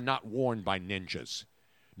 Headbands are not worn by ninjas.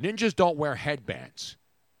 Ninjas don't wear headbands.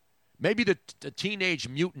 Maybe the Teenage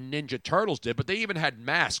Mutant Ninja Turtles did, but they even had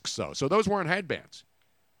masks, though. So those weren't headbands.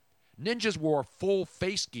 Ninjas wore full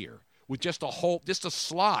face gear with just a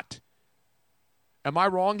slot. Am I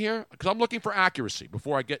wrong here? Because I'm looking for accuracy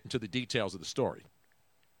before I get into the details of the story.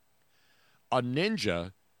 A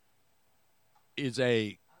ninja is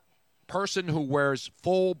a person who wears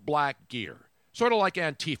full black gear, sort of like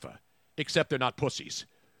Antifa, except they're not pussies.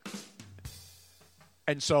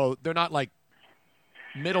 And so they're not like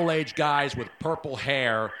middle-aged guys with purple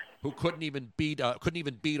hair who couldn't even beat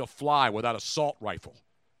a fly without a assault rifle.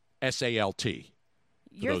 S-A-L-T.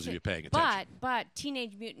 For those of you paying attention. But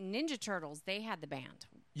Teenage Mutant Ninja Turtles, they had the band.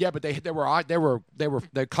 Yeah, but they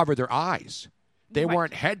covered their eyes. They Right.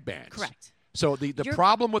 weren't headbands. Correct. So the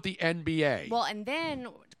problem with the NBA. Well, and then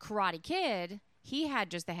Karate Kid, he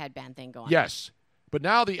had just the headband thing going. Yes. But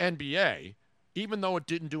now the NBA, even though it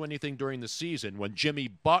didn't do anything during the season, when Jimmy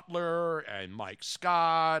Butler and Mike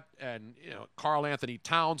Scott and Karl Anthony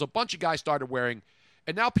Towns, a bunch of guys started wearing,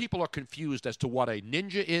 and now people are confused as to what a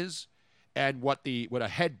ninja is and what a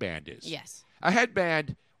headband is. Yes. A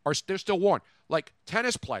headband they're still worn. Like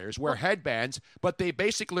tennis players wear headbands, but they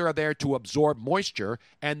basically are there to absorb moisture,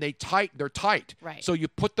 and they're tight. Right. So you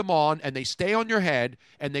put them on, and they stay on your head,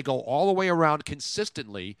 and they go all the way around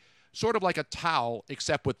consistently, sort of like a towel,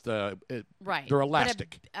 except with right. they're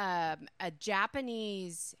elastic. But a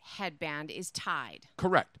Japanese headband is tied.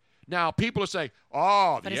 Correct. Now, people are saying,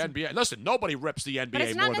 the But it's- NBA. Listen, nobody rips the NBA But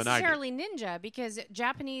it's more not than I do. necessarily ninja, because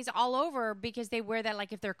Japanese all over, because they wear that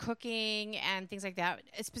like if they're cooking and things like that,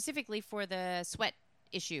 specifically for the sweat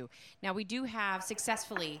issue. Now, we do have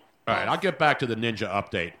successfully. All right, I'll get back to the ninja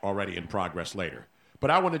update already in progress later. But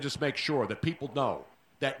I want to just make sure that people know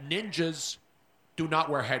that ninjas do not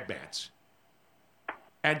wear headbands.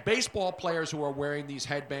 And baseball players who are wearing these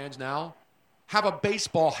headbands now have a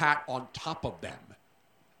baseball hat on top of them.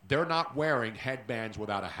 They're not wearing headbands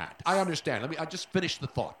without a hat. I understand. I'll just finish the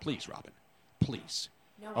thought. Please, Robin. Please.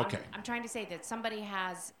 No, okay. I'm trying to say that somebody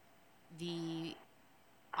has the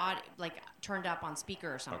turned up on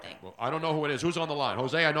speaker or something. Okay. Well, I don't know who it is. Who's on the line?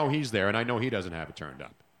 Jose, I know he's there, and I know he doesn't have it turned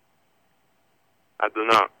up. I do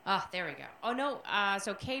not. Oh, there we go. Oh, no.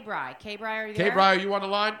 So K-Bry. K-Bry, are you there? K-Bry, are you on the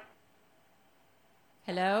line?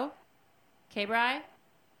 Hello? K-Bry?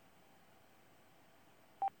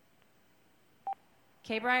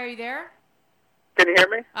 K-Bry, are you there? Can you hear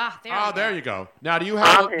me? There you go. Now, do you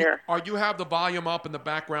I'm here. You have the volume up in the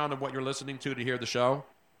background of what you're listening to hear the show?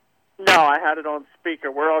 No, I had it on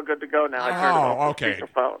speaker. We're all good to go now. I turned it on okay.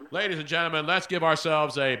 speakerphone. Ladies and gentlemen, let's give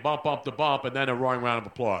ourselves a bump, and then a roaring round of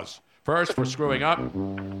applause. First, for screwing up,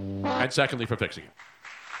 and secondly, for fixing it.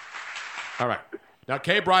 All right. Now,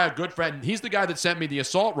 K-Bry, a good friend, he's the guy that sent me the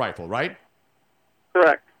assault rifle, right?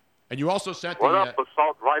 Correct. And you also sent What up,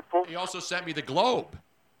 assault rifle? He also sent me the globe.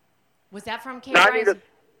 Was that from No, K-Bry's?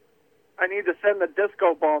 I need to send the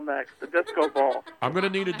disco ball next. The disco ball. I'm going to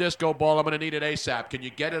need a disco ball. I'm going to need it ASAP. Can you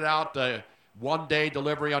get it out one-day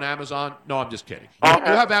delivery on Amazon? No, I'm just kidding. You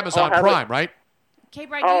have Amazon Prime, right?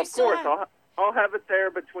 K-Bry, Oh, of course. I'll have it there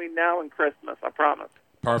between now and Christmas. I promise.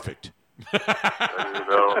 Perfect. There you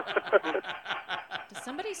go. Does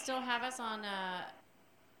somebody still have us on...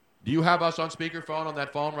 Do you have us on speakerphone on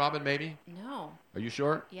that phone, Robin, maybe? No. Are you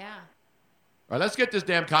sure? Yeah. All right, let's get this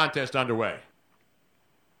damn contest underway.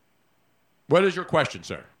 What is your question,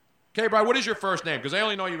 sir? K-Bry, what is your first name? Because I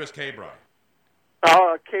only know you as K-Bry.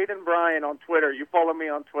 Caden Bryan on Twitter. You follow me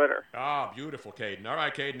on Twitter. Ah, beautiful, Caden. All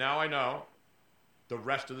right, Caden, now I know the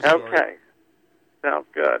rest of the story. Okay. Sounds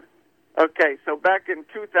good. Okay, so back in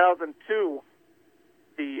 2002,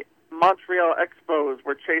 the Montreal Expos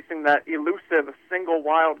were chasing that elusive single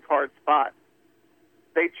wild card spot.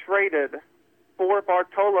 They traded for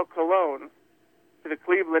Bartolo Colon to the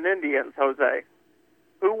Cleveland Indians, Jose.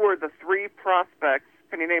 Who were the three prospects?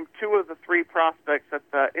 Can you name two of the three prospects that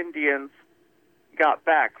the Indians got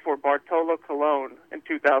back for Bartolo Colon in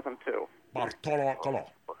 2002? Bartolo Colon.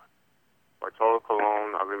 Bartolo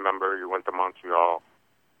Colon, I remember you went to Montreal.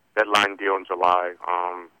 Deadline deal in July.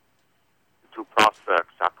 Two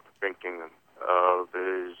prospects I'm thinking of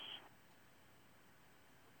is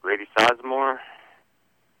Grady Sizemore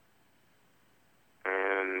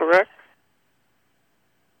and... Correct.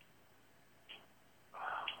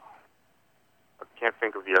 I can't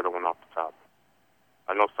think of the other one off the top.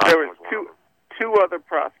 I know There Sizemore was was one of them. two other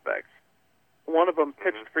prospects. One of them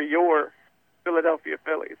pitched for your Philadelphia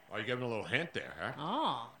Phillies. Oh, you're giving a little hint there, huh?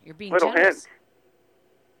 Oh, you're being Little generous.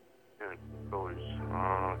 Yeah, Phillies.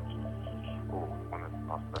 One of the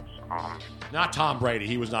prospects. Not Tom Brady.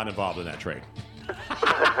 He was not involved in that trade.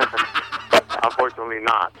 Unfortunately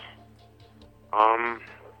not.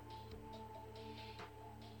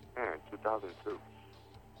 2002.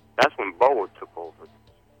 That's when Boa took over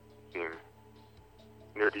the team.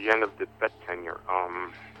 Near the end of the vet tenure.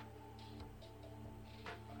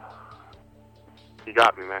 You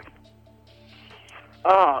got me, man.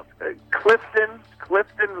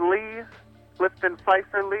 Clifton Lee, Clifton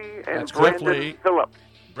Pfeiffer Lee, and That's Cliff Brandon Lee. Phillips.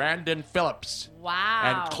 Brandon Phillips. Wow.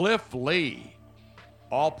 And Cliff Lee.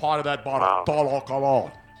 All part of that Bartolo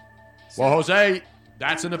Colon. Well, Jose,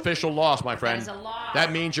 that's an official loss, my friend. That is a loss.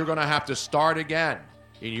 That means you're going to have to start again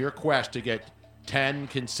in your quest to get 10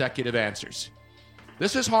 consecutive answers.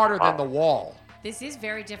 This is harder than the wall. This is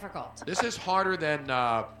very difficult. This is harder than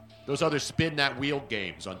those other spin that wheel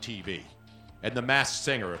games on TV. And the Masked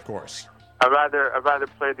Singer, of course. I'd rather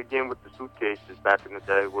play the game with the suitcases back in the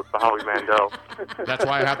day with Howie Mandel. That's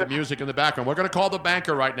why I have the music in the background. We're going to call the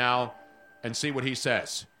banker right now and see what he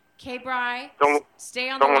says. Okay, Bri, stay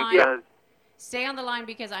on the someone line. says- Stay on the line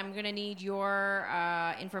because I'm going to need your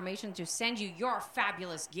information to send you your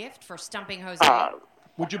fabulous gift for stumping Jose.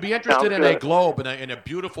 Would you be interested in a globe, in a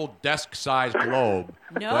beautiful desk-sized globe?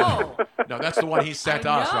 No. No, that's the one he sent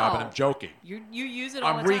I us, know. Robin. I'm joking. You use it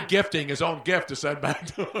all I'm the time. re-gifting his own gift to send back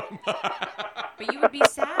to him. But you would be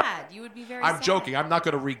sad. You would be very sad. I'm joking. I'm not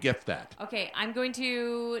going to re-gift that. Okay, I'm going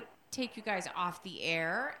to take you guys off the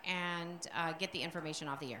air and get the information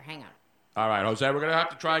off the air. Hang on. All right, Jose, we're going to have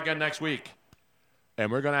to try again next week. And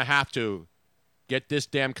we're going to have to get this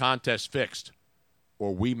damn contest fixed,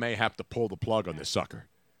 or we may have to pull the plug on this sucker.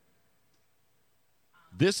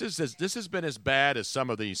 This has been as bad as some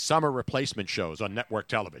of the summer replacement shows on network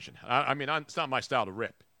television. I mean, it's not my style to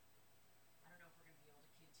rip.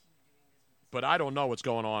 But I don't know what's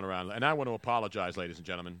going on around. And I want to apologize, ladies and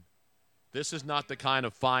gentlemen. This is not the kind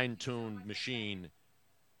of fine-tuned machine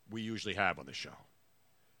we usually have on the show.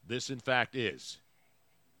 This, in fact, is.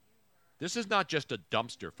 This is not just a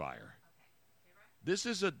dumpster fire. This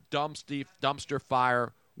is a dumpster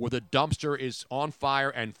fire where the dumpster is on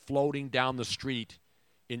fire and floating down the street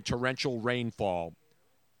in torrential rainfall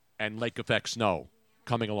and lake effect snow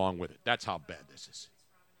coming along with it. That's how bad this is.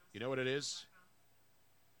 You know what it is?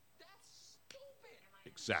 That's stupid.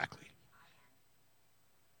 Exactly.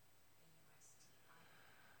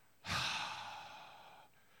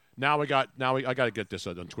 I got to get this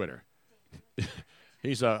on Twitter.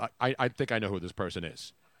 I think I know who this person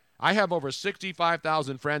is. I have over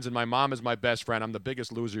 65,000 friends, and my mom is my best friend. I'm the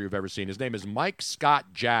biggest loser you've ever seen. His name is Mike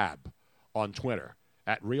Scott Jab on Twitter,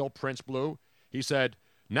 at Real Prince Blue. He said,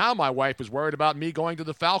 now my wife is worried about me going to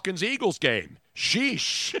the Falcons-Eagles game.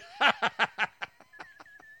 Sheesh.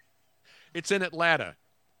 It's in Atlanta.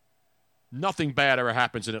 Nothing bad ever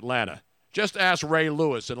happens in Atlanta. Just ask Ray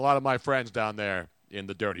Lewis and a lot of my friends down there in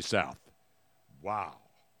the dirty South. Wow.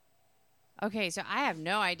 Okay, so I have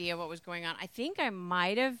no idea what was going on. I think I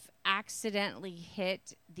might have accidentally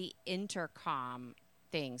hit the intercom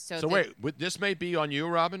thing. So wait, this may be on you,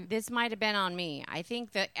 Robin? This might have been on me. I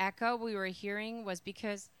think the echo we were hearing was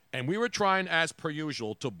because... And we were trying, as per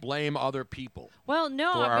usual, to blame other people for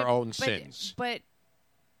our own sins. But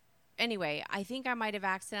anyway, I think I might have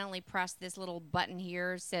accidentally pressed this little button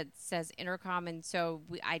here that says intercom, and so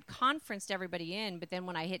I'd conferenced everybody in, but then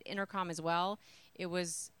when I hit intercom as well, it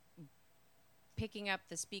was picking up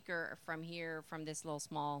the speaker from here, from this little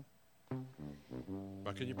small...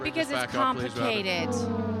 Can you bring because this it's back up, please, complicated.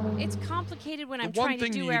 Robin? It's complicated when I'm The one trying to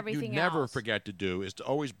thing do everything you never else. forget to do is to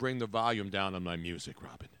always bring the volume down on my music,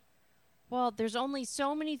 Robin. Well, there's only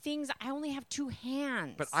so many things. I only have two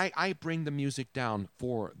hands. But I bring the music down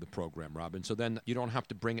for the program, Robin, so then you don't have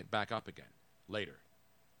to bring it back up again later.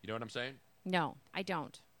 You know what I'm saying? No, I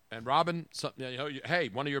don't. And Robin, hey,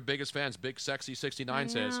 one of your biggest fans, Big Sexy 69,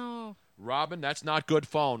 says, Robin, that's not good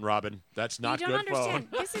phone, Robin. That's not you good don't understand.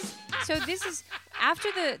 phone. This is after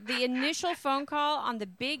the initial phone call on the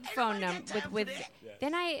big phone number with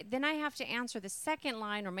Yes. then I have to answer the second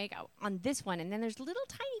line or make on this one, and then there's little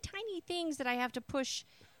tiny things that I have to push.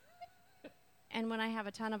 And when I have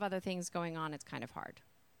a ton of other things going on, it's kind of hard.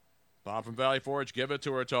 Bob from Valley Forge, give it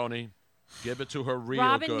to her, Tony. Give it to her real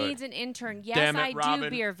Robin good. needs an intern. Yes, Damn it, I Robin. do,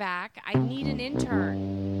 Beer Vac. I need an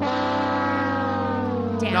intern.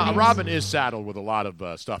 Damn Now, it. Robin is saddled with a lot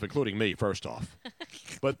of stuff, including me, first off.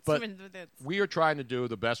 But we are trying to do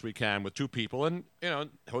the best we can with two people. And,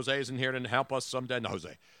 Jose isn't here to help us some days. No,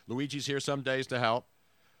 Jose. Luigi's here some days to help.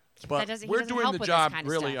 But we're doing help the with job this kind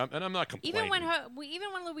of really, stuff. and I'm not complaining.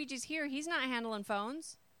 Even when Luigi's here, he's not handling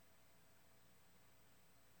phones.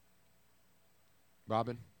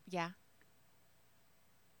 Robin? Yeah.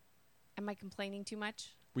 Am I complaining too much?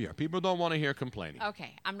 We are. People don't want to hear complaining.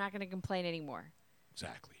 Okay, I'm not going to complain anymore.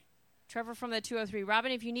 Exactly. Trevor from the 203.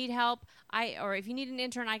 Robin, if you need help, or if you need an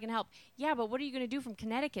intern, I can help. Yeah, but what are you going to do from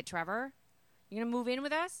Connecticut, Trevor? You going to move in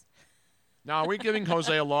with us? Now, are we giving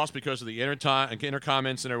Jose a loss because of the intercom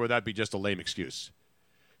incident, or would that be just a lame excuse?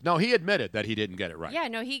 No, he admitted that he didn't get it right. Yeah,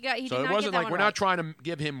 no, he did not get that So it wasn't like one we're right. not trying to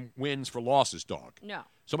give him wins for losses, dog. No.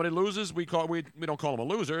 Somebody loses, we don't call him a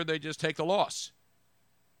loser. They just take the loss.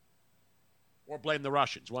 Or blame the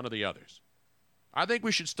Russians, one or the others. I think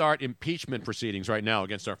we should start impeachment proceedings right now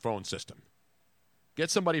against our phone system. Get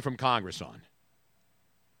somebody from Congress on.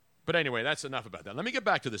 But anyway, that's enough about that. Let me get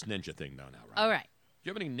back to this ninja thing, though, now, Robin. All right. Do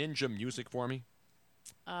you have any ninja music for me?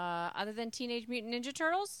 Other than Teenage Mutant Ninja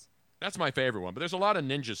Turtles? That's my favorite one, but there's a lot of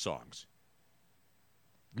ninja songs.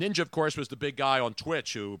 Ninja, of course, was the big guy on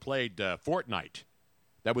Twitch who played Fortnite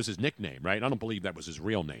That was his nickname, right? I don't believe that was his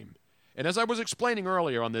real name. And as I was explaining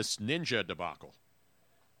earlier on this ninja debacle,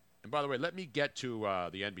 and by the way, let me get to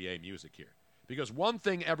the NBA music here. Because one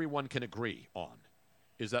thing everyone can agree on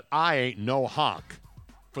is that I ain't no honk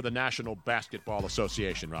for the National Basketball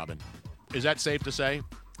Association, Robin. Is that safe to say?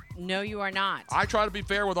 No, you are not. I try to be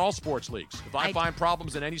fair with all sports leagues. If I find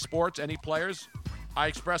problems in any sports, any players, I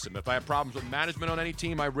express them. If I have problems with management on any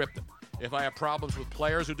team, I rip them. If I have problems with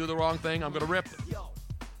players who do the wrong thing, I'm going to rip them.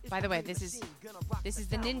 By the way, this is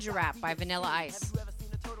the Ninja Rap by Vanilla Ice.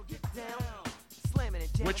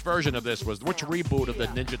 Which version of this was, which reboot of the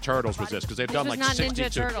Ninja Turtles was this? Because they've done like 62. This was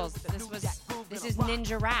not Ninja Turtles. This is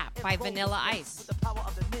Ninja Rap by Vanilla Ice.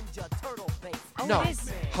 Oh, No. it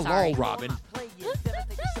is. Hello, Sorry. Robin.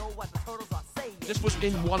 This was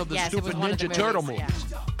in one of the Yes, it was stupid one of the Ninja Turtle movies,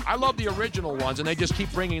 movies. I love the original ones, and they just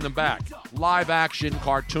keep bringing them back. Live action,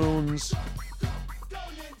 cartoons.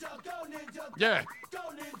 Yeah.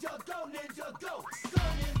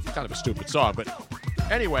 Kind of a stupid song, but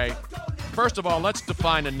anyway, first of all, let's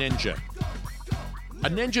define a ninja. A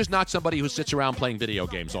ninja is not somebody who sits around playing video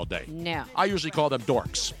games all day. No. I usually call them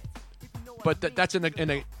dorks. But that's in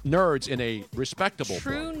a nerds in a respectable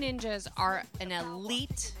True form. ninjas are an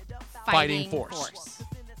elite Fighting force.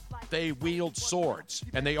 They wield swords,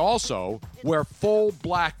 and they also wear full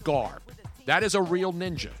black garb. That is a real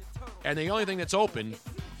ninja. And the only thing that's open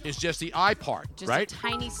is just the eye part, Just right? a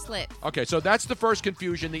tiny slit. Okay, so that's the first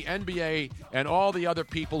confusion. The NBA and all the other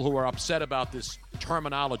people who are upset about this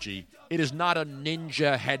terminology, it is not a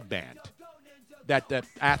ninja headband that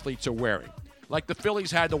athletes are wearing. Like the Phillies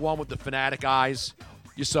had the one with the fanatic eyes.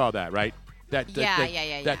 You saw that, right? Yeah.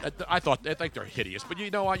 I think they're hideous, but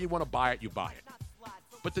you know what? You want to buy it, you buy it.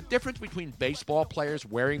 But the difference between baseball players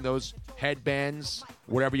wearing those headbands,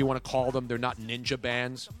 whatever you want to call them, they're not ninja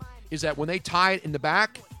bands, is that when they tie it in the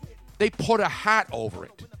back, they put a hat over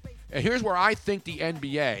it. And here's where I think the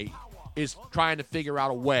NBA is trying to figure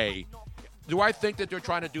out a way. Do I think that they're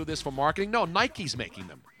trying to do this for marketing? No, Nike's making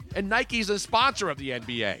them. And Nike's a sponsor of the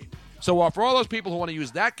NBA. So for all those people who want to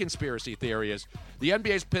use that conspiracy theory, is the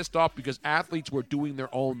NBA's pissed off because athletes were doing their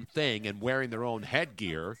own thing and wearing their own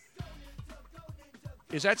headgear.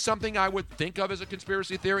 Is that something I would think of as a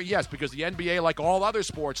conspiracy theory? Yes, because the NBA, like all other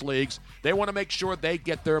sports leagues, they want to make sure they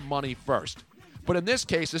get their money first. But in this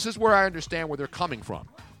case, this is where I understand where they're coming from.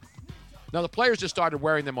 Now, the players just started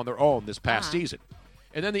wearing them on their own this past season.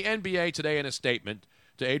 And then the NBA today, in a statement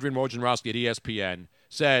to Adrian Wojnarowski at ESPN,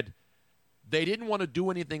 said they didn't want to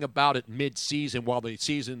do anything about it mid-season while the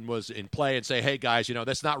season was in play and say, hey, guys,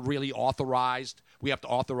 that's not really authorized. We have to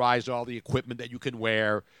authorize all the equipment that you can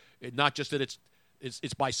wear. Not just that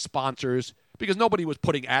it's by sponsors, because nobody was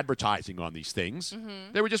putting advertising on these things.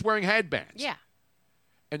 Mm-hmm. They were just wearing headbands. Yeah.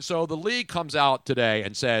 And so the league comes out today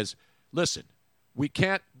and says, listen, we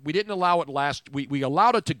didn't allow it we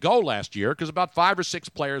allowed it to go last year because about 5 or 6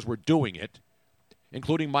 players were doing it,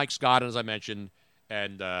 including Mike Scott, as I mentioned,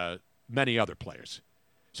 and many other players.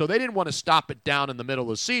 So they didn't want to stop it down in the middle of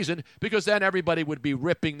the season because then everybody would be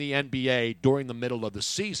ripping the NBA during the middle of the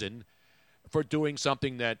season for doing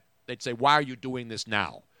something that they'd say, why are you doing this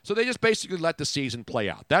now? So they just basically let the season play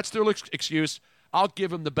out. That's their excuse. I'll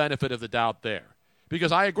give them the benefit of the doubt there.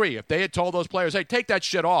 Because I agree, if they had told those players, hey, take that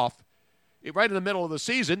shit off, right in the middle of the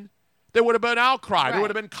season, there would have been outcry. Right. There would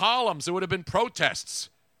have been columns. There would have been protests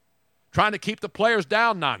trying to keep the players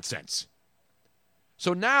down nonsense.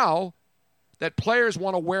 So now that players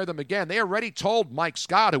want to wear them again, they already told Mike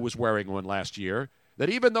Scott, who was wearing one last year, that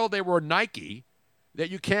even though they were Nike, that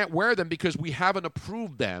you can't wear them because we haven't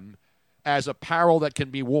approved them as apparel that can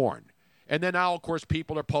be worn. And then now, of course,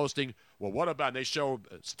 people are posting, well, what about, they show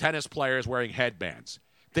tennis players wearing headbands.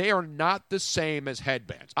 They are not the same as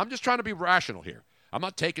headbands. I'm just trying to be rational here. I'm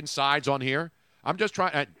not taking sides on here. I'm just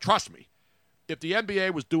trying, and trust me, if the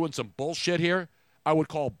NBA was doing some bullshit here, I would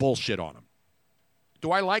call bullshit on them.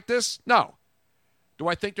 Do I like this? No. Do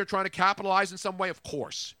I think they're trying to capitalize in some way? Of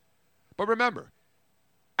course. But remember,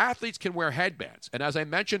 athletes can wear headbands. And as I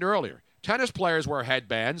mentioned earlier, tennis players wear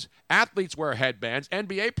headbands, athletes wear headbands,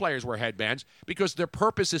 NBA players wear headbands because their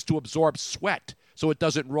purpose is to absorb sweat so it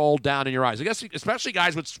doesn't roll down in your eyes. I guess especially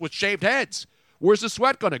guys with shaved heads. Where's the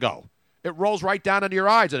sweat going to go? It rolls right down into your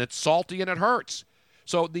eyes, and it's salty and it hurts.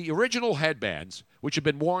 So the original headbands, which have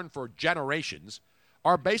been worn for generations,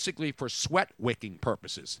 are basically for sweat-wicking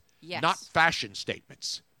purposes, yes, not fashion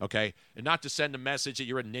statements, okay? And not to send a message that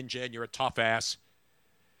you're a ninja and you're a tough ass.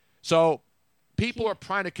 So people are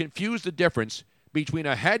trying to confuse the difference between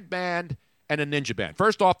a headband and a ninja band.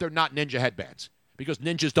 First off, they're not ninja headbands because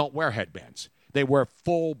ninjas don't wear headbands. They wear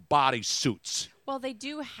full body suits. Well, they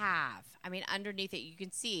do have. I mean, underneath it, you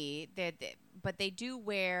can see that, but they do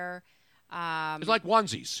wear. It's like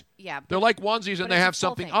onesies. Yeah, they're like onesies, and they have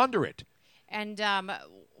something under it. And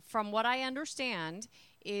from what I understand,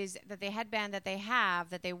 is that the headband that they have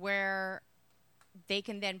that they wear, they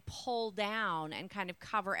can then pull down and kind of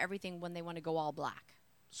cover everything when they want to go all black.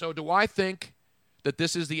 So, do I think that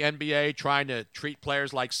this is the NBA trying to treat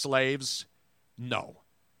players like slaves? No.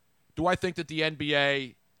 Do I think that the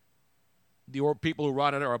NBA, the people who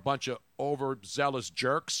run it, are a bunch of overzealous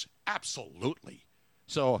jerks? Absolutely.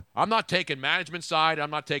 So I'm not taking management side.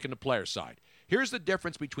 I'm not taking the player side. Here's the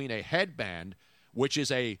difference between a headband, which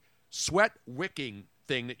is a sweat wicking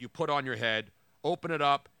thing that you put on your head, open it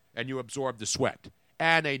up, and you absorb the sweat,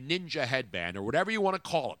 and a ninja headband, or whatever you want to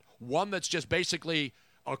call it, one that's just basically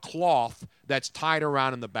a cloth that's tied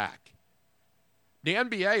around in the back. The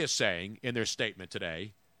NBA is saying in their statement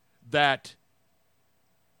today that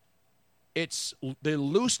it's the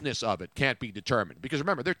looseness of it can't be determined. Because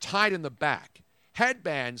remember, they're tied in the back.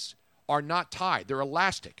 Headbands are not tied. They're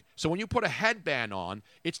elastic. So when you put a headband on,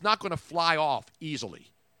 it's not going to fly off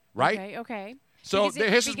easily, right? Okay. So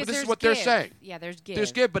this is what they're saying. Yeah, there's give.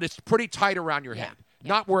 There's give, but it's pretty tight around your head.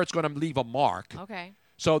 Not where it's going to leave a mark. Okay.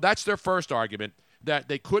 So that's their first argument, that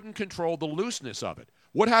they couldn't control the looseness of it.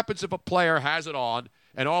 What happens if a player has it on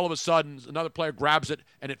and all of a sudden another player grabs it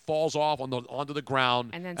and it falls off onto the ground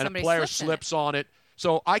and then a player slips on it?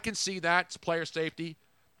 So I can see that. It's player safety.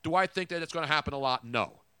 Do I think that it's going to happen a lot?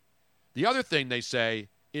 No. The other thing they say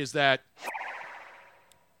is that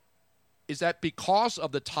because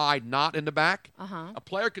of the tie knot in the back, a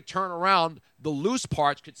player could turn around, the loose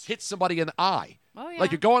parts could hit somebody in the eye. Oh, yeah.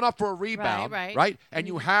 Like you're going up for a rebound, right? And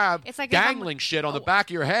you have it's like dangling shit on the back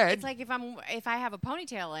of your head. It's like if I have a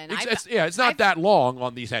ponytail in. It's not that long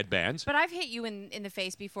on these headbands. But I've hit you in the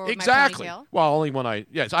face before with exactly. my ponytail. Well, only when I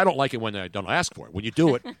don't like it when I don't ask for it. When you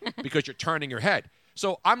do it because you're turning your head.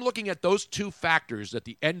 So I'm looking at those two factors that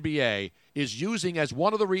the NBA is using as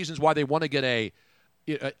one of the reasons why they want to get a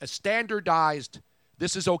standardized,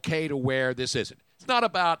 this is okay to wear, this isn't. It's not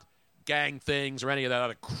about gang things or any of that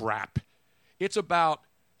other crap. It's about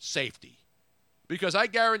safety. Because I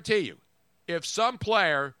guarantee you, if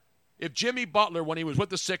Jimmy Butler, when he was with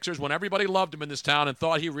the Sixers, when everybody loved him in this town and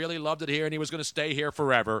thought he really loved it here and he was going to stay here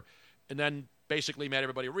forever, and then basically made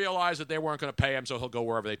everybody realize that they weren't going to pay him, so he'll go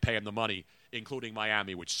wherever they pay him the money, including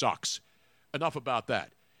Miami, which sucks. Enough about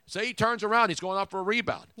that. Say he turns around, he's going up for a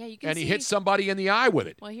rebound, and he hits somebody in the eye with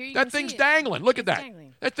it. Well, here that thing's dangling. Look at that.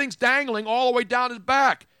 That thing's dangling all the way down his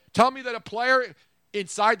back. Tell me that a player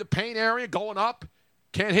inside the paint area going up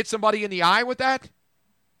can't hit somebody in the eye with that?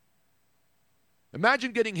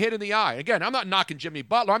 Imagine getting hit in the eye. Again, I'm not knocking Jimmy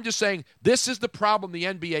Butler. I'm just saying this is the problem the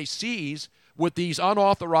NBA sees with these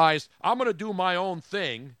unauthorized, I'm going to do my own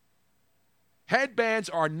thing. Headbands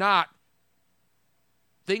are not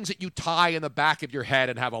things that you tie in the back of your head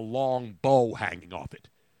and have a long bow hanging off it.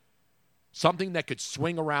 Something that could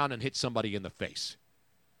swing around and hit somebody in the face.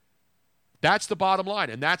 That's the bottom line,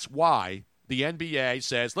 and that's why the NBA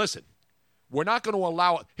says, listen, we're not going to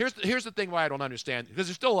allow it. Here's the thing why I don't understand, because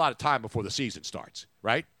there's still a lot of time before the season starts,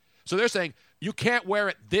 right? So they're saying you can't wear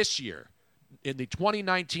it this year in the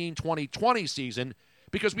 2019-2020 season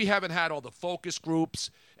because we haven't had all the focus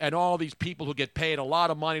groups and all these people who get paid a lot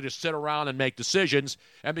of money to sit around and make decisions,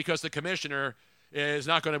 and because the commissioner is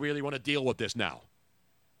not going to really want to deal with this now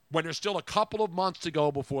when there's still a couple of months to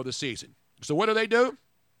go before the season. So what do?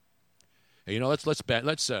 Hey, let's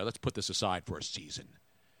put this aside for a season.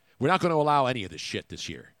 We're not going to allow any of this shit this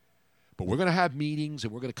year. But we're going to have meetings,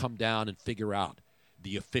 and we're going to come down and figure out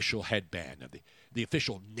the official headband, of the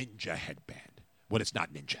official ninja headband, when it's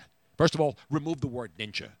not ninja. First of all, remove the word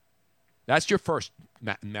ninja. That's your first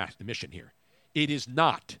mission here. It is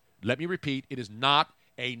not, let me repeat, it is not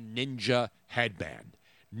a ninja headband.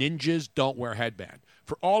 Ninjas don't wear headband.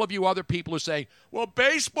 For all of you other people who say, well,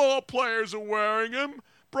 baseball players are wearing them.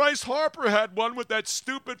 Bryce Harper had one with that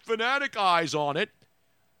stupid fanatic eyes on it.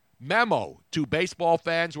 Memo to baseball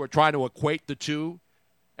fans who are trying to equate the two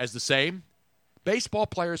as the same. Baseball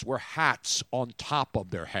players wear hats on top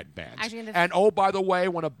of their headbands. And, oh, by the way,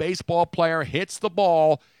 when a baseball player hits the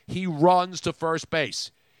ball, he runs to first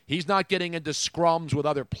base. He's not getting into scrums with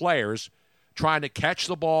other players trying to catch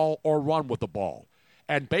the ball or run with the ball.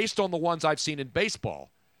 And based on the ones I've seen in baseball,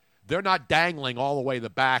 they're not dangling all the way the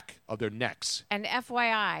back of their necks. And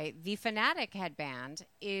FYI, the Fanatic headband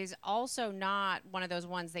is also not one of those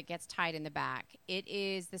ones that gets tied in the back. It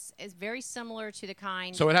is very similar to the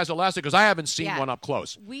kind. So it has elastic, because I haven't seen Yeah. one up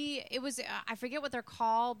close. I forget what they're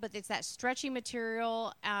called, but it's that stretchy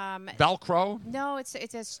material. Velcro? No, it's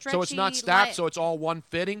a stretchy. So it's not staffed, so it's all one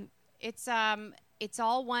fitting? It's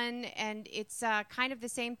all one, and it's kind of the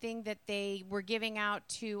same thing that they were giving out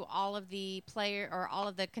to all of the all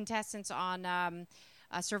of the contestants on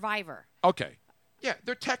Survivor. Okay. Yeah,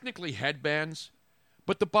 they're technically headbands,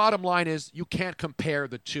 but the bottom line is you can't compare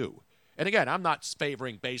the two. And again, I'm not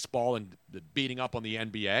favoring baseball and beating up on the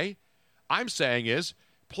NBA. I'm saying is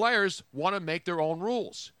players want to make their own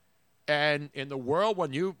rules. And in the world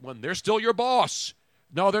when they're still your boss,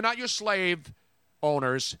 no, they're not your slave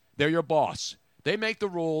owners, they're your boss. They make the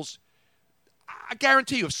rules. I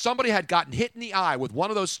guarantee you, if somebody had gotten hit in the eye with one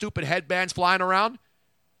of those stupid headbands flying around,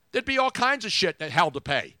 there'd be all kinds of shit that hell to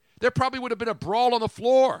pay. There probably would have been a brawl on the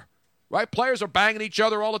floor, right? Players are banging each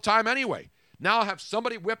other all the time anyway. Now have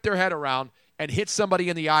somebody whip their head around and hit somebody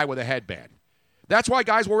in the eye with a headband. That's why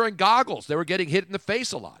guys were wearing goggles. They were getting hit in the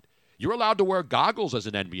face a lot. You're allowed to wear goggles as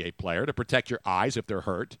an NBA player to protect your eyes if they're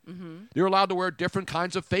hurt. Mm-hmm. You're allowed to wear different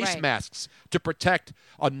kinds of face Right. masks to protect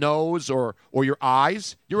a nose or your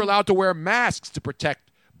eyes. You're allowed to wear masks to protect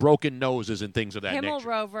broken noses and things of that Himmel nature.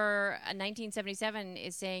 Rover 1977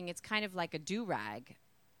 is saying it's kind of like a do-rag.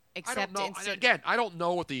 I don't know. Again, I don't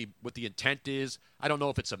know what the intent is. I don't know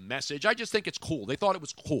if it's a message. I just think it's cool. They thought it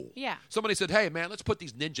was cool. Yeah. Somebody said, hey, man, let's put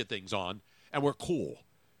these ninja things on, and we're cool.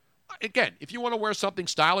 Again, if you want to wear something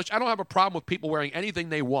stylish, I don't have a problem with people wearing anything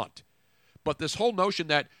they want. But this whole notion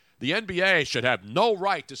that the NBA should have no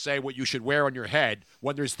right to say what you should wear on your head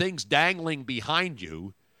when there's things dangling behind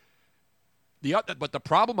you. But the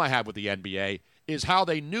problem I have with the NBA is how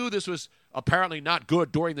they knew this was apparently not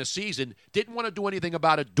good during the season, didn't want to do anything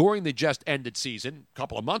about it during the just ended season a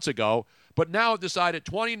couple of months ago, but now have decided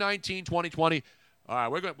 2019, 2020, all right,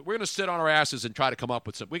 we're going to sit on our asses and try to come up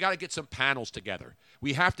with we got to get some panels together.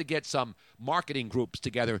 We have to get some marketing groups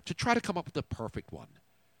together to try to come up with the perfect one.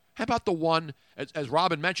 How about the one, as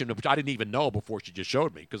Robin mentioned, which I didn't even know before she just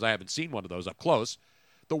showed me because I haven't seen one of those up close,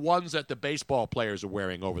 the ones that the baseball players are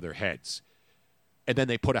wearing over their heads. And then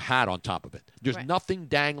they put a hat on top of it. There's Right. nothing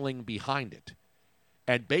dangling behind it.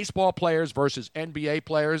 And baseball players versus NBA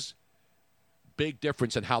players, big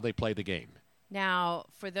difference in how they play the game. Now,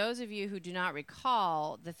 for those of you who do not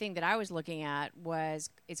recall, the thing that I was looking at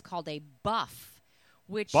it's called a buff,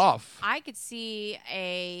 which Buff? I could see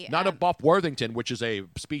Not a Buff Worthington, which is a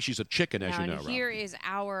species of chicken, as now, you know. and here is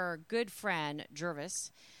our good friend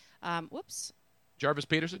Jervis. Whoops. Jarvis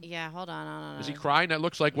Peterson? Yeah, hold on. Is he crying? That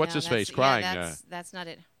looks like what's No, his face that's- crying. Yeah, that's not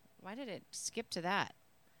it. Why did it skip to that?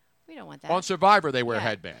 We don't want that. On Survivor, they wear Yeah.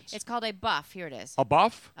 headbands. It's called a buff. Here it is. A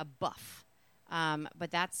buff? A buff.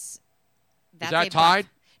 But that's Is a that buff. tied?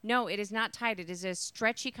 No, it is not tied. It is a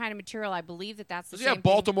stretchy kind of material. I believe that's the Does he same have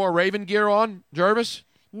Baltimore thing. Raven gear on, Jarvis?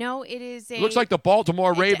 No, it is a. It looks like the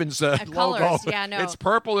Baltimore Ravens logo. colors, yeah, no. It's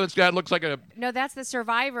purple and looks like a. No, that's the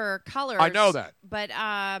Survivor colors. I know that. But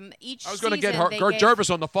each I was going to get season they Gert gave Jervis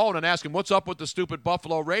on the phone and ask him what's up with the stupid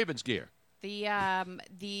Buffalo Ravens gear.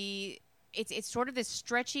 It's sort of this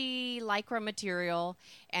stretchy lycra material,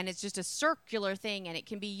 and it's just a circular thing, and it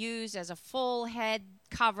can be used as a full head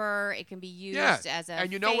cover. It can be used as a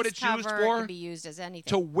and you know face what it's cover. used It for? can be used as anything.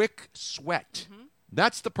 To wick sweat. Mm-hmm.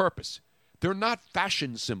 That's the purpose. They're not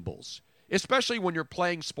fashion symbols, especially when you're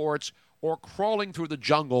playing sports or crawling through the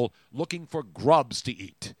jungle looking for grubs to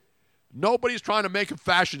eat. Nobody's trying to make a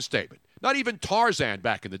fashion statement. Not even Tarzan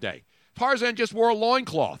back in the day. Tarzan just wore a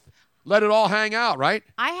loincloth. Let it all hang out, right?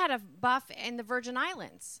 I had a buff in the Virgin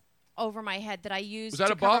Islands over my head that I used. Was that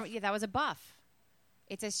to a cover, buff? Yeah, that was a buff.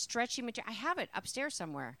 It's a stretchy material. I have it upstairs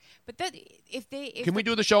somewhere. But Can we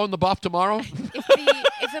do the show in the buff tomorrow?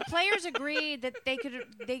 if the players agreed that they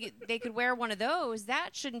could wear one of those, that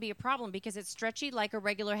shouldn't be a problem because it's stretchy like a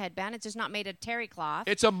regular headband. It's just not made of terry cloth.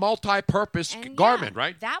 It's a multi-purpose And garment, yeah,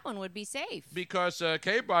 right? That one would be safe. Because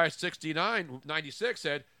K-By 96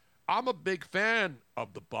 said, I'm a big fan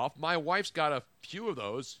of the buff. My wife's got a few of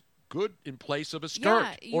those. Good in place of a skirt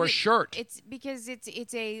or a shirt. It's because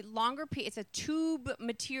it's a longer piece. It's a tube of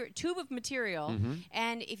material, Mm-hmm.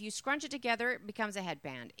 and if you scrunch it together, it becomes a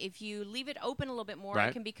headband. If you leave it open a little bit more, Right.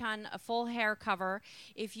 it can become a full hair cover.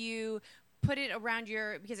 If you put it around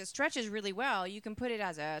because it stretches really well, you can put it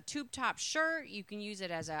as a tube top shirt. You can use it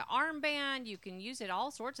as an armband. You can use it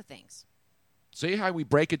all sorts of things. See how we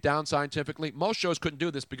break it down scientifically? Most shows couldn't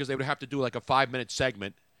do this because they would have to do like a 5-minute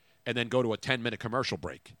segment and then go to a 10-minute commercial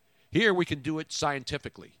break. Here we can do it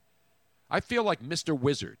scientifically. I feel like Mr.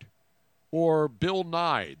 Wizard or Bill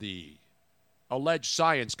Nye, the alleged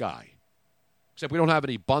science guy. Except we don't have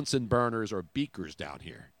any Bunsen burners or beakers down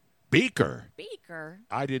here. Beaker? Beaker?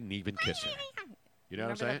 I didn't even kiss her. You know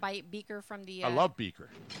what I'm saying? Remember the Beaker from the... I love Beaker.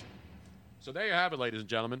 So there you have it, ladies and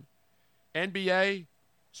gentlemen. NBA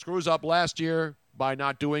screws up last year by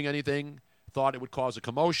not doing anything, thought it would cause a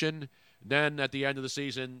commotion. Then at the end of the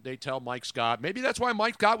season, they tell Mike Scott. Maybe that's why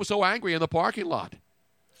Mike Scott was so angry in the parking lot.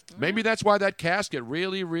 Maybe that's why that casket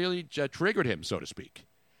really, really triggered him, so to speak.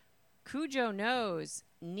 Cujo knows.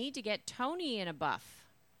 Need to get Tony in a buff.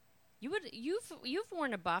 You've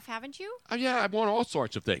worn a buff, haven't you? Yeah, I've worn all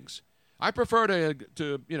sorts of things. I prefer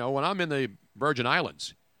to when I'm in the Virgin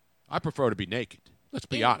Islands, I prefer to be naked. Let's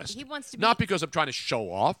be honest. He wants to be, not because I'm trying to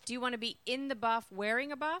show off. Do you want to be in the buff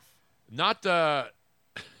wearing a buff? Not there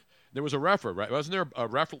was a referee, right? Wasn't there a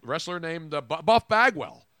wrestler named Buff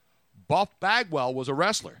Bagwell? Buff Bagwell was a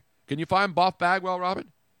wrestler. Can you find Buff Bagwell,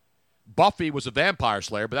 Robin? Buffy was a vampire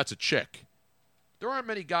slayer, but that's a chick. There aren't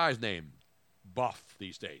many guys named Buff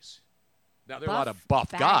these days. Now, there are a lot of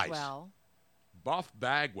buff guys. Buff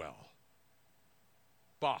Bagwell.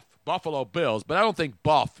 Buff. Buffalo Bills, but I don't think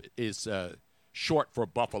Buff is short for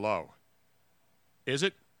Buffalo. Is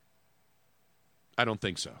it? I don't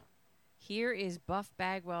think so. Here is Buff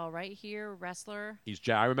Bagwell right here, wrestler.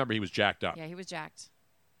 I remember he was jacked up. Yeah, he was jacked.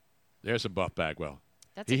 There's a Buff Bagwell.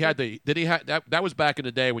 That was back in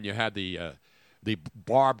the day when you had the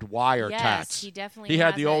barbed wire tats. He definitely he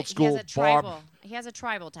had the old school barbed. He has a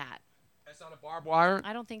tribal tat. That's not a barbed wire?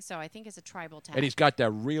 I don't think so. I think it's a tribal tat. And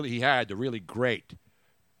he had the really great,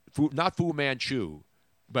 not Fu Manchu,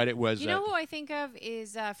 but it was. You know who I think of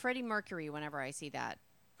is Freddie Mercury whenever I see that.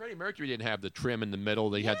 Freddie Mercury didn't have the trim in the middle.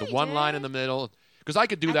 They had the one line in the middle. Because I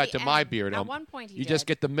could do that to my beard. At one point, you just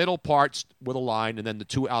get the middle parts with a line, and then the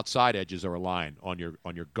two outside edges are a line on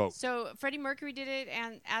your goat. So Freddie Mercury did it,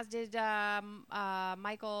 and as did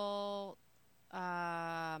Michael.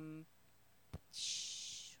 By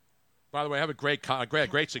the way, I have a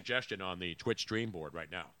great suggestion on the Twitch stream board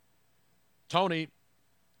right now. Tony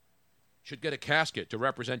should get a casket to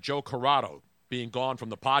represent Joe Corrado being gone from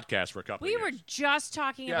the podcast for a couple of years. We were just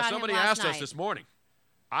talking about somebody him last asked us this morning.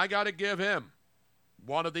 I got to give him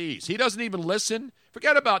one of these. He doesn't even listen.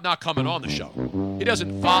 Forget about not coming on the show. He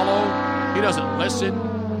doesn't follow. He doesn't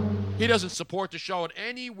listen. He doesn't support the show in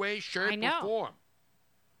any way, shape, or form.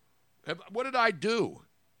 What did I do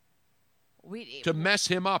to mess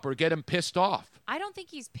him up or get him pissed off? I don't think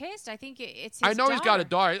he's pissed. I think it's his I know daughter. he's got a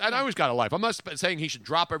daughter. I know he's got a life. I'm not saying he should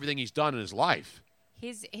drop everything he's done in his life.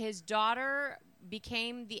 His daughter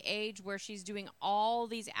became the age where she's doing all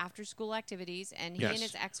these after-school activities, and he and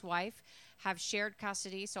his ex-wife have shared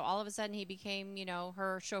custody. So all of a sudden, he became,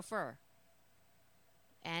 her chauffeur,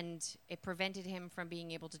 and it prevented him from being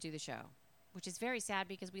able to do the show, which is very sad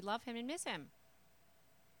because we love him and miss him.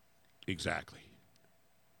 Exactly.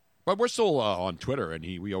 But we're still on Twitter, and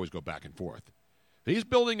we always go back and forth. He's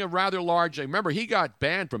building a rather large. Remember, he got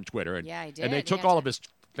banned from Twitter, and, he did. And they took all of his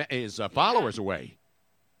followers away.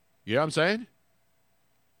 You know what I'm saying?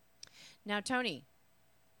 Now, Tony,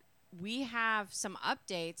 we have some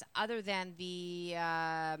updates other than the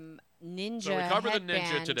Ninja. So we covered the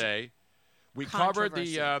Ninja today. We covered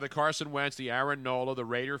the Carson Wentz, the Aaron Nola, the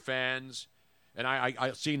Raider fans, and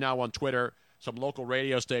I see now on Twitter some local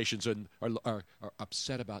radio stations are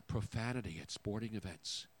upset about profanity at sporting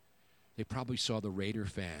events. They probably saw the Raider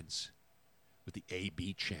fans with the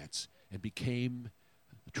AB chants and became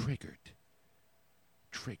triggered.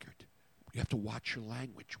 You have to watch your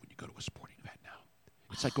language when you go to a sporting event now.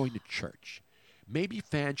 It's like going to church. Maybe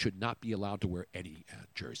fans should not be allowed to wear any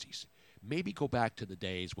jerseys. Maybe go back to the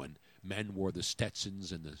days when men wore the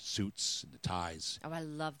Stetsons and the suits and the ties. Oh, I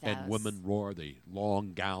love that. And women wore the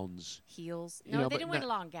long gowns. Heels. No, they didn't wear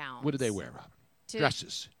long gowns. What did they wear, Robin?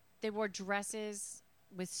 Dresses. They wore dresses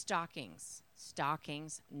with stockings.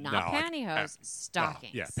 Stockings, not pantyhose.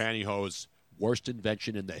 Stockings. Yeah, pantyhose. Worst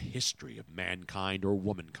invention in the history of mankind or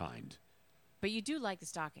womankind. But you do like the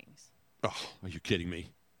stockings. Oh, are you kidding me?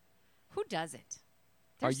 Who doesn't?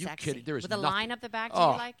 They're Are you sexy. kidding? There is with a nothing. line up the back, do you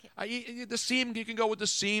like it? The seam, you can go with the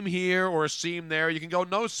seam here or a seam there. You can go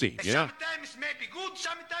no seam. Yeah. Sometimes maybe good,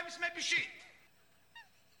 sometimes maybe shit.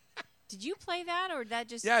 Did you play that or that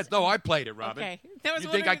just? Yes, no, I played it, Robin. Okay. You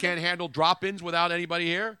think I can't handle drop-ins without anybody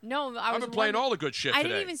here? No, I've been playing all the good shit I today.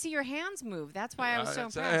 didn't even see your hands move. That's why I was so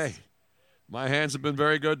impressed. Hey, my hands have been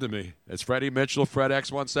very good to me. As Freddie Mitchell, Fred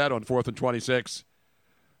X once said on 4th and 26,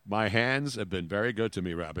 my hands have been very good to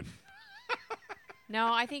me, Robin.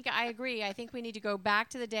 No, I think I agree. I think we need to go back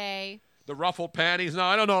to the day. The ruffled panties? No,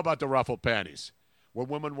 I don't know about the ruffled panties. When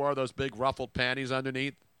women wore those big ruffled panties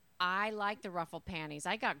underneath. I like the ruffle panties.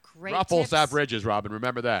 I got great Ruffles tips. have ridges, Robin.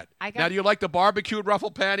 Remember that. Now, do you like the barbecued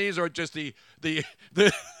ruffle panties or just the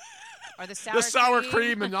or the sour, sour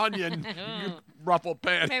cream and onion ruffle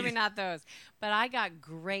panties? Maybe not those. But I got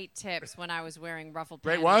great tips when I was wearing ruffle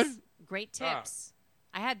panties. Great what? Great tips.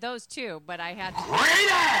 I had those too, but I had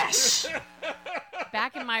Great ass!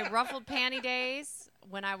 back in my ruffled panty days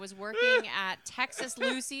when I was working at Texas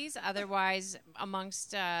Lucy's, otherwise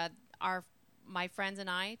amongst my friends and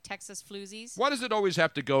I, Texas Floozies. Why does it always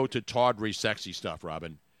have to go to tawdry, sexy stuff,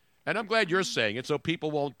 Robin? And I'm glad you're saying it so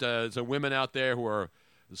people won't, so women out there who are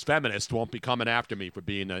feminists won't be coming after me for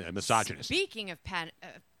being a misogynist. Speaking of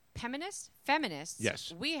feminists,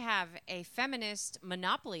 yes, we have a feminist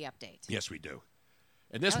monopoly update. Yes, we do.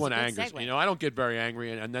 And this That was one a good angers segue. me. I don't get very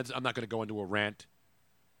angry, and I'm not going to go into a rant.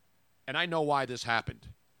 And I know why this happened.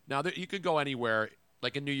 Now, you could go anywhere.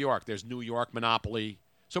 Like in New York, there's New York Monopoly.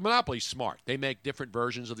 So Monopoly's smart. They make different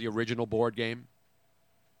versions of the original board game.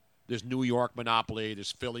 There's New York Monopoly.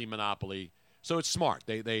 There's Philly Monopoly. So it's smart.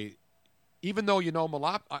 They even though,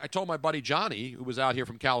 I told my buddy Johnny, who was out here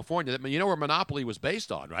from California, that where Monopoly was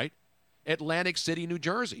based on, right? Atlantic City, New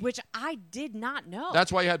Jersey. Which I did not know.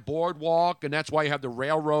 That's why you had Boardwalk, and that's why you have the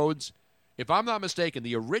railroads. If I'm not mistaken,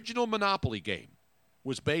 the original Monopoly game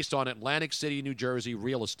was based on Atlantic City, New Jersey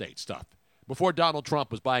real estate stuff before Donald Trump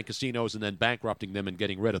was buying casinos and then bankrupting them and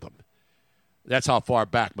getting rid of them. That's how far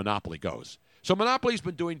back Monopoly goes. So Monopoly's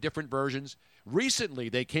been doing different versions. Recently,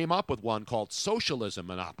 they came up with one called Socialism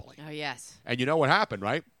Monopoly. Oh, yes. And you know what happened,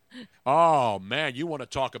 right? Oh, man, you want to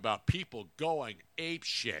talk about people going ape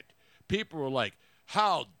shit. People were like,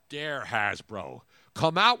 how dare Hasbro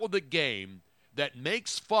come out with a game that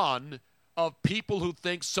makes fun of people who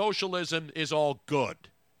think socialism is all good.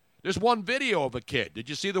 There's one video of a kid. Did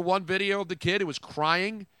you see the one video of the kid who was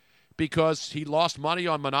crying because he lost money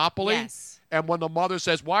on Monopoly? Yes. And when the mother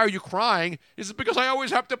says, why are you crying? He says, because I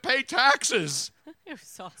always have to pay taxes. It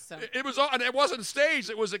was awesome. And it wasn't staged.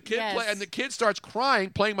 It was a kid Yes. and the kid starts crying,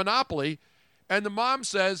 playing Monopoly, and the mom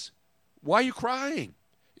says, why are you crying?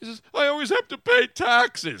 He says, I always have to pay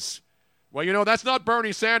taxes. Well, that's not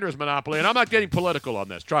Bernie Sanders' Monopoly, and I'm not getting political on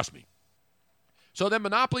this. Trust me. So then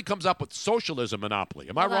Monopoly comes up with Socialism Monopoly.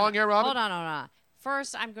 Am I wrong here, Robin? Hold on.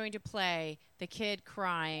 First, I'm going to play the kid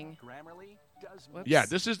crying. Grammarly does Whoops. Yeah,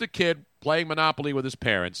 this is the kid playing Monopoly with his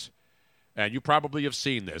parents, and you probably have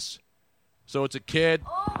seen this. So it's a kid.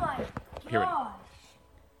 Oh my Here it is.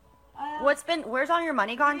 gosh. Where's all your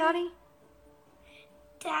money gone, Daddy?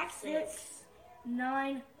 Taxes.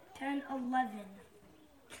 9, 10, 11.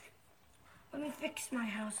 Let me fix my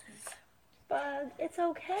houses. Bug, it's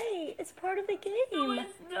okay. It's part of the game. No,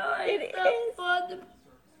 it's not. It It's not is. fun.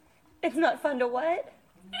 It's not fun to what?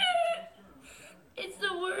 It's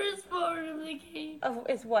the worst part of the game. Oh,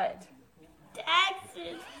 it's what?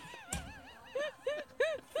 Taxes.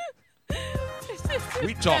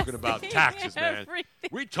 We talking about taxes, man.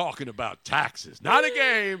 We talking about taxes. Not a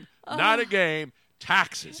game. Not a game.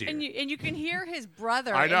 Taxes here. And you can hear his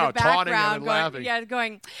brother I know, in the taunting him background and going, laughing. yeah,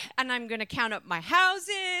 going, and I'm going to count up my houses.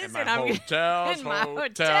 And my I'm gonna- hotels, and my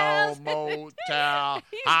hotel, hotels. motel,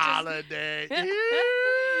 He's holiday.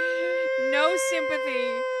 No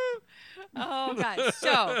sympathy. Oh, God.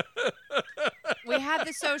 So we had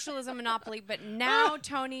the socialism monopoly, but now,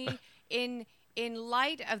 Tony, in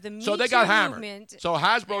light of the Me So they Too got hammered. movement. So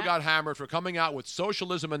Hasbro got hammered for coming out with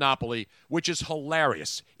Socialism Monopoly, which is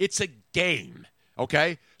hilarious. It's a game,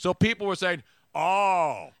 okay? So people were saying,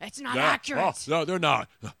 oh. It's not yeah, accurate. Oh, no, they're not.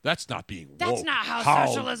 That's not being woke. That's not how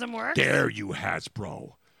socialism works. Dare you,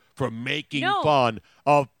 Hasbro, for making No. fun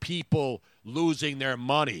of people losing their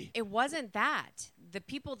money. It wasn't that. The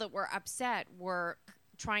people that were upset were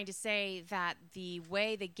trying to say that the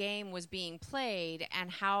way the game was being played and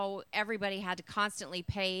how everybody had to constantly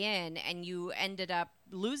pay in and you ended up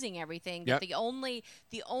losing everything. Yep. That the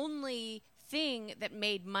only thing that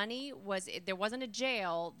made money was there wasn't a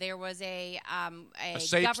jail. There was a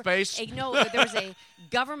safe space? there was a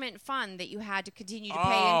government fund that you had to continue to pay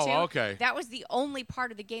Oh, into. okay. That was the only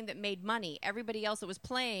part of the game that made money. Everybody else that was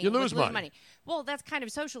playing You was lose losing money. Well, that's kind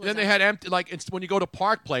of socialism. Then they had empty, when you go to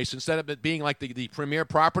Park Place, instead of it being like the premier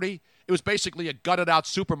property, it was basically a gutted out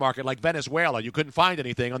supermarket like Venezuela. You couldn't find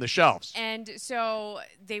anything on the shelves. And so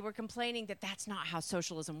they were complaining that that's not how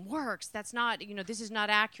socialism works. That's not, this is not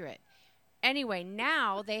accurate. Anyway,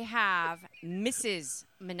 now they have Mrs.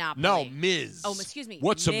 Monopoly. No, Ms. Oh, excuse me.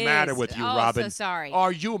 What's the Ms. matter with you, Oh, Robin? so sorry.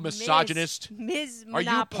 Are you a misogynist? Ms. Are Monopoly.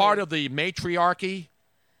 you part of the matriarchy?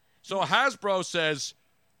 So Hasbro says,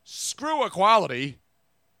 screw equality.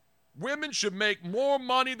 Women should make more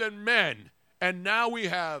money than men. And now we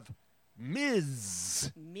have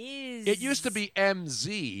Ms. Ms. It used to be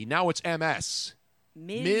MZ. Now it's MS.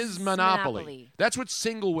 Ms. Monopoly. That's what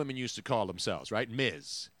single women used to call themselves, right?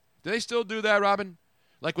 Ms. Do they still do that, Robin?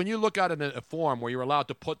 Like when you look at a form where you're allowed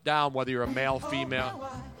to put down whether you're a male, female.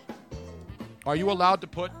 Are you allowed to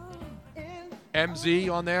put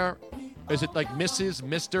MZ on there? Is it like Mrs.,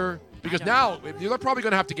 Mr.? Because now, you're probably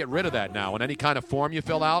going to have to get rid of that now in any kind of form you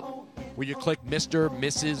fill out where you click Mr.,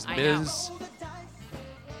 Mrs., Ms.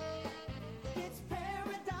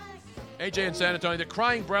 AJ in San Antonio, the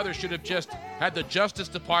crying brother should have just had the Justice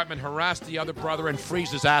Department harass the other brother and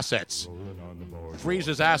freeze his assets. Freeze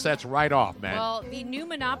his assets right off, man. Well, the new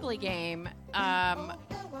Monopoly game, the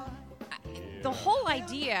whole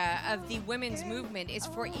idea of the women's movement is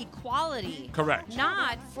for equality. Correct.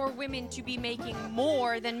 Not for women to be making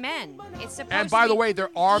more than men. It's supposed And by to the be way,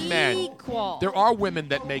 there are equal. men. There are women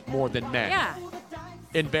that make more than men. Yeah.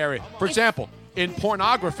 For example, in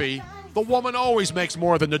pornography, the woman always makes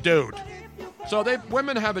more than the dude. So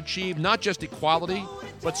women have achieved not just equality,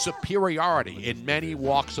 but superiority in many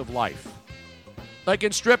walks of life. Like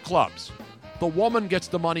in strip clubs, the woman gets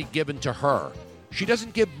the money given to her. She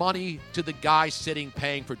doesn't give money to the guy sitting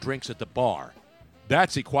paying for drinks at the bar.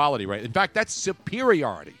 That's equality, right? In fact, that's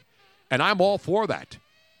superiority. And I'm all for that.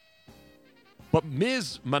 But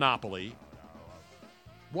Ms. Monopoly,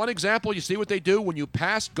 one example, you see what they do when you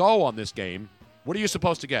pass go on this game. What are you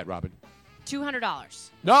supposed to get, Robin? $200.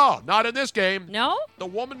 No, not in this game. No? The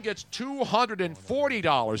woman gets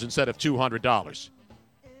 $240 instead of $200.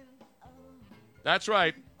 That's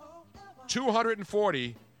right.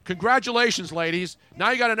 $240. Congratulations, ladies. Now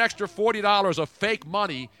you got an extra $40 of fake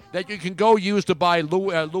money that you can go use to buy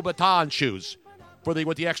Louboutin shoes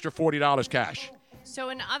with the extra $40 cash. So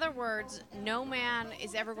in other words, no man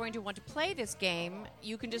is ever going to want to play this game.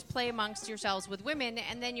 You can just play amongst yourselves with women,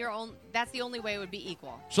 and then that's the only way it would be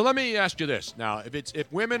equal. So let me ask you this. Now,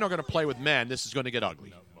 if women are going to play with men, this is going to get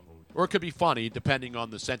ugly. Or it could be funny, depending on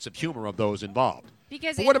the sense of humor of those involved.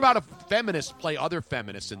 But what about if feminists play other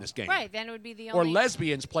feminists in this game? Right, then it would be the Or only...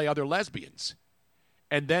 lesbians play other lesbians.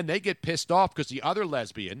 And then they get pissed off because the other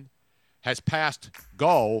lesbian has passed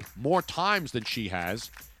go more times than she has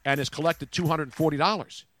and has collected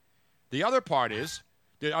 $240. The other part is,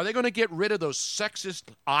 are they going to get rid of those sexist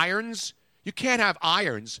irons? You can't have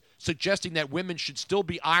irons suggesting that women should still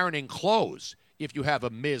be ironing clothes if you have a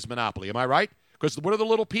Ms. Monopoly. Am I right? Because what are the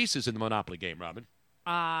little pieces in the Monopoly game, Robin?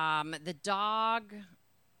 The dog,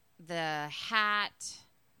 the hat.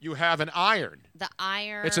 You have an iron. The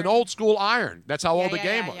iron. It's an old school iron. That's how old the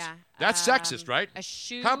game was. Yeah. That's sexist, right? A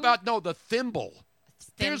shoe. How about, the thimble?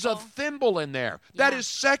 There's a thimble in there. That is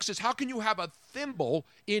sexist. How can you have a thimble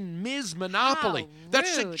in Ms. Monopoly?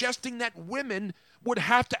 That's suggesting that women would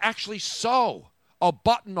have to actually sew a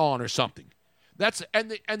button on or something.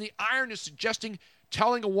 And the iron is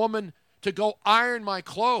telling a woman to go iron my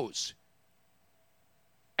clothes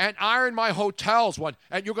and iron my hotels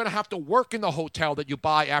and you're going to have to work in the hotel that you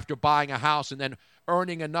buy after buying a house and then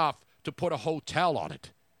earning enough to put a hotel on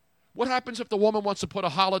it. What happens if the woman wants to put a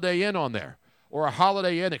Holiday Inn on there or a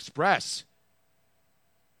Holiday Inn Express?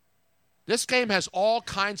 This game has all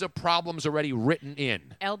kinds of problems already written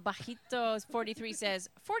in. El Bajito 43 says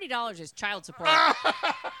 $40 is child support.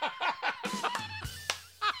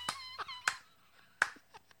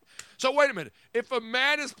 So wait a minute. If a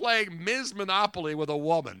man is playing Ms. Monopoly with a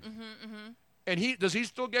woman, and does he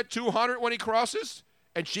still get $200 when he crosses,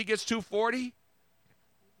 and she gets $240?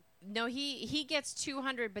 No, he gets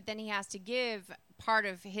 $200, but then he has to give part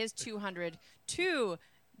of his $200 to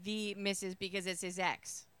the missus because it's his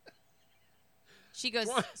ex. She goes.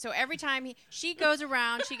 What? So every time she goes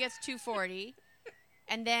around, she gets $240,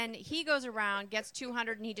 and then he goes around, gets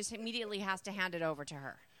 $200, and he just immediately has to hand it over to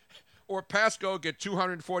her. Or Pasco get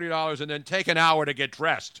 $240 and then take an hour to get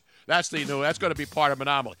dressed. That's going to be part of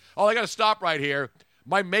Monopoly. Oh, I got to stop right here.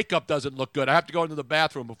 My makeup doesn't look good. I have to go into the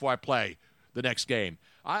bathroom before I play the next game.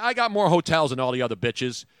 I got more hotels than all the other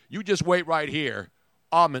bitches. You just wait right here.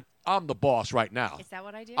 I'm the boss right now. Is that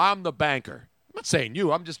what I do? I'm the banker. I'm not saying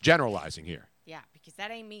you. I'm just generalizing here. Yeah, because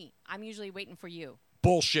that ain't me. I'm usually waiting for you.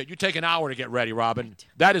 Bullshit. You take an hour to get ready, Robin.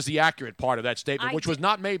 That is the accurate part of that statement, which was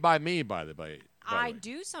not made by me, by the way. I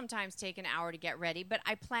do sometimes take an hour to get ready, but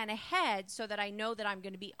I plan ahead so that I know that I'm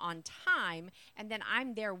going to be on time, and then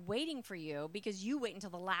I'm there waiting for you because you wait until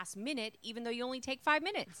the last minute, even though you only take 5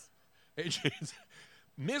 minutes.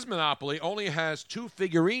 Ms. Monopoly only has 2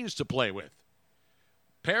 figurines to play with.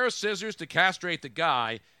 Pair of scissors to castrate the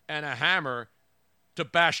guy, and a hammer to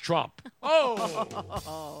bash Trump.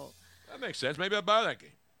 Oh! That makes sense. Maybe I'll buy that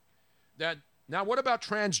game. Now, what about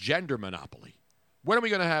transgender Monopoly? When are we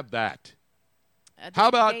going to have that? How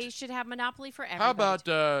about they should have Monopoly for everybody? How about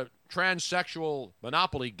transsexual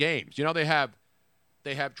Monopoly games? You know, they have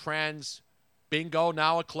trans bingo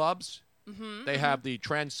now at clubs. Mm-hmm, They have the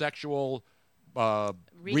transsexual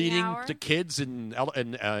reading to kids in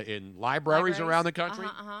libraries around the country.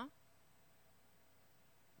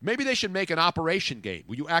 Maybe they should make an operation game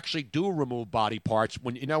where you actually do remove body parts.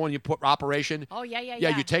 When you put operation. Oh yeah.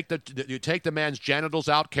 Yeah, you take the man's genitals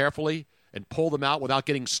out carefully and pull them out without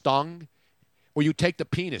getting stung. Or you take the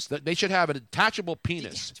penis. They should have a detachable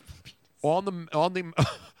penis on the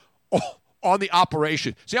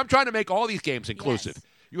operation. See, I'm trying to make all these games inclusive. Yes.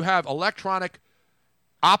 You have electronic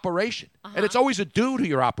operation, and it's always a dude who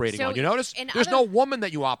you're operating on. You notice? There's no woman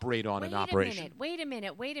that you operate on in operation. Wait a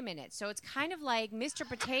minute. So it's kind of like Mr.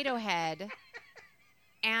 Potato Head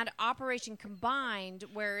and Operation combined,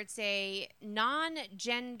 where it's a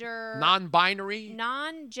non-gender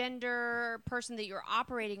person that you're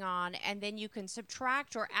operating on, and then you can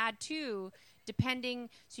subtract or add to depending,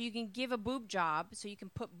 so you can give a boob job, so you can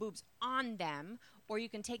put boobs on them, or you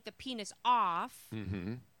can take the penis off.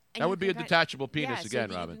 Mm-hmm. That would be a detachable penis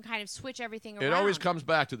again, so Robin. You can kind of switch everything around. It always comes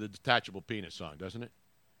back to the detachable penis song, doesn't it?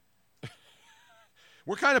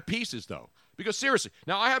 We're kind of pieces, though. Because seriously,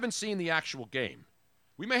 now I haven't seen the actual game.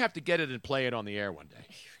 We may have to get it and play it on the air one day.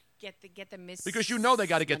 Get the Miss. Because you know they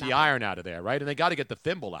got to get the iron out of there, right? And they got to get the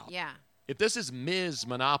thimble out. Yeah. If this is Ms.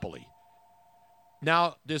 Monopoly,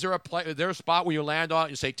 now is there a spot where you land on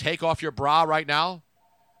and say take off your bra right now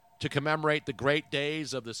to commemorate the great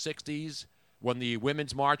days of the '60s when the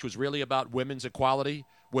Women's March was really about women's equality?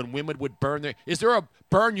 When women would burn their. Is there a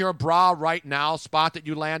burn your bra right now spot that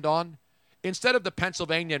you land on instead of the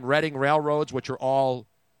Pennsylvania and Reading railroads, which are all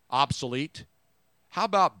obsolete? How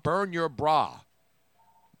about burn your bra?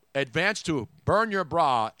 Advance to burn your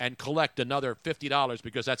bra and collect another $50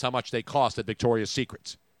 because that's how much they cost at Victoria's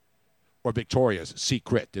Secrets. Or Victoria's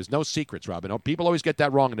Secret. There's no secrets, Robin. Oh, people always get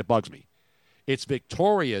that wrong and it bugs me. It's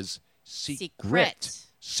Victoria's Secret.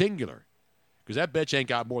 Singular. Because that bitch ain't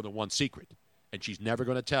got more than one secret. And she's never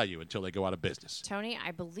going to tell you until they go out of business. Tony,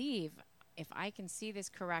 I believe, if I can see this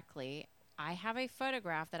correctly, I have a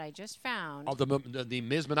photograph that I just found. Of the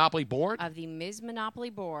Ms. Monopoly board? Of the Ms. Monopoly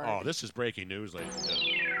board. Oh, this is breaking news, ladies and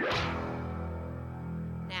gentlemen.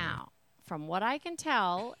 Now, from what I can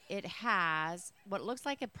tell, it has what looks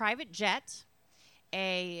like a private jet,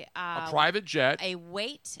 a private jet, a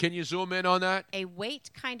weight. Can you zoom in on that? A weight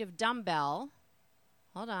kind of dumbbell.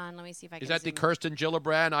 Hold on, let me see if I can. Is that the Kirsten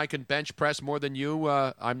Gillibrand? I can bench press more than you.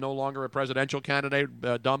 I'm no longer a presidential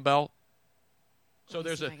candidate. Dumbbell. So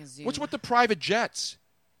there's what's with the private jets?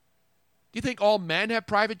 Do you think all men have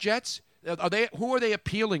private jets? Who are they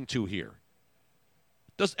appealing to here?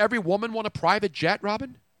 Does every woman want a private jet,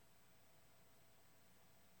 Robin?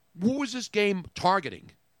 Who is this game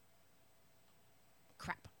targeting?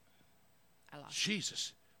 Crap. I lost.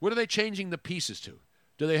 Jesus. What are they changing the pieces to?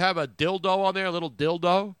 Do they have a dildo on there, a little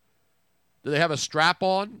dildo? Do they have a strap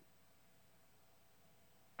on?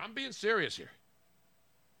 I'm being serious here.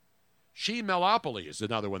 She Melopoly is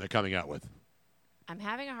another one they're coming out with. I'm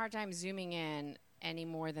having a hard time zooming in any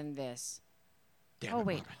more than this. Damn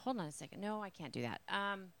wait. Robin. Hold on a second. No, I can't do that.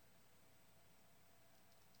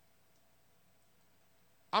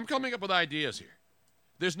 I'm coming up with ideas here.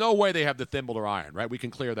 There's no way they have the thimble or iron, right? We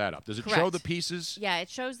can clear that up. Does it show the pieces? Yeah, it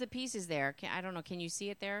shows the pieces there. I don't know. Can you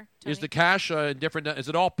see it there, Tony? Is the cash different? Is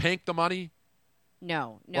it all pink, the money?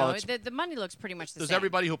 No. Well, the money looks pretty much the same. Does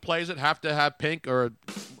everybody who plays it have to have pink or,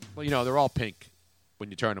 well, they're all pink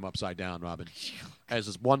when you turn them upside down, Robin. As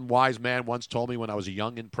this one wise man once told me when I was a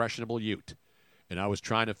young, impressionable youth, and I was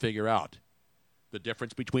trying to figure out the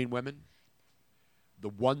difference between women. The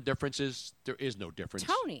one difference is there is no difference.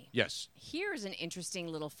 Tony. Yes. Here's an interesting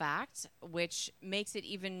little fact, which makes it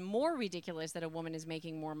even more ridiculous that a woman is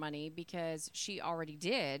making more money because she already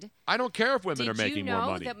did. I don't care if women are making more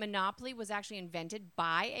money. Did you know that Monopoly was actually invented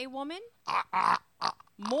by a woman?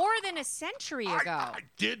 More than a century ago. I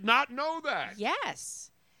did not know that. Yes.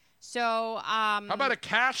 So, how about a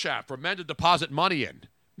cash app for men to deposit money in?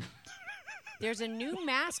 There's a new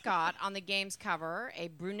mascot on the game's cover, a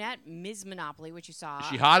brunette Ms. Monopoly, which you saw. Is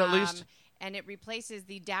she hot at least? And it replaces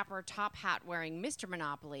the dapper top hat wearing Mr.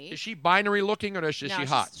 Monopoly. Is she binary looking or is she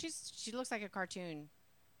hot? She looks like a cartoon.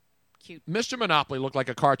 Cute. Mr. Monopoly looked like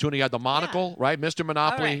a cartoon. He had the monocle, right? Mr.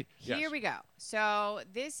 Monopoly. All right. Yes. Here we go. So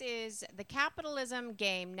this is the capitalism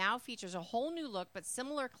game now features a whole new look, but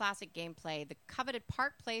similar classic gameplay. The coveted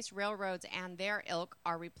Park Place railroads and their ilk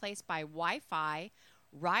are replaced by Wi-Fi,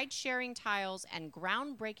 ride-sharing tiles, and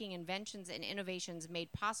groundbreaking inventions and innovations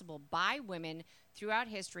made possible by women throughout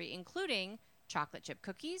history, including chocolate chip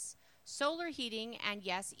cookies, solar heating, and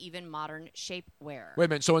yes, even modern shapewear. Wait a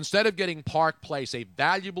minute. So instead of getting Park Place, a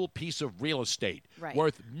valuable piece of real estate Right.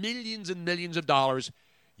 worth millions and millions of dollars,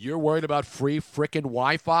 you're worried about free frickin'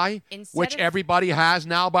 Wi-Fi, which everybody has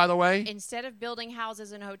now, by the way? Instead of building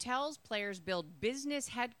houses and hotels, players build business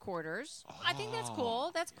headquarters. I think that's cool.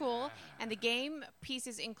 That's cool. And the game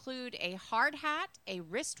pieces include a hard hat, a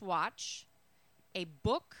wristwatch, a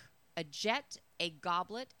book, a jet, a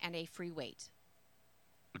goblet, and a free weight.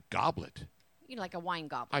 A goblet? You know, like a wine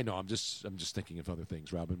goblet. I know. I'm just thinking of other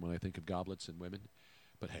things, Robin, when I think of goblets and women.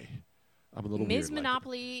 But hey, I'm a little Ms. weird.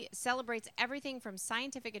 Monopoly celebrates everything from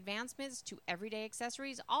scientific advancements to everyday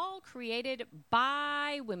accessories, all created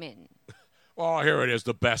by women. Oh, here it is,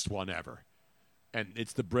 the best one ever. And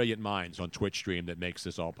it's the brilliant minds on Twitch stream that makes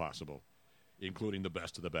this all possible, including the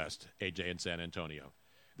best of the best, AJ in San Antonio.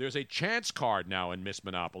 There's a chance card now in Miss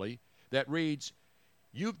Monopoly that reads,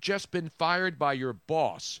 "You've just been fired by your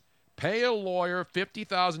boss. Pay a lawyer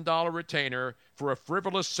 $50,000 retainer for a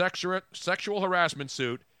frivolous sexual harassment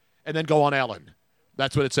suit, and then go on Ellen."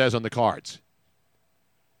 That's what it says on the cards.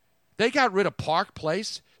 They got rid of Park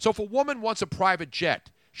Place. So if a woman wants a private jet,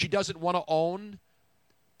 she doesn't want to own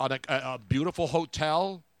a beautiful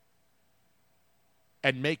hotel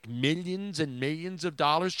and make millions and millions of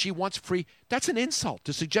dollars. She wants free. That's an insult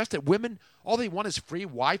to suggest that women, all they want is free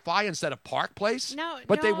Wi-Fi instead of Park Place.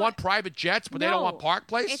 But they want private jets, but they don't want Park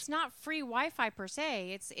Place. It's not free Wi-Fi per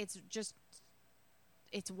se.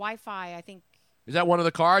 It's Wi-Fi, I think. Is that one of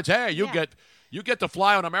the cards? Hey, you get to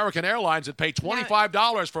fly on American Airlines and pay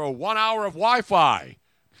 $25 for 1 hour of Wi-Fi.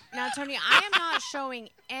 Now, Tony, I am not showing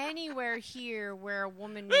anywhere here where a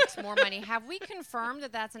woman makes more money. Have we confirmed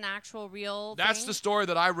that that's an actual real That's thing? the story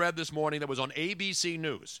that I read this morning that was on ABC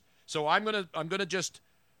News. So I'm gonna just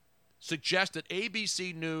suggest that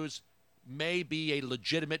ABC News may be a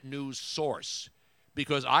legitimate news source,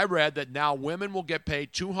 because I read that now women will get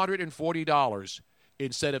paid $240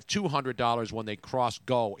 instead of $200 when they cross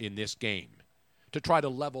go in this game, to try to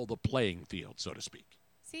level the playing field, so to speak.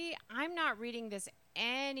 See, I'm not reading this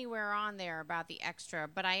anywhere on there about the extra,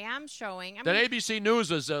 but I am showing. That ABC News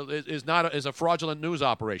is a fraudulent news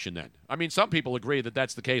operation. Then, I mean, some people agree that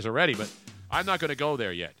that's the case already, but I'm not going to go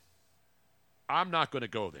there yet. I'm not going to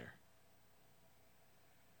go there.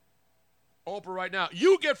 Oprah right now,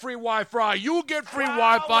 you get free Wi-Fi, you get free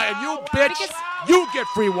Wi-Fi, and you bitch, you get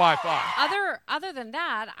free Wi-Fi. Other than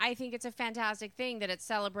that, I think it's a fantastic thing that it's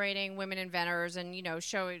celebrating women inventors and,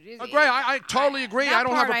 show it. Great, I totally agree. I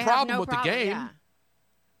don't have a problem with the game. Yeah.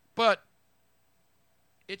 But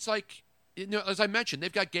it's like, as I mentioned,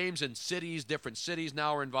 they've got games in cities. Different cities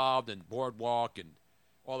now are involved, and Boardwalk and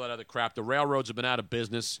all that other crap. The railroads have been out of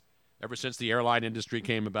business ever since the airline industry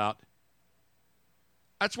came about.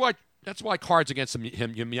 That's why Cards Against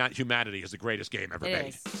Humanity is the greatest game ever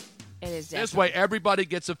made. It is definitely. This way, everybody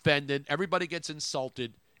gets offended, everybody gets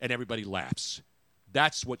insulted, and everybody laughs.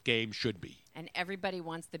 That's what games should be. And everybody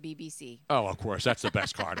wants the BBC. Oh, of course. That's the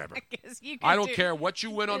best card ever. I don't care what you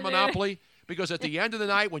win on Monopoly, because at the end of the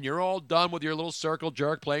night, when you're all done with your little circle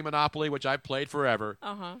jerk playing Monopoly, which I've played forever,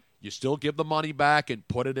 you still give the money back and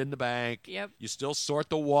put it in the bank. Yep. You still sort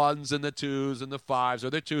the ones and the twos and the fives. Are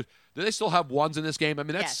there two? Do they still have ones in this game? I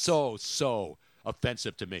mean, that's so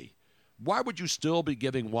offensive to me. Why would you still be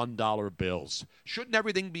giving $1 bills? Shouldn't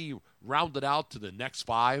everything be rounded out to the next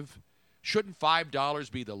five? Shouldn't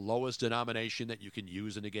 $5 be the lowest denomination that you can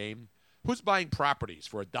use in a game? Who's buying properties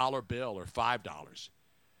for $1 bill or $5?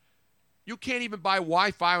 You can't even buy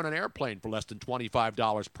Wi-Fi on an airplane for less than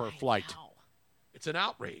 $25 per flight. It's an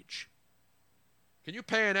outrage. Can you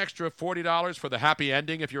pay an extra $40 for the happy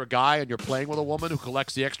ending if you're a guy and you're playing with a woman who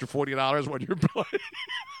collects the extra $40 when you're playing?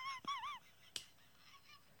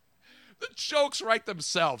 The jokes write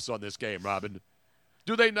themselves on this game, Robin.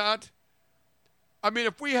 Do they not? I mean,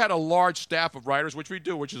 if we had a large staff of writers, which we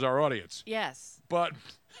do, which is our audience. Yes. But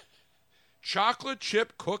chocolate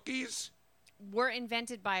chip cookies? Were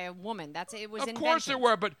invented by a woman. Of course there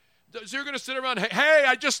were, but so you're going to sit around, hey,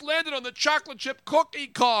 I just landed on the chocolate chip cookie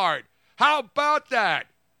card. How about that?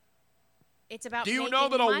 It's about Do you making know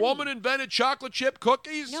that money. a woman invented chocolate chip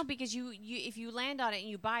cookies? No, because you if you land on it and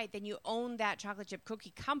you buy it, then you own that chocolate chip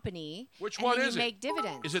cookie company. Which and one then is you it? make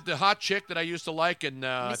dividends. Is it the hot chick that I used to like in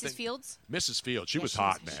Mrs. Fields? Mrs. Fields. She Yeah, was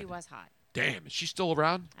hot, man. She was hot. Damn, is she still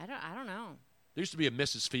around? I don't know. There used to be a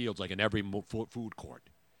Mrs. Fields like in every food court.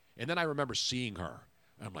 And then I remember seeing her.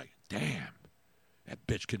 And I'm like, damn, that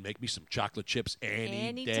bitch can make me some chocolate chips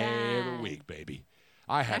any day of the week, baby.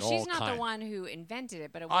 I had now, all she's not kind. the one who invented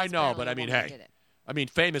it, but it was I know, apparently but I the mean, woman who hey. did it. I mean,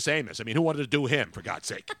 famous Amos. I mean, who wanted to do him, for God's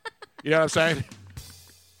sake? You know what I'm saying?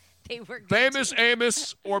 they were good Famous too.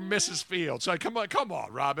 Amos or Mrs. Fields. Like, come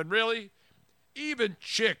on, Robin, really? Even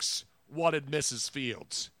chicks wanted Mrs.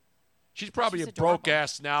 Fields. She's probably She's a broke adorable.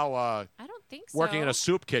 ass now. I don't think so. Working in a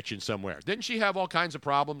soup kitchen somewhere. Didn't she have all kinds of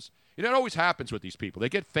problems? You know, it always happens with these people. They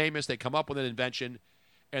get famous, they come up with an invention,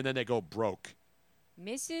 and then they go broke.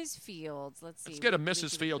 Mrs. Fields. Let's see. Let's get a Wiki, Mrs.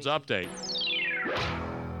 wiki, Fields wiki. update.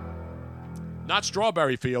 Not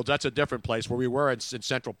Strawberry Fields. That's a different place where we were in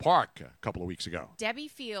Central Park a couple of weeks ago. Debbie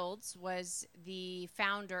Fields was the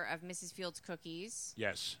founder of Mrs. Fields Cookies.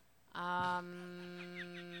 Yes.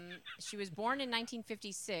 She was born in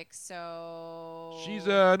 1956, so She's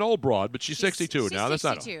an old broad, but she's 62 now. That's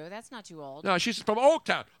not 62. That's not too old. No, she's from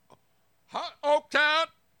Oaktown. Huh? Oaktown?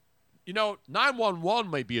 You know, 911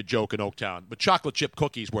 may be a joke in Oaktown, but chocolate chip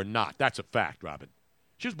cookies were not. That's a fact, Robin.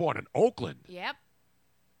 She was born in Oakland. Yep.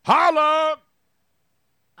 Holla!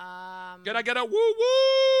 Can I get a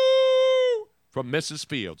woo-woo? From Mrs.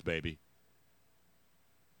 Fields, baby.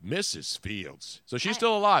 Mrs. Fields. So she's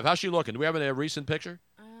still alive. How's she looking? Do we have a recent picture?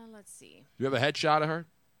 Let's see. Do we have a headshot of her?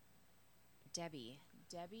 Debbie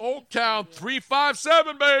Oaktown Fields.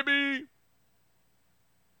 357, baby.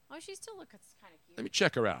 Oh, she still looks kind of cute. Let me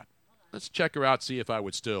check her out. Let's check her out, see if I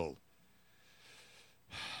would still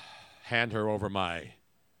hand her over my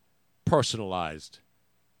personalized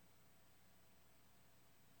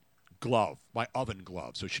glove, my oven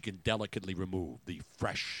glove, so she can delicately remove the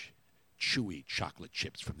fresh, chewy chocolate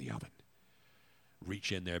chips from the oven.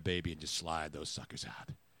 Reach in there, baby, and just slide those suckers out.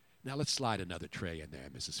 Now let's slide another tray in there,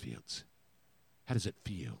 Mrs. Fields. How does it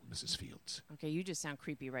feel, Mrs. Fields? Okay, you just sound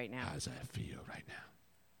creepy right now. How does that feel right now?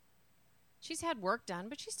 She's had work done,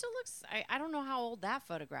 but she still looks. I don't know how old that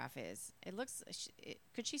photograph is. It looks.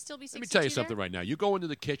 Could she still be 62? Let me tell you something right now. You go into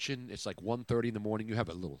the kitchen, it's like 1:30 in the morning. You have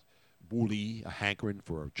a little woolly, a hankering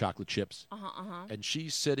for chocolate chips. And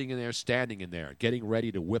she's sitting in there, standing in there, getting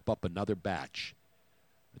ready to whip up another batch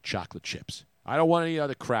of chocolate chips. I don't want any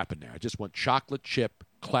other crap in there. I just want chocolate chip,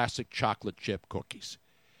 classic chocolate chip cookies.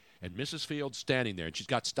 And Mrs. Fields standing there, and she's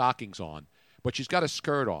got stockings on, but she's got a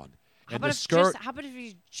skirt on. How And about, the skirt, how about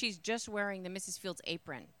if she's just wearing the Mrs. Fields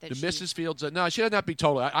apron? Mrs. Fields, no, she doesn't have to be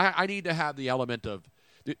total. I need to have the element of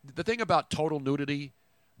the thing about total nudity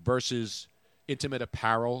versus intimate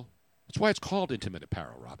apparel. That's why it's called intimate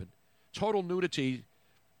apparel, Robin. Total nudity,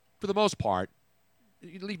 for the most part,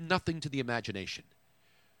 you leave nothing to the imagination.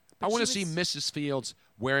 I want to see Mrs. Fields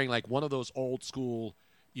wearing like one of those old school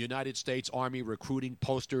United States Army recruiting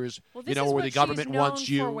posters, Well, you know, where the government wants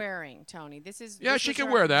you. For wearing, Tony. This is She can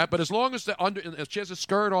wear that, but as long as she has a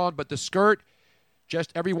skirt on, but the skirt just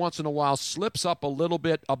every once in a while slips up a little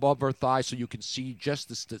bit above her thigh so you can see just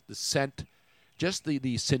the scent, just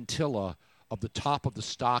the scintilla of the top of the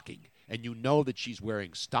stocking, and you know that she's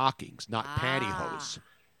wearing stockings, not pantyhose.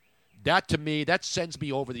 That, to me, that sends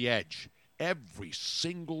me over the edge every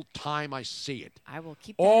single time I see it. I will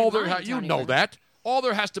keep that in mind, You Tony know Bruno. that. All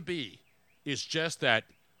there has to be is just that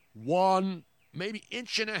one, maybe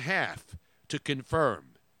inch and a half to confirm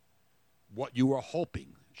what you were hoping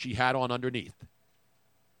she had on underneath.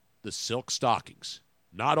 The silk stockings,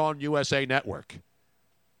 not on USA Network.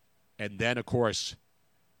 And then, of course,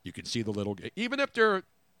 you can see the little, even if they're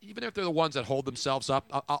the ones that hold themselves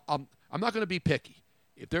up, I'm not going to be picky.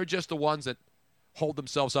 If they're just the ones that hold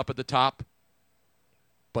themselves up at the top,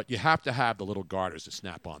 but you have to have the little garters to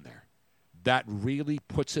snap on there. That really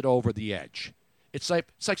puts it over the edge. It's like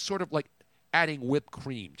sort of like adding whipped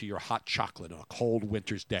cream to your hot chocolate on a cold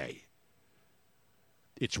winter's day.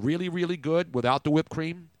 It's really, really good without the whipped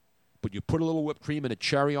cream, but you put a little whipped cream and a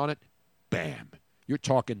cherry on it, bam. You're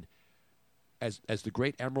talking, as the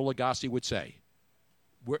great Emeril Lagasse would say,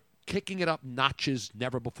 we're kicking it up notches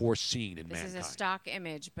never before seen in mankind. This is a stock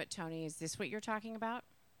image, but Tony, is this what you're talking about?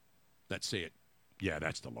 Let's see it. Yeah,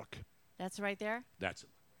 that's the look. That's right there? That's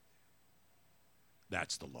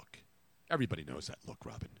the look. Everybody knows that look,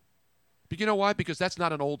 Robin. But you know why? Because that's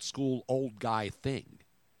not an old school, old guy thing.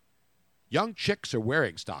 Young chicks are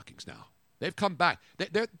wearing stockings now. They've come back.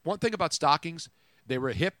 One thing about stockings, they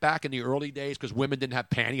were hip back in the early days because women didn't have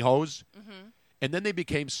pantyhose. Mm-hmm. And then they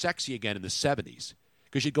became sexy again in the 70s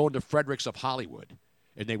because you'd go into Fredericks of Hollywood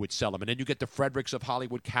and they would sell them. And then you get the Fredericks of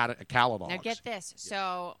Hollywood catalogs. Now get this.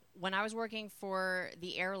 So when I was working for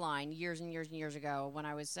the airline years and years and years ago, when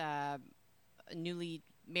I was newly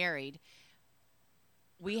married,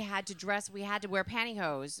 we had to wear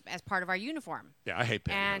pantyhose as part of our uniform. Yeah, I hate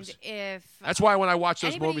pantyhose. And that's why when I watch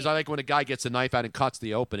those movies, I like when a guy gets a knife out and cuts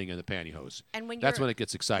the opening in the pantyhose. And that's when it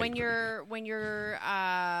gets exciting. When you're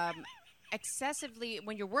excessively,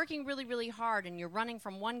 when you're working really, really hard and you're running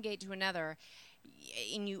from one gate to another,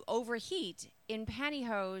 and you overheat in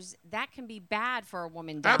pantyhose, that can be bad for a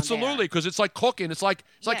woman down Absolutely, because it's like cooking. It's like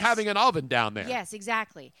having an oven down there. Yes,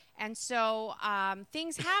 exactly. And so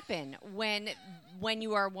things happen when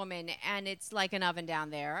you are a woman, and it's like an oven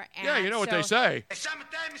down there. And yeah, you know what they say.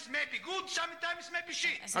 Sometimes it may be good, sometimes it may be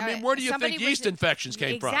shit. I mean, where do you think yeast infections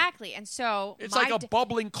came from? Exactly, and so it's like a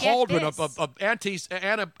bubbling cauldron of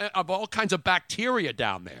all kinds of bacteria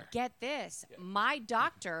down there. Get this, my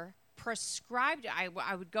doctor prescribed.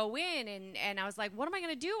 I would go in and I was like, what am I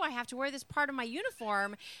going to do? I have to wear this part of my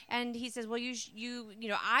uniform. And he says, well, you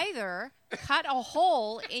either cut a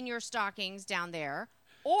hole in your stockings down there,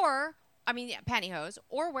 or pantyhose,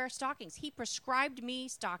 or wear stockings. He prescribed me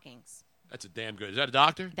stockings. That's a damn good. Is that a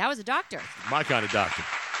doctor? That was a doctor. My kind of doctor.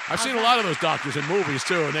 I've seen a lot of those doctors in movies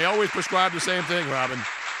too, and they always prescribe the same thing, Robin.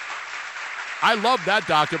 I loved that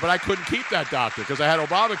doctor, but I couldn't keep that doctor because I had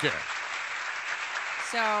Obamacare.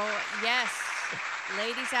 So, yes,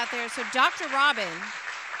 ladies out there. So, Dr. Robin.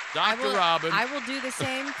 Robin. I will do the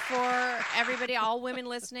same for everybody, all women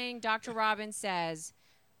listening. Dr. Robin says,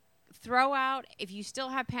 if you still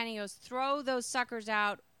have pantyhose, throw those suckers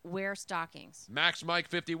out, wear stockings. Max Mike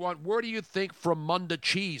 51, where do you think Fromunda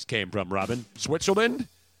cheese came from, Robin? Switzerland?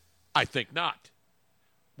 I think not.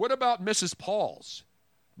 What about Mrs. Paul's?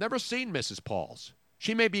 Never seen Mrs. Paul's.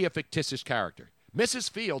 She may be a fictitious character. Mrs.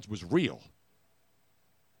 Fields was real.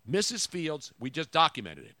 Mrs. Fields, we just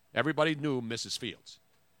documented it. Everybody knew Mrs. Fields.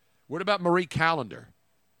 What about Marie Callender?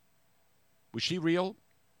 Was she real?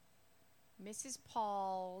 Mrs.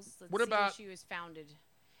 Paul's. Let's what see about when she was founded.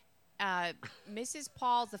 Mrs.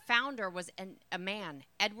 Paul's, the founder, was a man,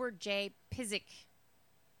 Edward J. Pizik.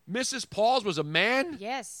 Mrs. Paul's was a man?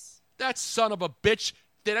 Yes. That son of a bitch.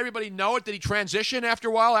 Did everybody know it? Did he transition after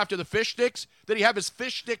a while, after the fish sticks? Did he have his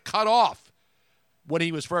fish stick cut off when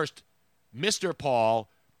he was first Mr. Paul,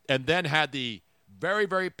 and then had the very,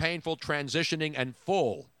 very painful transitioning and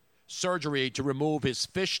full surgery to remove his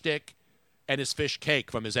fish stick and his fish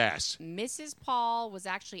cake from his ass? Mrs. Paul was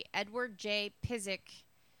actually Edward J. Pizik.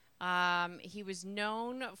 He was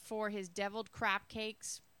known for his deviled crab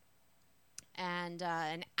cakes and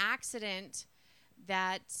an accident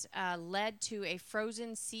that led to a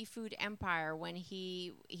frozen seafood empire when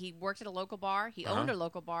he worked at a local bar. He owned a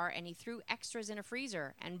local bar, and he threw extras in a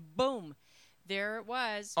freezer, and boom, there it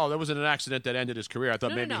was. Oh, that wasn't an accident that ended his career. I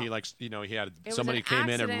thought maybe he had somebody came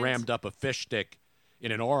in and rammed up a fish stick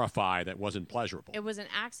in an orify that wasn't pleasurable. It was an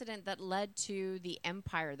accident that led to the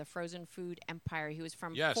empire, the frozen food empire. He was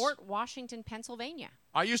from Yes. Fort Washington, Pennsylvania.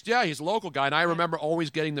 He's a local guy, and I remember always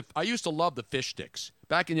getting I used to love the fish sticks.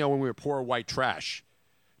 Back in, when we were poor white trash.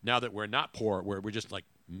 Now that we're not poor, we're just like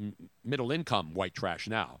middle income white trash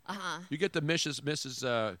now. You get the Mrs.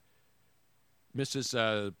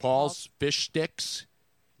 Paul's fish sticks.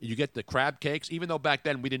 You get the crab cakes, even though back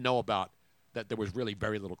then we didn't know about that there was really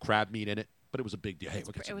very little crab meat in it. But it was a big deal. Hey,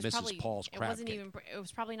 look at some Mrs. Paul's crab cake. It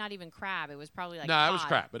was probably not even crab. It was probably like it was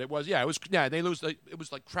crab, but it was it was it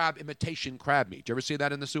was like crab imitation crab meat. Do you ever see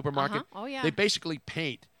that in the supermarket? Oh yeah. They basically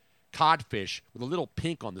paint codfish with a little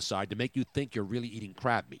pink on the side to make you think you're really eating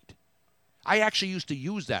crab meat. I actually used to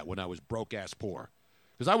use that when I was broke ass poor,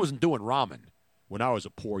 because I wasn't doing ramen when I was a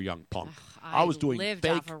poor young punk. I was doing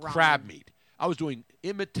fake crab meat. I was doing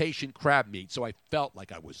imitation crab meat, so I felt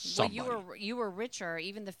like I was somebody. Well, you were richer.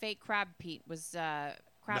 Even the fake crab meat was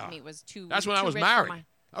meat was too. That's when too I was rich married.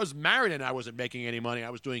 I was married and I wasn't making any money.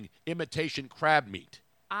 I was doing imitation crab meat.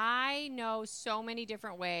 I know so many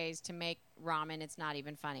different ways to make ramen. It's not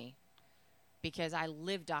even funny, because I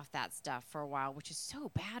lived off that stuff for a while, which is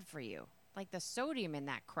so bad for you. Like the sodium in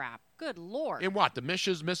that crap. Good Lord. In what? The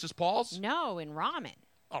Mrs. Paul's? No, in ramen.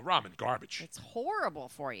 Oh, ramen garbage. It's horrible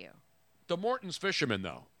for you. The Morton's Fisherman,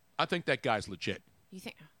 though, I think that guy's legit. You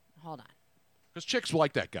think? Hold on. Because chicks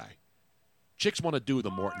like that guy. Chicks want to do the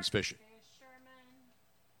Morton's Fisherman.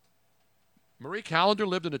 Marie Callender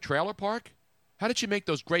lived in a trailer park? How did she make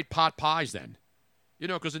those great pot pies then?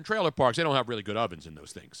 Because in trailer parks, they don't have really good ovens in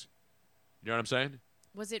those things. You know what I'm saying?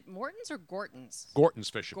 Was it Morton's or Gorton's? Gorton's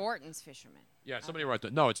Fisherman. Gorton's Fisherman. Yeah, somebody wrote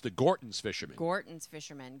that. No, it's the Gorton's Fisherman. Gorton's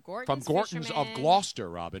Fisherman. From Gorton's of Gloucester,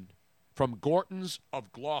 Robin. From Gorton's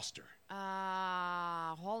of Gloucester.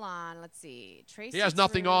 Hold on. Let's see. He has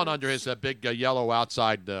nothing on under his big yellow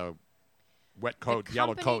outside wet coat,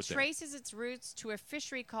 yellow coat. The company traces its roots to a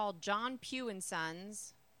fishery called John Pugh and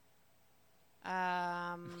Sons.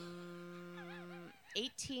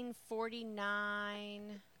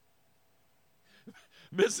 1849.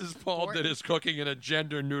 Mrs. Paul did his cooking in a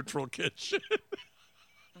gender-neutral kitchen.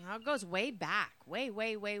 It goes way back.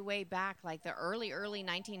 Way back, like the early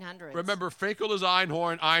 1900s. Remember, Finkel is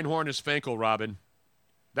Einhorn. Einhorn is Finkel, Robin.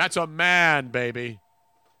 That's a man, baby.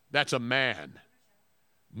 That's a man.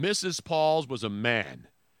 Mrs. Paul's was a man.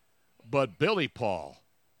 But Billy Paul,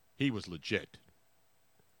 he was legit.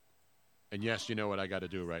 And yes, you know what I got to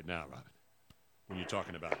do right now, Robin, when you're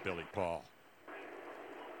talking about Billy Paul.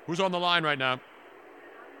 Who's on the line right now?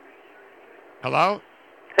 Hello?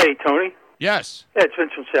 Hey, Tony. Yes. Yeah, it's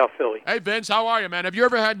Vince from South Philly. Hey, Vince, how are you, man? Have you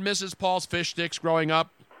ever had Mrs. Paul's fish sticks growing up?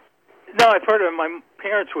 No, I've heard of them. My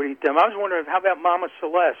parents would eat them. I was wondering, how about Mama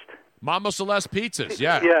Celeste? Mama Celeste pizzas,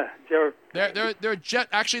 yeah. Yeah. They're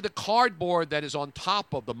actually, the cardboard that is on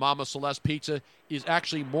top of the Mama Celeste pizza is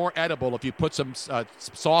actually more edible if you put some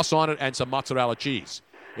sauce on it and some mozzarella cheese.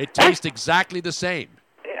 It tastes exactly the same.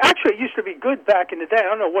 Actually, it used to be good back in the day. I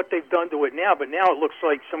don't know what they've done to it now, but now it looks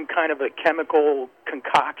like some kind of a chemical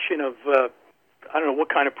concoction of, I don't know what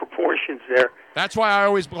kind of proportions there. That's why I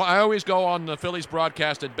always go on the Phillies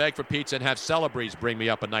broadcast and beg for pizza and have Celebrys bring me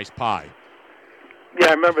up a nice pie. Yeah,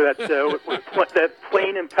 I remember that that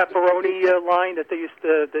plain and pepperoni line that they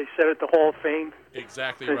said at the Hall of Fame.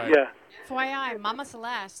 Exactly right. Yeah. FYI, Mama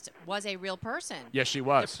Celeste was a real person. Yes, she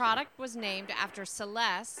was. The product was named after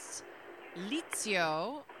Celeste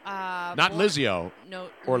Lizio. Not Lizio. No.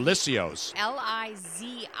 Or Licios.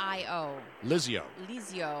 Lizio.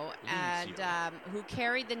 Lizio. And who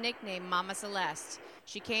carried the nickname Mama Celeste.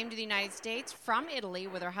 She came to the United States from Italy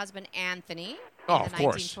with her husband Anthony Oh, in of the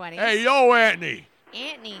course. 1920s. Hey, yo, Anthony.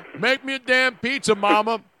 Anthony. Make me a damn pizza,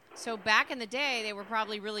 Mama. So back in the day, they were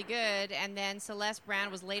probably really good, and then Celeste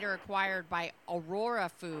brand was later acquired by Aurora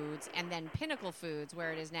Foods and then Pinnacle Foods,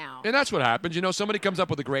 where it is now. And that's what happens. You know, somebody comes up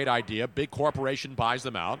with a great idea, big corporation buys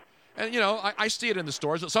them out, and, you know, I see it in the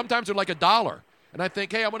stores. Sometimes they're like $1. And I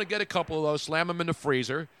think, hey, I'm going to get a couple of those, slam them in the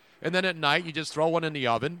freezer, and then at night you just throw one in the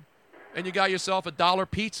oven, and you got yourself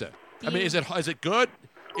 $1 pizza. I mean, is it good?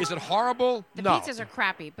 Is it horrible? The No. pizzas are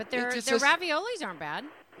crappy, but their It's just- raviolis aren't bad.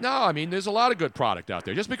 No, I mean, there's a lot of good product out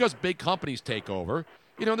there. Just because big companies take over,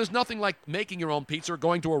 you know, there's nothing like making your own pizza or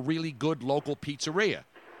going to a really good local pizzeria.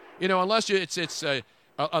 You know, unless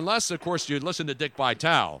unless, of course, you listen to Dick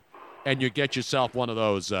Vitale and you get yourself one of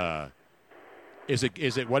those, is it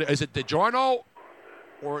DiGiorno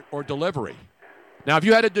or delivery? Now, have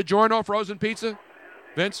you had a DiGiorno frozen pizza,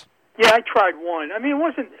 Vince? Yeah, I tried one. I mean,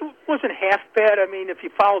 it wasn't half bad. I mean, if you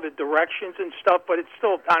follow the directions and stuff, but it's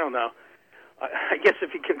still, I don't know. I guess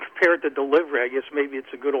if you can compare it to delivery, I guess maybe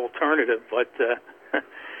it's a good alternative. But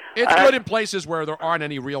it's good in places where there aren't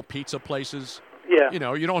any real pizza places. Yeah. You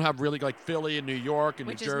know, you don't have really like Philly and New York and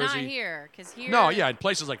Which New Jersey. is not here, because here. No, yeah, in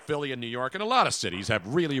places like Philly and New York and a lot of cities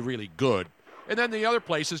have really, really good. And then the other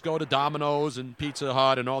places go to Domino's and Pizza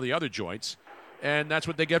Hut and all the other joints, and that's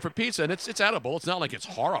what they get for pizza. And it's edible. It's not like it's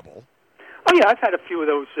horrible. Oh, yeah, I've had a few of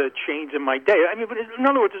those chains in my day. I mean, but in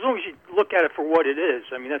other words, as long as you look at it for what it is,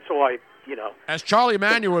 I mean, that's all I, you know. As Charlie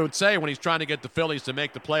Manuel would say when he's trying to get the Phillies to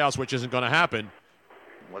make the playoffs, which isn't going to happen.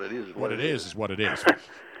 What it is is what it is. Is what it is.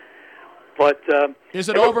 But is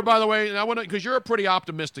it over, by the way? Because you're a pretty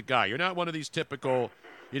optimistic guy. You're not one of these typical,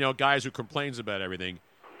 you know, guys who complains about everything.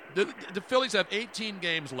 The Phillies have 18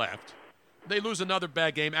 games left. They lose another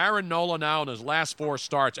bad game. Aaron Nola now in his last 4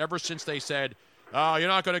 starts, ever since they said, oh, you're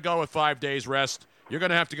not going to go with 5 days rest. You're going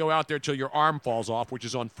to have to go out there till your arm falls off, which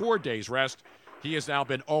is on 4 days rest. He has now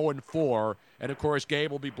been 0-4. And, of course, Gabe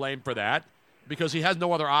will be blamed for that because he has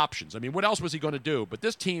no other options. I mean, what else was he going to do? But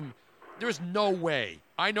this team, there's no way.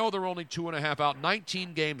 I know they're only 2.5 out,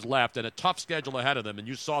 19 games left, and a tough schedule ahead of them, and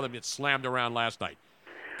you saw them get slammed around last night.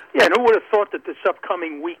 Yeah, and who would have thought that this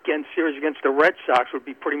upcoming weekend series against the Red Sox would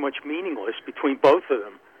be pretty much meaningless between both of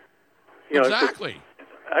them? You know, exactly.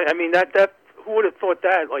 I mean, that who would have thought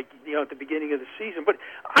that, like, you know, at the beginning of the season? But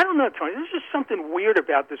I don't know, Tony. There's just something weird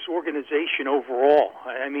about this organization overall.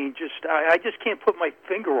 I mean, I just can't put my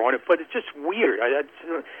finger on it, but it's just weird.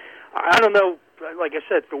 I don't know. Like I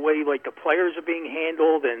said, the way like the players are being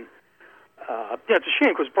handled, and yeah, it's a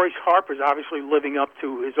shame because Bryce Harper's obviously living up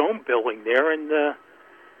to his own billing there, and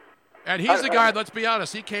he's the guy, let's be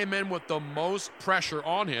honest, he came in with the most pressure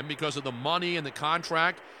on him because of the money and the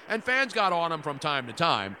contract, and fans got on him from time to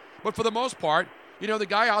time. But for the most part, you know, the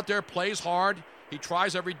guy out there plays hard. He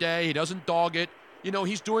tries every day. He doesn't dog it. You know,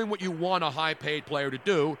 he's doing what you want a high-paid player to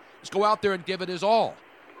do, is go out there and give it his all.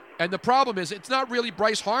 And the problem is it's not really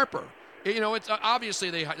Bryce Harper. You know, it's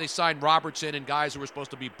obviously they signed Robertson and guys who were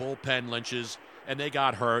supposed to be bullpen lynches, and they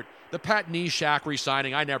got hurt. The Pat Neshek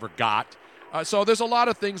re-signing I never got. So there's a lot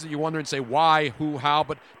of things that you wonder and say why, who, how.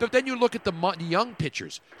 But then you look at the young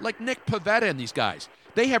pitchers, like Nick Pivetta and these guys.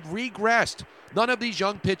 They have regressed. None of these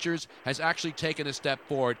young pitchers has actually taken a step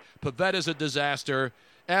forward. Pivetta's a disaster.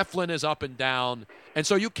 Eflin is up and down. And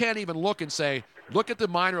so you can't even look and say, Look at the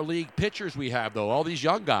minor league pitchers we have, though. All these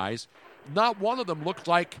young guys, not one of them looks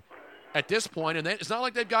like, at this point, and it's not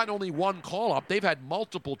like they've gotten only one call-up. They've had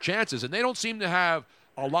multiple chances, and they don't seem to have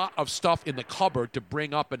a lot of stuff in the cupboard to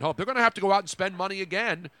bring up and hope. They're going to have to go out and spend money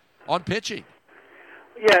again on pitching.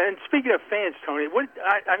 Yeah, and speaking of fans, Tony,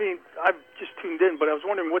 I mean, I've just tuned in, but I was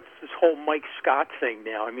wondering what's this whole Mike Scott thing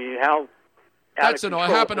now? I mean, how It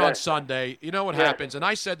happened on Sunday. You know what happens, and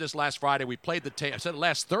I said this last Friday. We played the tape. I said it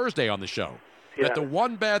last Thursday on the show, that the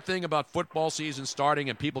one bad thing about football season starting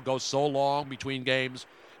and people go so long between games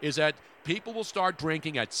is that people will start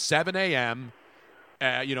drinking at 7 a.m.,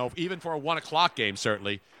 even for a 1 o'clock game,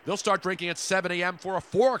 certainly. They'll start drinking at 7 a.m. for a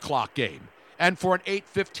 4 o'clock game and for an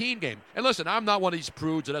 8:15 game. And listen, I'm not one of these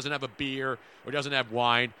prudes that doesn't have a beer or doesn't have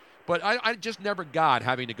wine, but I just never got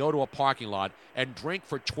having to go to a parking lot and drink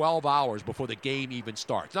for 12 hours before the game even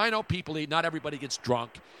starts. Now, I know people eat. Not everybody gets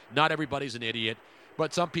drunk. Not everybody's an idiot,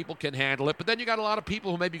 but some people can handle it. But then you got a lot of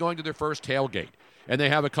people who may be going to their first tailgate, and they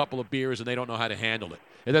have a couple of beers, and they don't know how to handle it.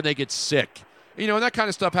 And then they get sick. And that kind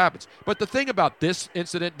of stuff happens. But the thing about this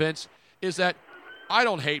incident, Vince, is that I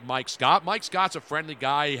don't hate Mike Scott. Mike Scott's a friendly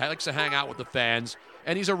guy. He likes to hang out with the fans.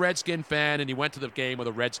 And he's a Redskin fan, and he went to the game with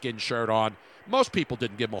a Redskin shirt on. Most people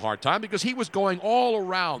didn't give him a hard time because he was going all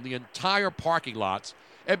around the entire parking lots,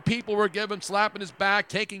 and people were slapping his back,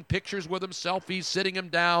 taking pictures with him, selfies, sitting him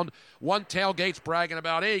down. One tailgate's bragging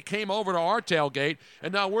about, hey, he came over to our tailgate,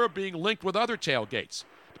 and now we're being linked with other tailgates.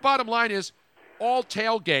 The bottom line is, all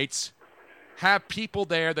tailgates have people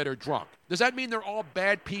there that are drunk. Does that mean they're all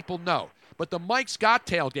bad people? No. But the Mike Scott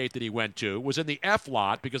tailgate that he went to was in the F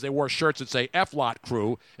lot because they wore shirts that say F lot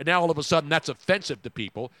crew, and now all of a sudden that's offensive to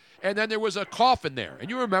people. And then there was a coffin there. And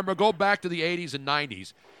you remember, go back to the 80s and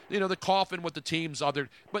 90s, the coffin with the team's other.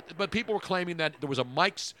 But people were claiming that there was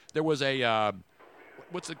what's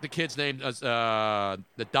the kid's name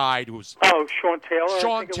that died? Who was Sean Taylor.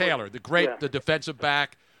 Sean Taylor, the defensive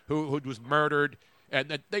back who was murdered.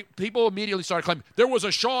 And people immediately started claiming there was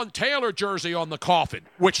a Sean Taylor jersey on the coffin,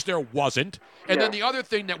 which there wasn't. And then the other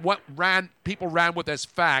thing that people ran with as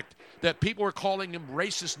fact, that people were calling him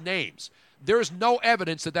racist names. There is no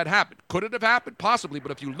evidence that happened. Could it have happened? Possibly. But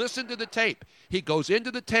if you listen to the tape, he goes into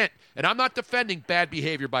the tent. And I'm not defending bad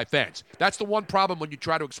behavior by fans. That's the one problem when you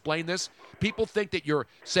try to explain this. People think that you're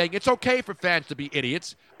saying it's okay for fans to be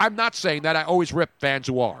idiots. I'm not saying that. I always rip fans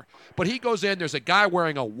who are. But he goes in. There's a guy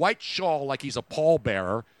wearing a white shawl like he's a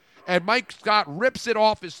pallbearer. And Mike Scott rips it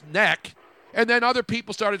off his neck. And then other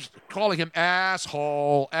people started calling him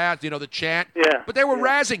asshole, the chant. Yeah. But they were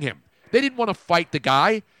razzing him. They didn't want to fight the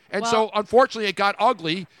guy. And so, unfortunately, it got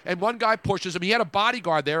ugly, and one guy pushes him. He had a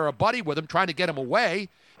bodyguard there, a buddy with him, trying to get him away,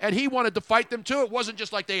 and he wanted to fight them, too. It wasn't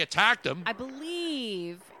just like they attacked him. I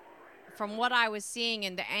believe, from what I was seeing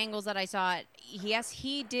and the angles that I saw, yes,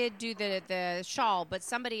 he did do the shawl, but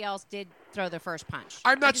somebody else did throw the first punch.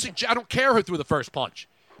 I don't care who threw the first punch.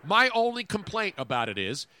 My only complaint about it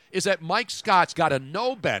is that Mike Scott's got to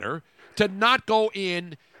know better to not go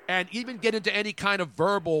in and even get into any kind of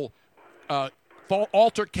verbal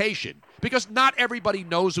altercation, because not everybody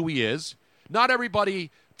knows who he is. Not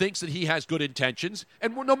everybody thinks that he has good intentions,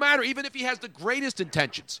 and no matter, even if he has the greatest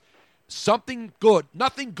intentions, nothing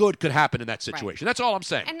good could happen in that situation. Right. That's all I'm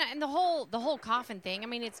saying. And the whole coffin thing, I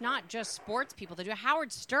mean, it's not just sports people that do it.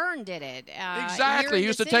 Howard Stern did it. Exactly. He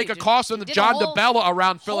used to take a coffin of John DeBella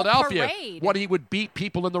around Philadelphia when he would beat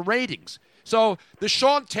people in the ratings. So the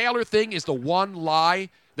Sean Taylor thing is the one lie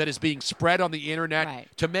that is being spread on the internet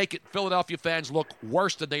to make Philadelphia fans look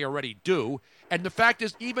worse than they already do. And the fact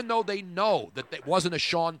is, even though they know that it wasn't a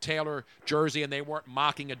Sean Taylor jersey and they weren't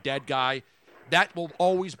mocking a dead guy, that will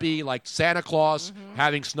always be like Santa Claus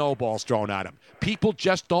having snowballs thrown at him. People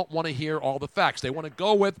just don't want to hear all the facts. They want to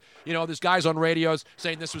go with, there's guys on radios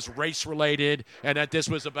saying this was race-related and that this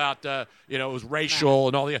was about, it was racial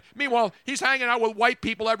and all the. Meanwhile, he's hanging out with white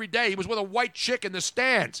people every day. He was with a white chick in the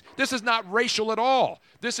stands. This is not racial at all.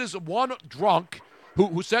 This is one drunk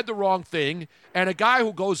who said the wrong thing and a guy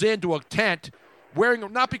who goes into a tent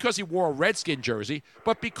wearing, not because he wore a Redskin jersey,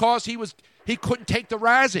 but because he couldn't take the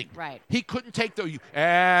razzing. Right. He couldn't take the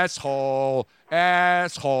asshole.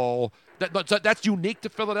 That's unique to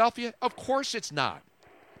Philadelphia? Of course it's not.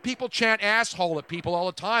 People chant asshole at people all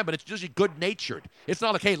the time, but it's usually good-natured. It's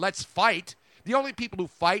not like, hey, let's fight. The only people who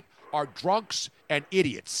fight are drunks and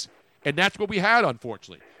idiots. And that's what we had,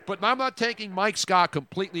 unfortunately. But I'm not taking Mike Scott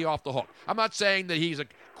completely off the hook. I'm not saying that he's a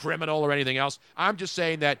criminal or anything else. I'm just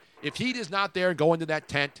saying that if he is not there and go into that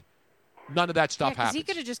tent, none of that stuff happens. He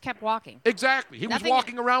could have just kept walking. Exactly. He was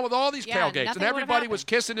walking around with all these tailgates, and everybody was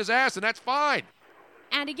kissing his ass, and that's fine.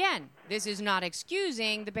 And again, this is not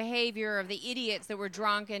excusing the behavior of the idiots that were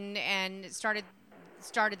drunk and started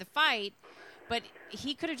started the fight, but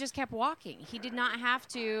he could have just kept walking. He did not have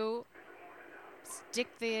to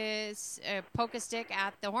poke a stick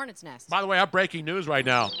at the hornet's nest. By the way, I have breaking news right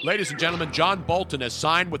now. Ladies and gentlemen, John Bolton has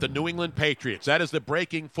signed with the New England Patriots. That is the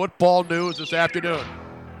breaking football news this afternoon.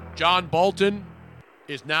 John Bolton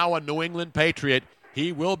is now a New England Patriot.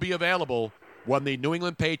 He will be available when the New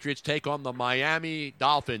England Patriots take on the Miami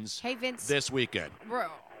Dolphins this weekend. We're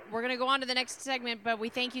going to go on to the next segment, but we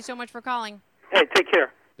thank you so much for calling. Hey, take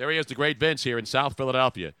care. There he is, the great Vince here in South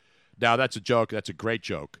Philadelphia. Now, that's a joke. That's a great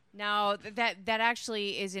joke. Now, that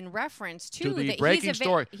actually is in reference to the that breaking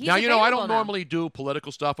story. He's now, I don't now. normally do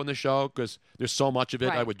political stuff on the show because there's so much of it.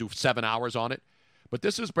 Right. I would do 7 hours on it. But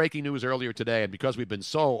this is breaking news earlier today, and because we've been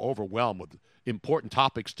so overwhelmed with important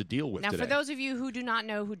topics to deal with Now, today. for those of you who do not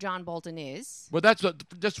know who John Bolton is. Well,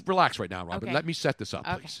 just relax right now, Robin. Okay. Let me set this up,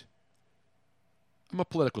 please. I'm a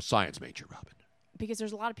political science major, Robin. Because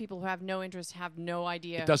there's a lot of people who have no interest, have no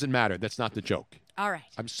idea. It doesn't matter. That's not the joke. All right.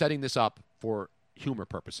 I'm setting this up for humor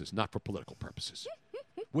purposes, not for political purposes.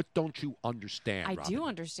 What don't you understand, I Robin? do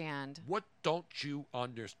understand. What don't you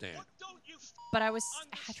understand? But I was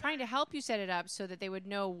trying to help you set it up so that they would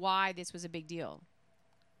know why this was a big deal.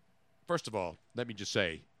 First of all, let me just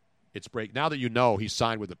say, it's break. Now that you know he's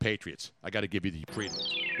signed with the Patriots, I got to give you the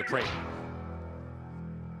prelude.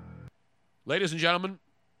 Ladies and gentlemen,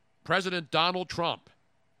 President Donald Trump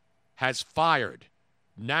has fired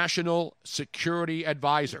National Security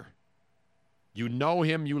Advisor. You know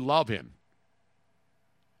him, you love him.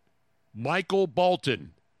 Michael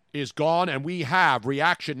Bolton is gone, and we have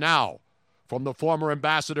reaction now from the former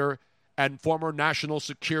ambassador and former National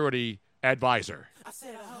Security Advisor.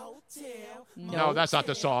 No, that's not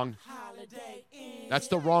the song. That's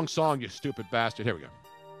the wrong song, you stupid bastard. Here we go.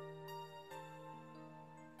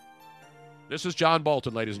 This is John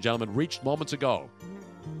Bolton, ladies and gentlemen, reached moments ago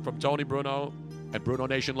from Tony Bruno and Bruno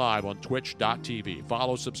Nation Live on twitch.tv.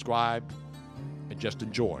 Follow, subscribe, and just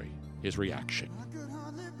enjoy his reaction.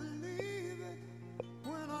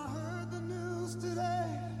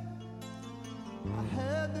 I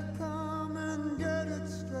had to come and get it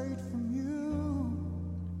straight from you.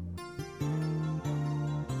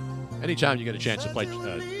 Anytime you get a chance to play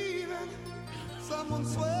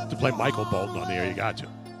Michael Bolton on the air, you got to.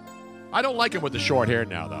 I don't like him with the short hair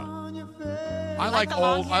now, though. I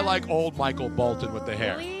like old Michael Bolton with the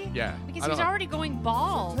hair. Really? Yeah. Because he's already going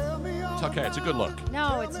bald. It's okay. It's a good look.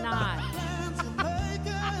 No, it's not.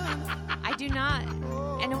 I do not.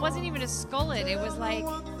 And it wasn't even a skullet. It was like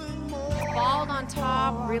bald on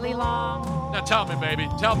top, really long. Now tell me, baby.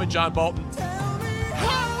 Tell me, John Bolton.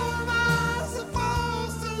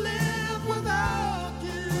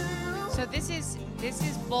 So this is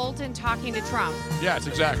Bolton talking to Trump. Yes,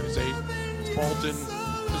 exactly. See, it's Bolton.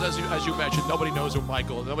 Because as you mentioned, nobody knows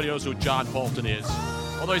who John Bolton is.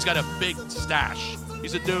 Although he's got a big stash.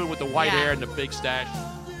 He's a dude with the white hair and the big stash.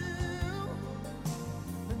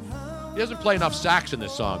 He doesn't play enough sax in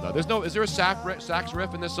this song, though. Is there a sax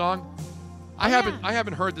riff in this song? I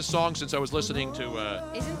haven't heard this song since I was listening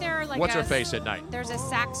to. Isn't there like What's Her Face at Night? There's a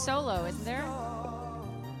sax solo, isn't there?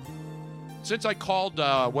 Since I called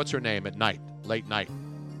what's her name at night, late night.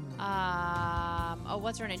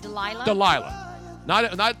 What's her name? Delilah. Delilah.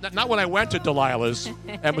 Not when I went to Delilah's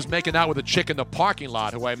and was making out with a chick in the parking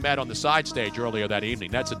lot who I met on the side stage earlier that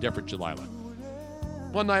evening. That's a different Delilah.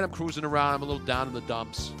 One night I'm cruising around. I'm a little down in the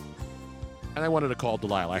dumps. And I wanted to call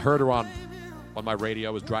Delilah. I heard her on my radio.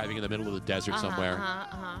 I was driving in the middle of the desert somewhere.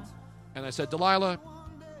 And I said, Delilah,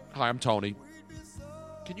 hi, I'm Tony.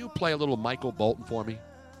 Can you play a little Michael Bolton for me?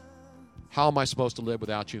 How am I supposed to live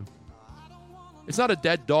without you? It's not a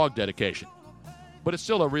Dead Dog dedication, but it's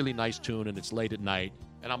still a really nice tune, and it's late at night,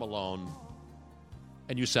 and I'm alone,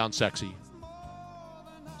 and you sound sexy.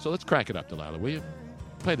 So let's crank it up, Delilah, will you?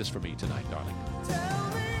 Play this for me tonight, darling.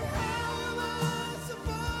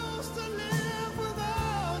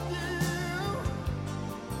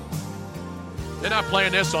 They're not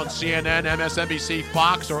playing this on CNN, MSNBC,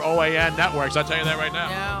 Fox, or OAN networks. I'll tell you that right now.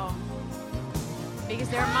 No. Because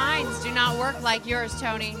their minds do not work like yours,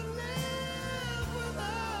 Tony.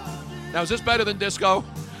 Now, is this better than disco?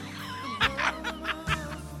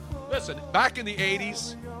 Listen, back in the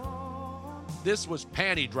 80s, this was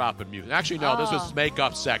panty dropping music. Actually, no, this was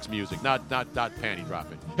make-up sex music, not panty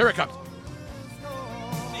dropping. Here it comes.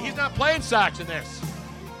 He's not playing sax in this.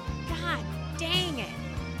 God dang it.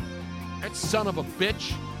 That son of a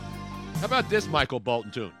bitch. How about this Michael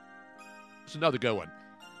Bolton tune? It's another good one.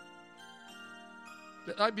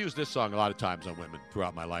 I've used this song a lot of times on women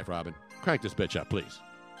throughout my life, Robin. Crank this bitch up, please.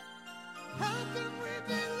 How can we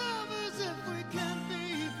be lovers if we can't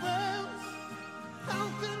be friends? How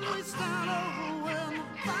can we start over when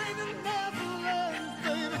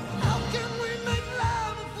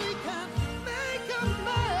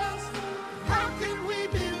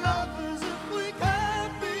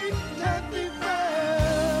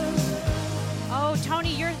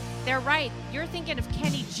right. You're thinking of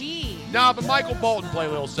Kenny G. No, but Michael Bolton played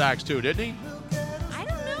a little sax too, didn't he? I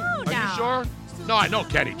don't know Are now. you sure? No, I know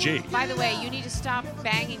Kenny G. By the way, you need to stop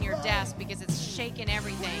banging your desk because it's shaking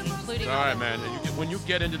everything, including All right, man. When you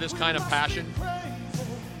get into this kind of passion,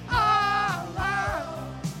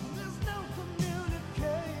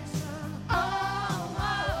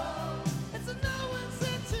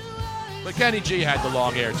 but Kenny G had the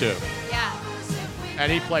long hair too. Yeah.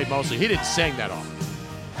 And he played mostly. He didn't sing that often.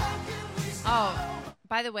 Oh,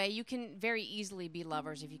 by the way, you can very easily be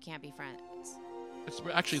lovers if you can't be friends. It's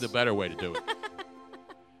actually the better way to do it.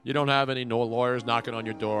 You don't have any lawyers knocking on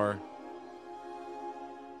your door.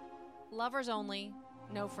 Lovers only,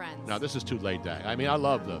 no friends. No, this is too laid back. I mean, I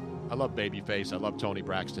love Babyface. I love Tony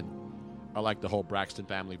Braxton. I like the whole Braxton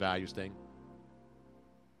family values thing.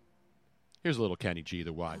 Here's a little Kenny G,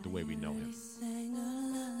 the way we know him.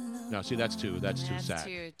 No, see, that's too sad.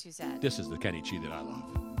 Too sad. This is the Kenny G that I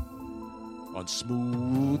love. On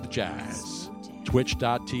Smooth Jazz.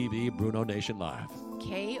 Twitch.tv, Bruno Nation Live.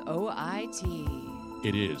 KOIT.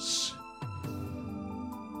 It is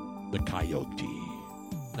the Coyote.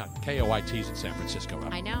 Not KOIT's in San Francisco.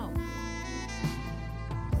 Right? I know.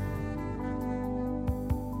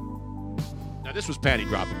 Now, this was panty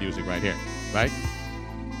dropping music right here, right?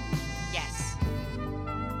 Yes.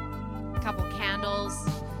 A couple candles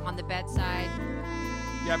on the bedside.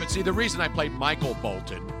 Yeah, but see, the reason I played Michael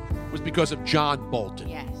Bolton was because of John Bolton.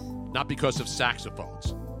 Yes. Not because of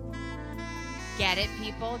saxophones. Get it,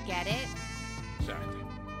 people? Get it? Exactly.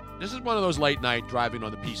 This is one of those late night driving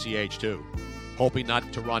on the PCH, too. Hoping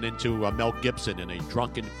not to run into Mel Gibson in a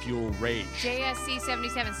drunken fuel rage. JSC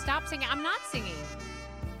 77. Stop singing. I'm not singing.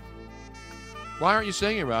 Why aren't you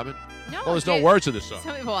singing, Robin? No. Well, there's no words to this song.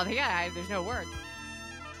 Well, yeah, there's no words.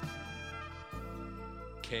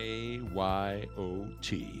 KYOT.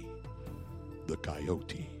 The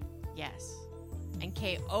Coyote. Yes. And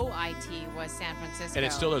KOIT was San Francisco. And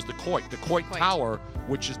it still is the Coit. The Coit Tower,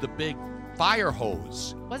 which is the big fire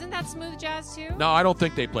hose. Wasn't that smooth jazz too? No, I don't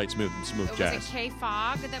think they played smooth jazz. Was it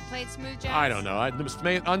K-Fog that played smooth jazz? I don't know.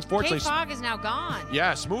 Unfortunately, K-Fog is now gone.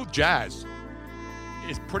 Yeah, smooth jazz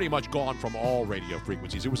is pretty much gone from all radio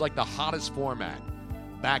frequencies. It was like the hottest format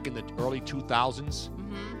back in the early 2000s.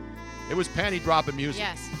 Mm-hmm. It was panty dropping music.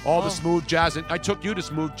 Yes. All the smooth jazz. And I took you to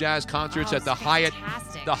smooth jazz concerts at the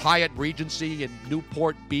Hyatt Regency in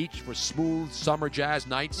Newport Beach for smooth summer jazz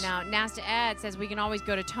nights. Now, Nasta Ed says we can always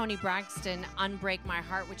go to Tony Braxton, Unbreak My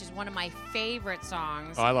Heart, which is one of my favorite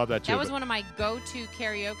songs. Oh, I love that too. That was one of my go-to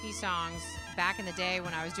karaoke songs back in the day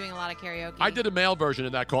when I was doing a lot of karaoke. I did a male version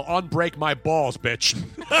of that called Unbreak My Balls, bitch.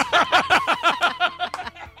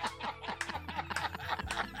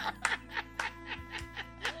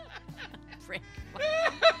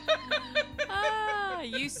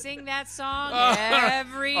 You sing that song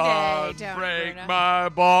every day, Tony Break Bruno. my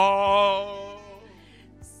balls.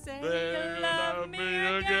 Say you love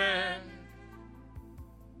me again.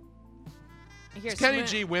 Is Kenny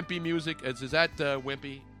G wimpy music? Is that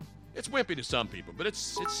wimpy? It's wimpy to some people, but it's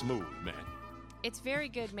smooth, man. It's very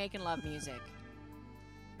good making love music.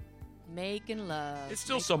 Making love. It's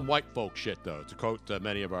still some white folk shit, though, to quote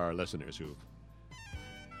many of our listeners who...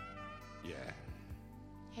 Yeah.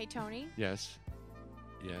 Hey, Tony. Yes.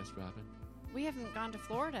 Yes, Robin. We haven't gone to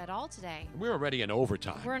Florida at all today. We're already in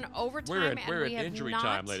overtime. We're in overtime. We're and in we injury have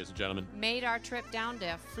time, not ladies and gentlemen. Made our trip down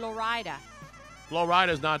to Florida.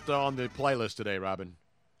 Florida's not on the playlist today, Robin.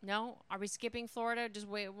 No, are we skipping Florida? Just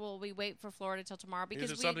wait. Will we wait for Florida till tomorrow?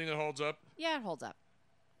 Because Is it something that holds up? Yeah, it holds up.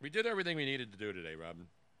 We did everything we needed to do today, Robin.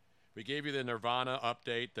 We gave you the Nirvana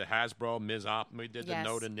update, the Hasbro Mizop. We did the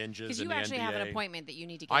Noda Ninjas and the NBA. Because you actually have an appointment that you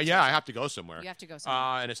need to go to. Yeah, I have to go somewhere. You have to go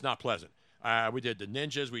somewhere. And it's not pleasant. We did the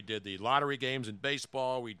Ninjas. We did the lottery games in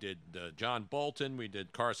baseball. We did John Bolton. We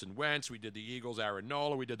did Carson Wentz. We did the Eagles, Aaron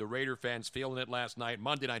Nola. We did the Raider fans feeling it last night.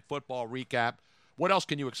 Monday Night Football recap. What else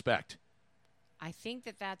can you expect? I think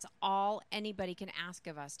that's all anybody can ask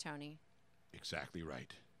of us, Tony. Exactly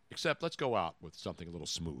right. Except let's go out with something a little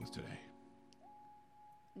smooth today.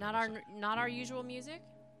 Not our usual music?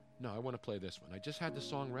 No, I want to play this one. I just had the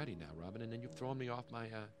song ready now, Robin, and then you've thrown me off my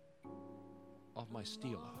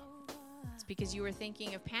steel. It's because you were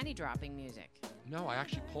thinking of panty dropping music. No, I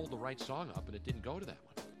actually pulled the right song up, and it didn't go to that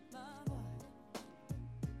one.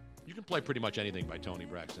 You can play pretty much anything by Tony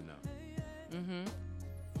Braxton now. Mm-hmm.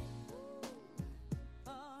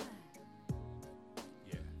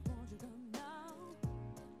 Yeah.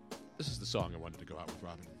 This is the song I wanted to go out with,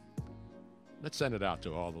 Robin. Let's send it out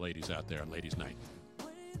to all the ladies out there on Ladies' Night.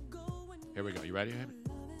 Here we go. You ready?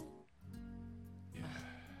 Yeah.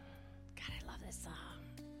 God, I love this song.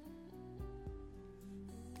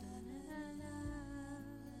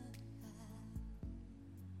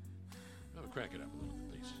 crank it up a little,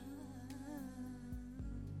 please.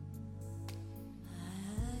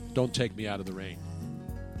 Don't take me out of the rain.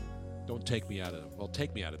 Don't take me out of, well,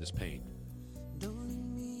 take me out of this pain.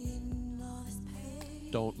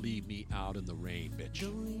 Don't leave me out in the rain, bitch.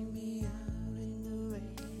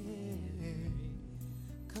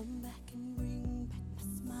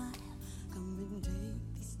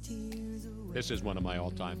 This is one of my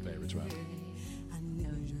all-time favorites, Rob.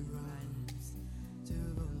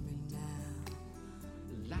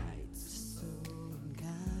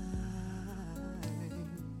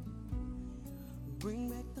 Bring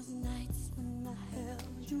back those nights when I held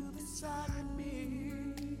you beside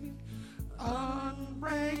me.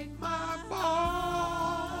 Unbreak my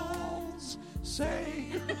bones. Say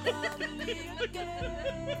you love me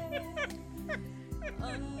again.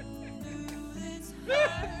 Undo this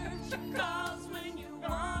hurt you caused when you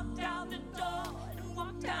walked out the door and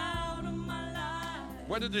walked out of my life.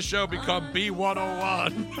 When did the show become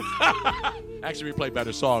B101? Actually, we play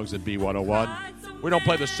better songs than B101. We don't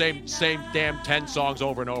play the same damn 10 songs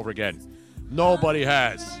over and over again. Nobody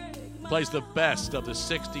has. Plays the best of the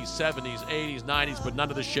 60s, 70s, 80s, 90s, but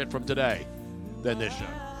none of the shit from today than this show.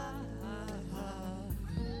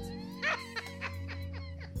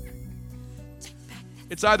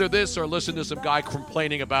 It's either this or listen to some guy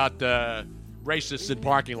complaining about racists in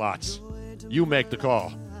parking lots. You make the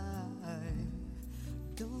call.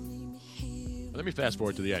 Let me fast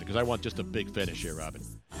forward to the end because I want just a big finish here, Robin.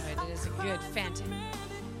 It is a good, fantastic.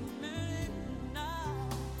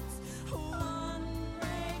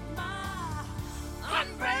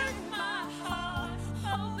 Unbreak my heart,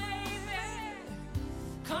 oh baby.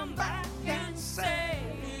 Come back and say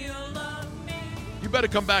you love me. You better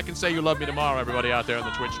come back and say you love me tomorrow, everybody out there on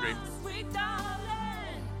the Twitch stream. Sweet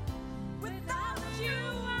darling, without you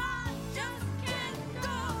I just can't go.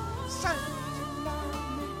 Say you love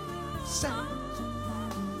me, say you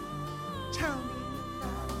love me, tell me you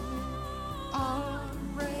love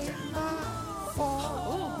me. Unbreak my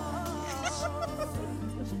heart.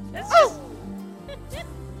 That's just...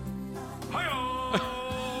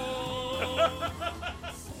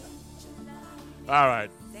 All right.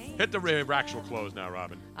 Hit the actual close now,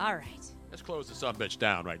 Robin. All right. Let's close this bitch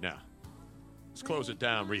down right now. Let's close it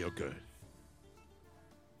down real good.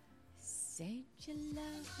 Say you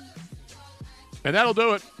love me. And that'll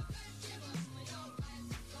do it.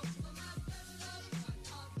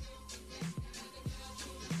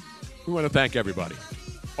 We want to thank everybody.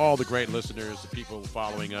 All the great listeners, the people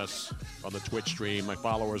following us on the Twitch stream, my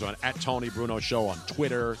followers on @TonyBruno Show on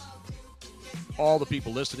Twitter, all the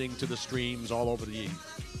people listening to the streams all over the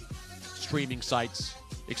streaming sites,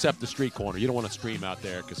 except the Street Corner. You don't want to stream out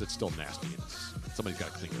there because it's still nasty. Somebody's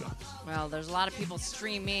got to clean it up. Well, there's a lot of people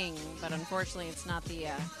streaming, but unfortunately it's not the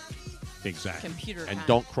Exactly. computer And kind.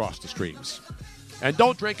 don't cross the streams. And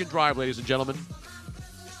don't drink and drive, ladies and gentlemen.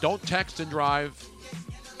 Don't text and drive.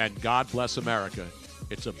 And God bless America.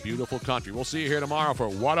 It's a beautiful country. We'll see you here tomorrow for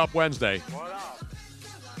What Up Wednesday. What up?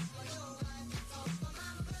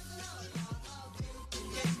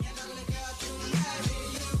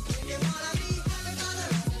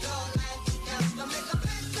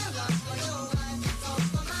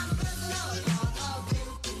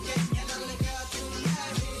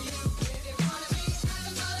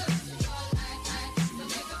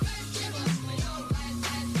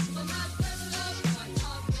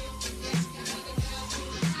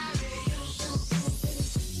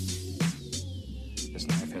 This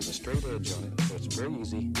knife has a straight edge on it, so it's very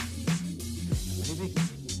easy. Maybe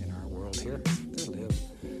in our world here, there live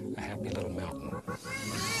a happy little mountain.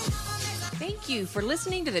 Thank you for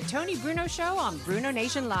listening to the Tony Bruno Show on Bruno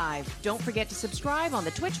Nation Live. Don't forget to subscribe on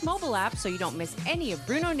the Twitch mobile app so you don't miss any of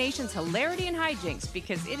Bruno Nation's hilarity and hijinks,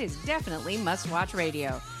 because it is definitely must-watch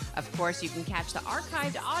radio. Of course, you can catch the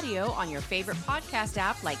archived audio on your favorite podcast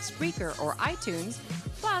app like Spreaker or iTunes.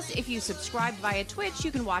 Plus, if you subscribe via Twitch,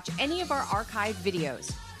 you can watch any of our archived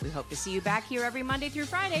videos. We hope to see you back here every Monday through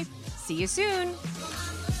Friday. See you soon.